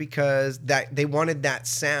hired because they wanted that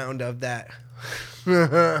sound of that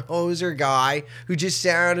hoser guy who just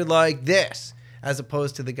sounded like this, as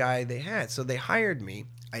opposed to the guy they had. So they hired me.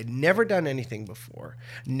 I'd never done anything before,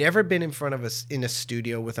 never been in front of in a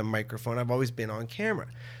studio with a microphone. I've always been on camera.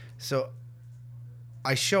 So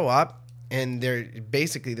I show up, and they're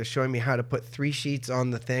showing me how to put 3 sheets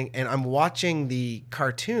on the thing, and I'm watching the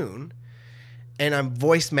cartoon, and I'm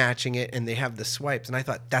voice matching it, and they have the swipes, and I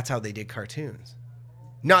thought that's how they did cartoons,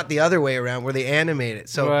 not the other way around where they animate it.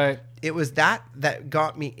 So It was that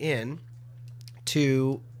got me in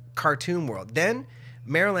to cartoon world. Then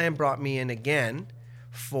Marilyn brought me in again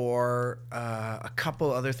for a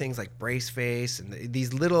couple other things like Brace Face and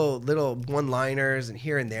these little one-liners and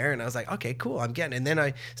here and there, and I was like, okay, cool, I'm getting it. And then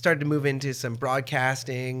I started to move into some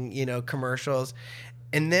broadcasting, commercials,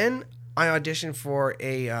 and then I auditioned for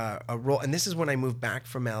a role, and this is when I moved back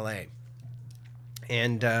from LA,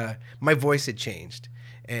 and my voice had changed,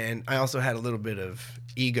 and I also had a little bit of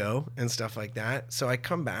ego and stuff like that. So I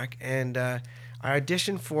come back, and I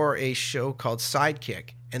auditioned for a show called Sidekick.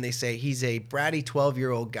 And they say he's a bratty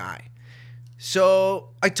 12-year-old guy.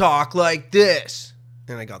 So I talk like this.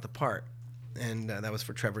 And I got the part. And that was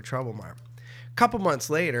for Trevor Troublemeyer. A couple months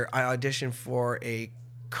later, I auditioned for a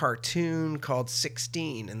cartoon called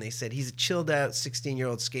 16. And they said he's a chilled-out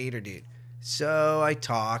 16-year-old skater dude. So I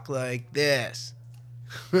talk like this.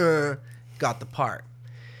 Got the part.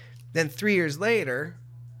 Then 3 years later,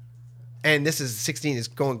 And this is 16 is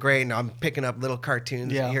going great, and I'm picking up little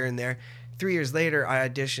cartoons Yeah. here and there. 3 years later, I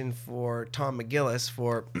auditioned for Tom McGillis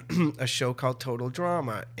for a show called Total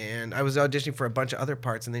Drama, and I was auditioning for a bunch of other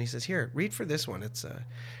parts. And then he says, "Here, read for this one." It's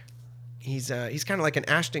he's kind of like an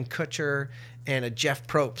Ashton Kutcher and a Jeff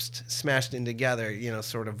Probst smashed in together,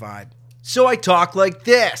 sort of vibe. So I talk like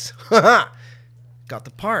this. Got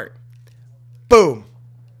the part. Boom.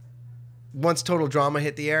 Once Total Drama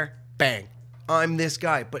hit the air, bang. I'm this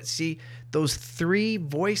guy. But see, those 3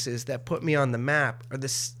 voices that put me on the map are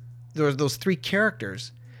those 3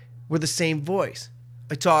 characters were the same voice.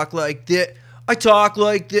 I talk like this. I talk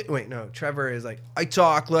like this. Wait, no. Trevor is like, I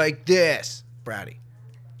talk like this. Brady.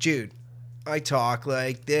 Jude. I talk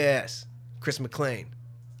like this. Chris McLean.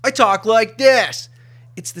 I talk like this.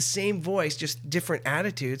 It's the same voice, just different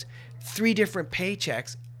attitudes, 3 different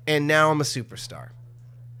paychecks, and now I'm a superstar.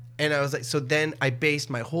 And I was like, so then I based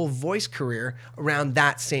my whole voice career around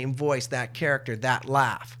that same voice, that character, that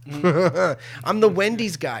laugh. I'm the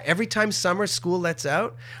Wendy's guy. Every time summer school lets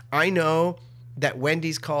out, I know that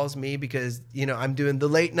Wendy's calls me because, I'm doing the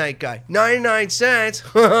late night guy. 99 cents.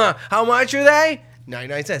 How much are they?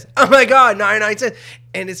 99 cents. Oh my God, 99 cents.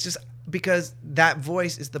 And it's just because that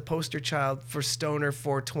voice is the poster child for Stoner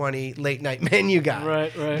 420 late night menu guy.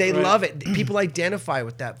 Right. They love it. People identify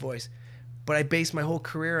with that voice. But I based my whole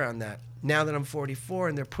career on that. Now that I'm 44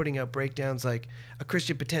 and they're putting out breakdowns like a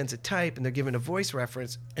Christian Potenza type and they're giving a voice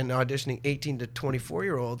reference and auditioning 18 to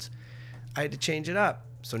 24-year-olds, I had to change it up.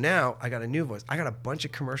 So now I got a new voice. I got a bunch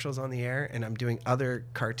of commercials on the air and I'm doing other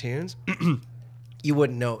cartoons. You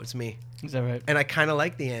wouldn't know it's me. Is that right? And I kind of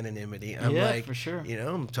like the anonymity. I'm like, for sure.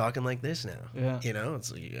 I'm talking like this now. Yeah.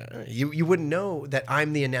 It's like, you wouldn't know that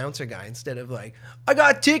I'm the announcer guy instead of like, I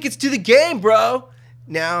got tickets to the game, bro.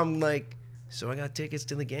 Now I'm like, so I got tickets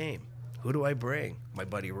to the game. Who do I bring? My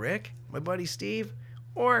buddy Rick? My buddy Steve?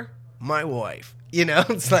 Or my wife?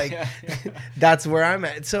 It's like, that's where I'm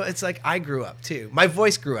at. So it's like I grew up too. My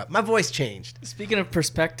voice grew up. My voice changed. Speaking of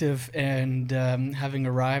perspective and having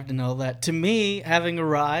arrived and all that, to me, having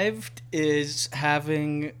arrived is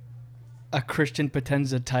having a Christian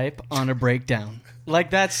Potenza type on a breakdown.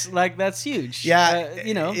 That's huge. Yeah.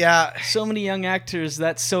 Yeah. So many young actors,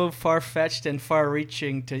 that's so far-fetched and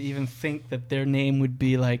far-reaching to even think that their name would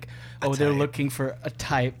be like, they're looking for a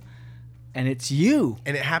type. And it's you.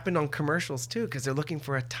 And it happened on commercials too, because they're looking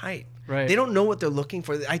for a type. Right. They don't know what they're looking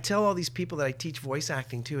for. I tell all these people that I teach voice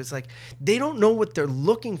acting to, it's like they don't know what they're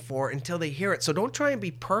looking for until they hear it. So don't try and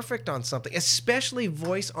be perfect on something, especially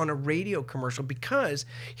voice on a radio commercial, because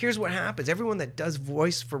here's what happens. Everyone that does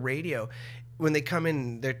voice for radio, when they come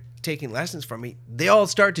in, they're taking lessons from me, they all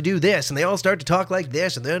start to do this and they all start to talk like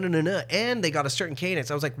this and and they got a certain cadence.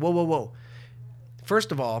 I was like, whoa.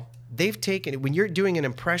 First of all, they've taken it when you're doing an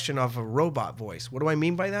impression of a robot voice. What do I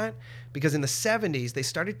mean by that? Because in the 70s, they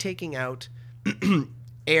started taking out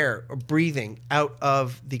air or breathing out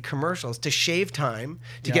of the commercials to shave time,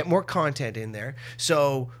 to get more content in there.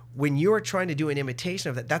 So when you're trying to do an imitation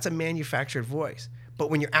of that, that's a manufactured voice. But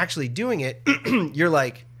when you're actually doing it, you're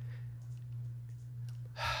like,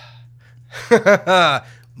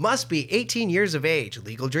 must be 18 years of age,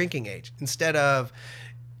 legal drinking age, instead of,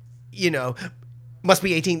 must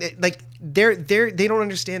be 18. Like they don't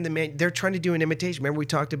understand they're trying to do an imitation. Remember we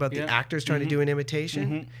talked about the actors trying to do an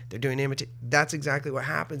imitation? They're doing imitation. That's exactly what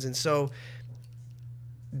happens. And so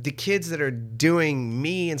the kids that are doing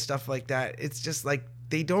me and stuff like that, it's just like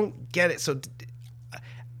they don't get it. So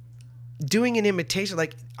doing an imitation,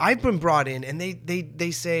 like I've been brought in and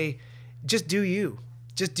they say, just do you.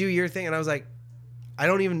 Just do your thing. And I was like, I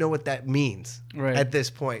don't even know what that means at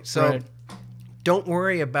this point. So don't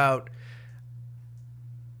worry about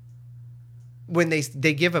when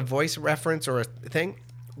they give a voice reference or a thing,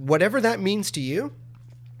 whatever that means to you,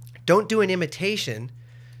 don't do an imitation.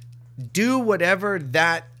 Do whatever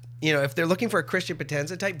that, if they're looking for a Christian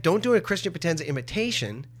Potenza type, don't do a Christian Potenza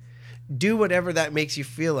imitation. Do whatever that makes you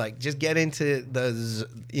feel like. Just get into the,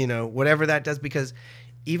 whatever that does, because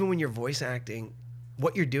even when you're voice acting,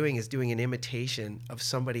 what you're doing is doing an imitation of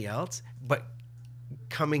somebody else, but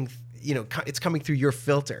it's coming through your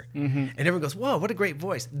filter. And everyone goes, whoa, what a great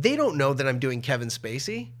voice. They don't know that I'm doing Kevin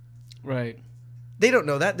Spacey. Right. They don't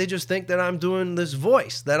know that. They just think that I'm doing this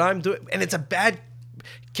voice that I'm doing. And it's a bad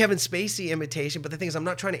Kevin Spacey imitation. But the thing is, I'm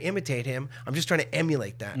not trying to imitate him. I'm just trying to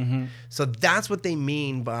emulate that. So that's what they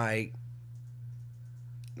mean by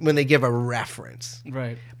when they give a reference.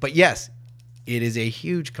 Right. But yes, it is a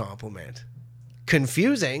huge compliment.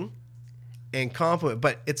 Confusing and compliment,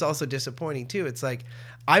 but it's also disappointing too. It's like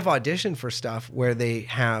I've auditioned for stuff where they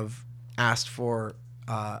have asked for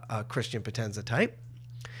a Christian Potenza type,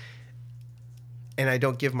 and I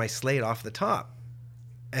don't give my slate off the top,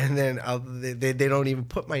 and then they don't even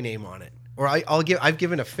put my name on it, or I've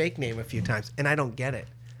given a fake name a few times, and I don't get it.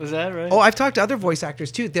 Was that right? Oh, I've talked to other voice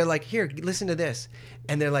actors too. They're like, here, listen to this,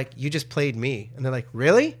 and they're like, you just played me, and they're like,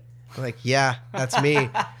 really? I'm like, yeah, that's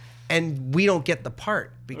me, and we don't get the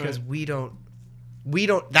part because we don't.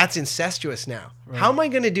 That's incestuous now. Right. How am I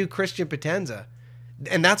going to do Christian Potenza?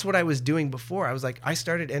 And that's what I was doing before. I was like,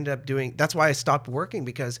 ended up doing, that's why I stopped working,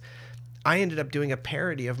 because I ended up doing a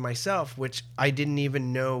parody of myself, which I didn't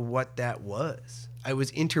even know what that was. I was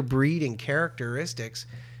interbreeding characteristics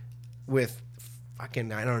with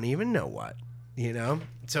fucking, I don't even know what, you know?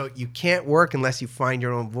 So you can't work unless you find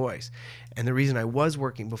your own voice. And the reason I was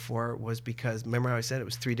working before was because, remember how I said it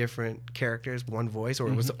was 3 different characters, 1 voice, or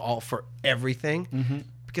it was all for everything?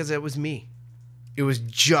 Because it was me. It was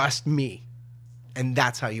just me. And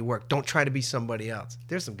that's how you work. Don't try to be somebody else.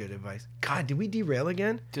 There's some good advice. God, did we derail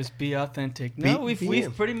again? Just be authentic. No, we've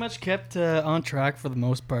pretty much kept on track for the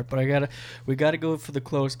most part, but we gotta go for the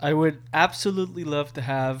close. I would absolutely love to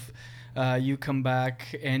have you come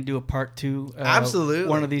back and do a part 2. Absolutely.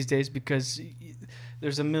 One of these days, because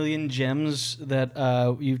there's a million gems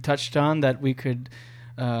that you touched on that we could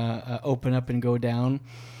open up and go down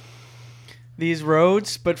these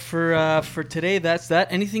roads. But for today, that's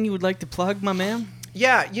that. Anything you would like to plug, my man?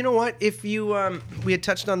 Yeah, you know what? If you we had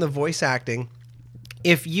touched on the voice acting.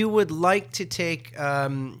 If you would like to take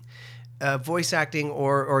voice acting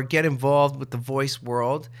or get involved with the voice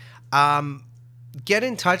world, get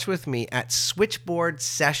in touch with me at Switchboard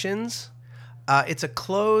Sessions. It's a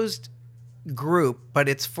closed group, but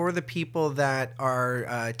it's for the people that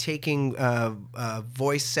are taking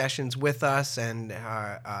voice sessions with us, and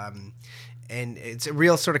it's a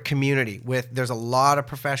real sort of community. There's a lot of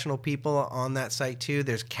professional people on that site too.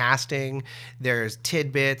 There's casting, there's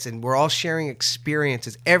tidbits, and we're all sharing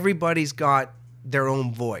experiences. Everybody's got their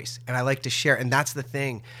own voice, and I like to share. And that's the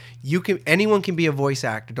thing. Anyone can be a voice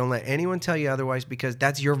actor. Don't let anyone tell you otherwise, because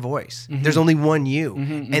that's your voice. There's only one you.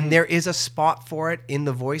 And there is a spot for it in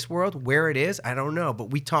the voice world. Where it is, I don't know. But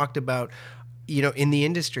we talked about, in the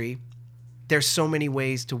industry, there's so many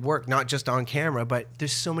ways to work, not just on camera, but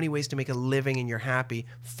there's so many ways to make a living, and you're happy.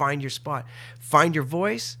 Find your spot. Find your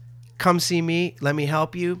voice. Come see me. Let me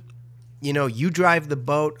help you. You drive the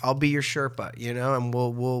boat, I'll be your Sherpa, and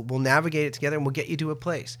we'll navigate it together, and we'll get you to a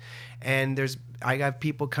place. And I have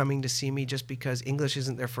people coming to see me just because English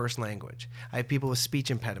isn't their first language. I have people with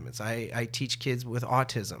speech impediments. I teach kids with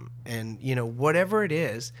autism, and whatever it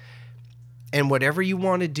is, and whatever you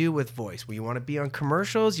want to do with voice, where you want to be on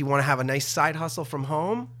commercials, you want to have a nice side hustle from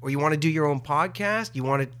home, or you want to do your own podcast, you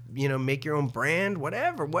want to make your own brand,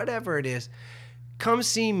 whatever it is. Come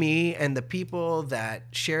see me and the people that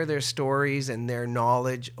share their stories and their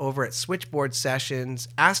knowledge over at Switchboard Sessions.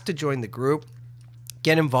 Ask to join the group.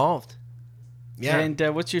 Get involved. Yeah. And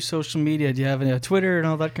what's your social media? Do you have any Twitter and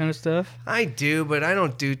all that kind of stuff? I do, but I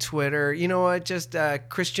don't do Twitter. You know what? Just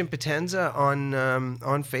Christian Potenza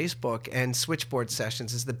on Facebook, and Switchboard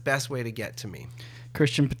Sessions is the best way to get to me.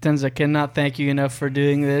 Christian Potenza, I cannot thank you enough for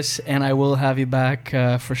doing this, and I will have you back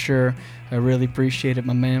for sure. I really appreciate it,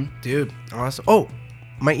 my man. Dude, awesome. Oh,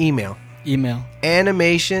 my email.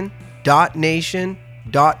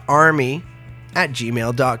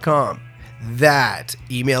 animation.nation.army@gmail.com. That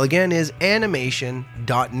email again is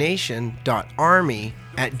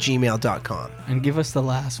animation.nation.army@gmail.com. And give us the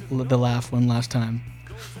laugh one last time.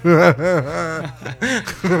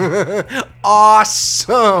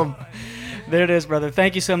 Awesome. There it is, brother.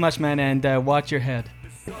 Thank you so much, man, and watch your head.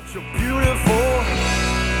 Such a beautiful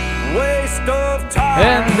waste of time.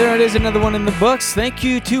 And there it is, another one in the books. Thank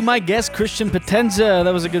you to my guest, Christian Potenza.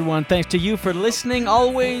 That was a good one. Thanks to you for listening.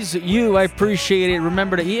 Always you. I appreciate it.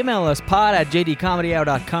 Remember to email us,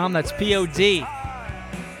 pod@jdcomedyhour.com. That's P-O-D.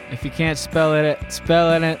 If you can't spell it.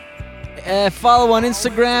 Follow on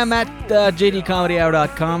Instagram at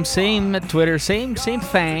jdcomedyhour.com. Same at Twitter. Same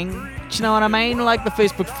thing. You know what I mean? Like the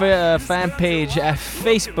Facebook fan page at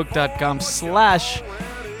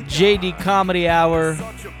facebook.com/jdcomedyhour.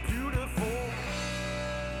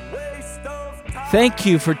 Thank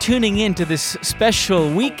you for tuning in to this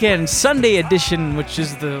special weekend Sunday edition, which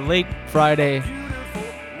is the late Friday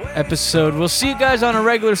episode. We'll see you guys on a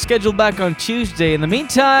regular schedule back on Tuesday. In the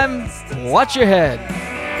meantime, watch your head.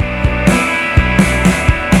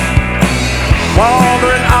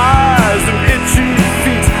 Wandering eyes and itchy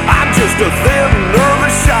feet. I'm just a thin,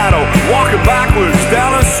 nervous shadow walking backwards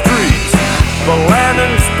down the street. The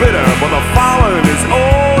landing's bitter, but the falling is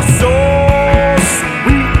oh so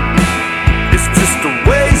sweet. It's just a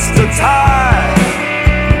waste of time,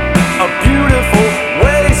 a beautiful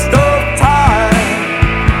waste of time.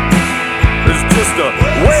 It's just a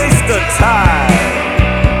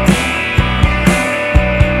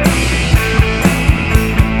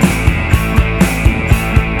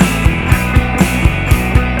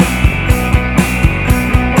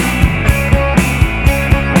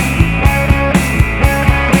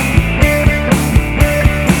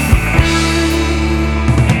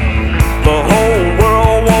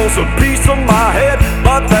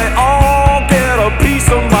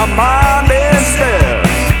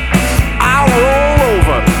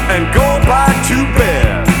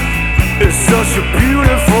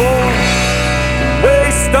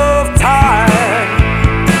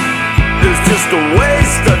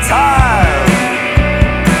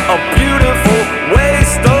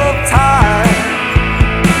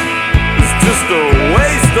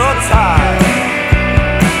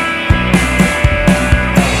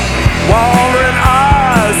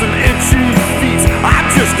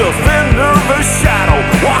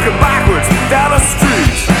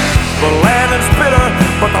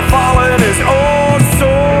but the falling is oh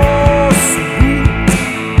so sweet.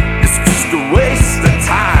 It's just a waste of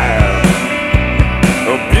time,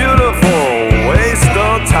 a beautiful waste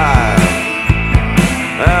of time.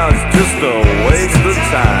 It's just a waste of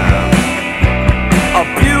time, a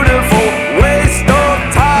beautiful waste of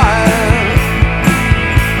time.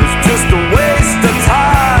 It's just a waste of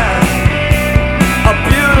time, a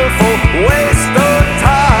beautiful waste of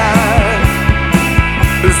time.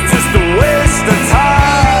 It's just a waste of time.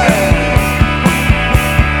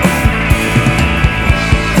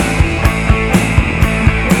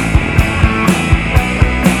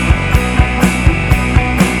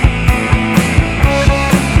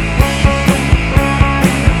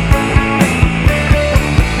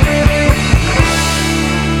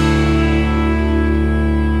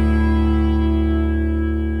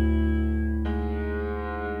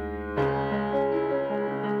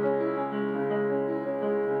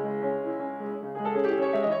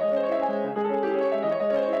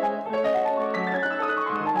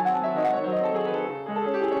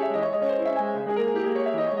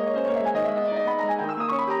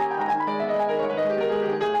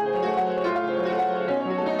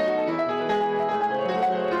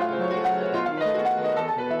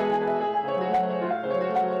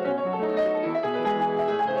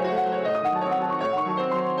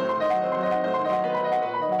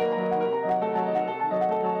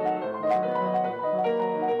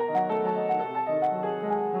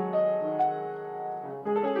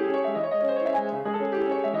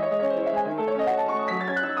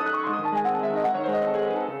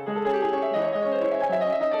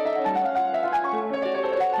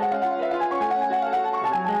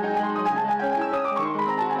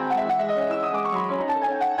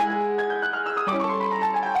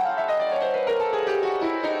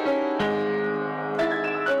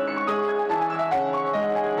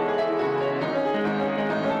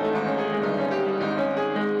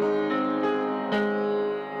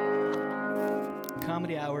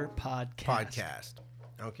 Comedy Hour podcast.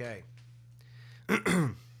 Okay.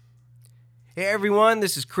 Hey everyone,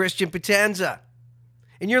 this is Christian Potenza,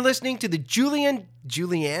 and you're listening to the Julien.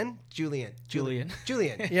 Yeah, Julien.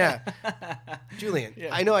 Yeah.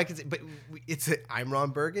 I know I can say, but I'm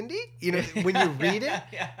Ron Burgundy. You know, when you read it,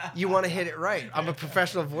 you want to hit it right. I'm a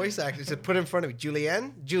professional voice actor, so put it in front of me,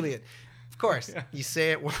 Julien. Of course, you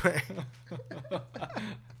say it right.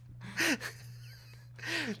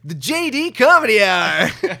 The JD Comedy Hour.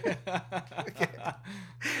 Okay.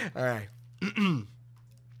 All right.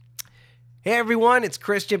 Hey everyone, it's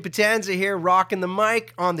Christian Potenza here, rocking the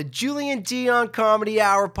mic on the Julien Dion Comedy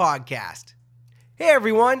Hour podcast. Hey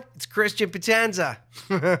everyone, it's Christian Potenza.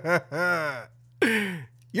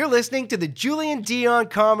 You're listening to the Julien Dion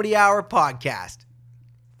Comedy Hour podcast.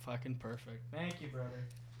 Fucking perfect. Thank you, brother.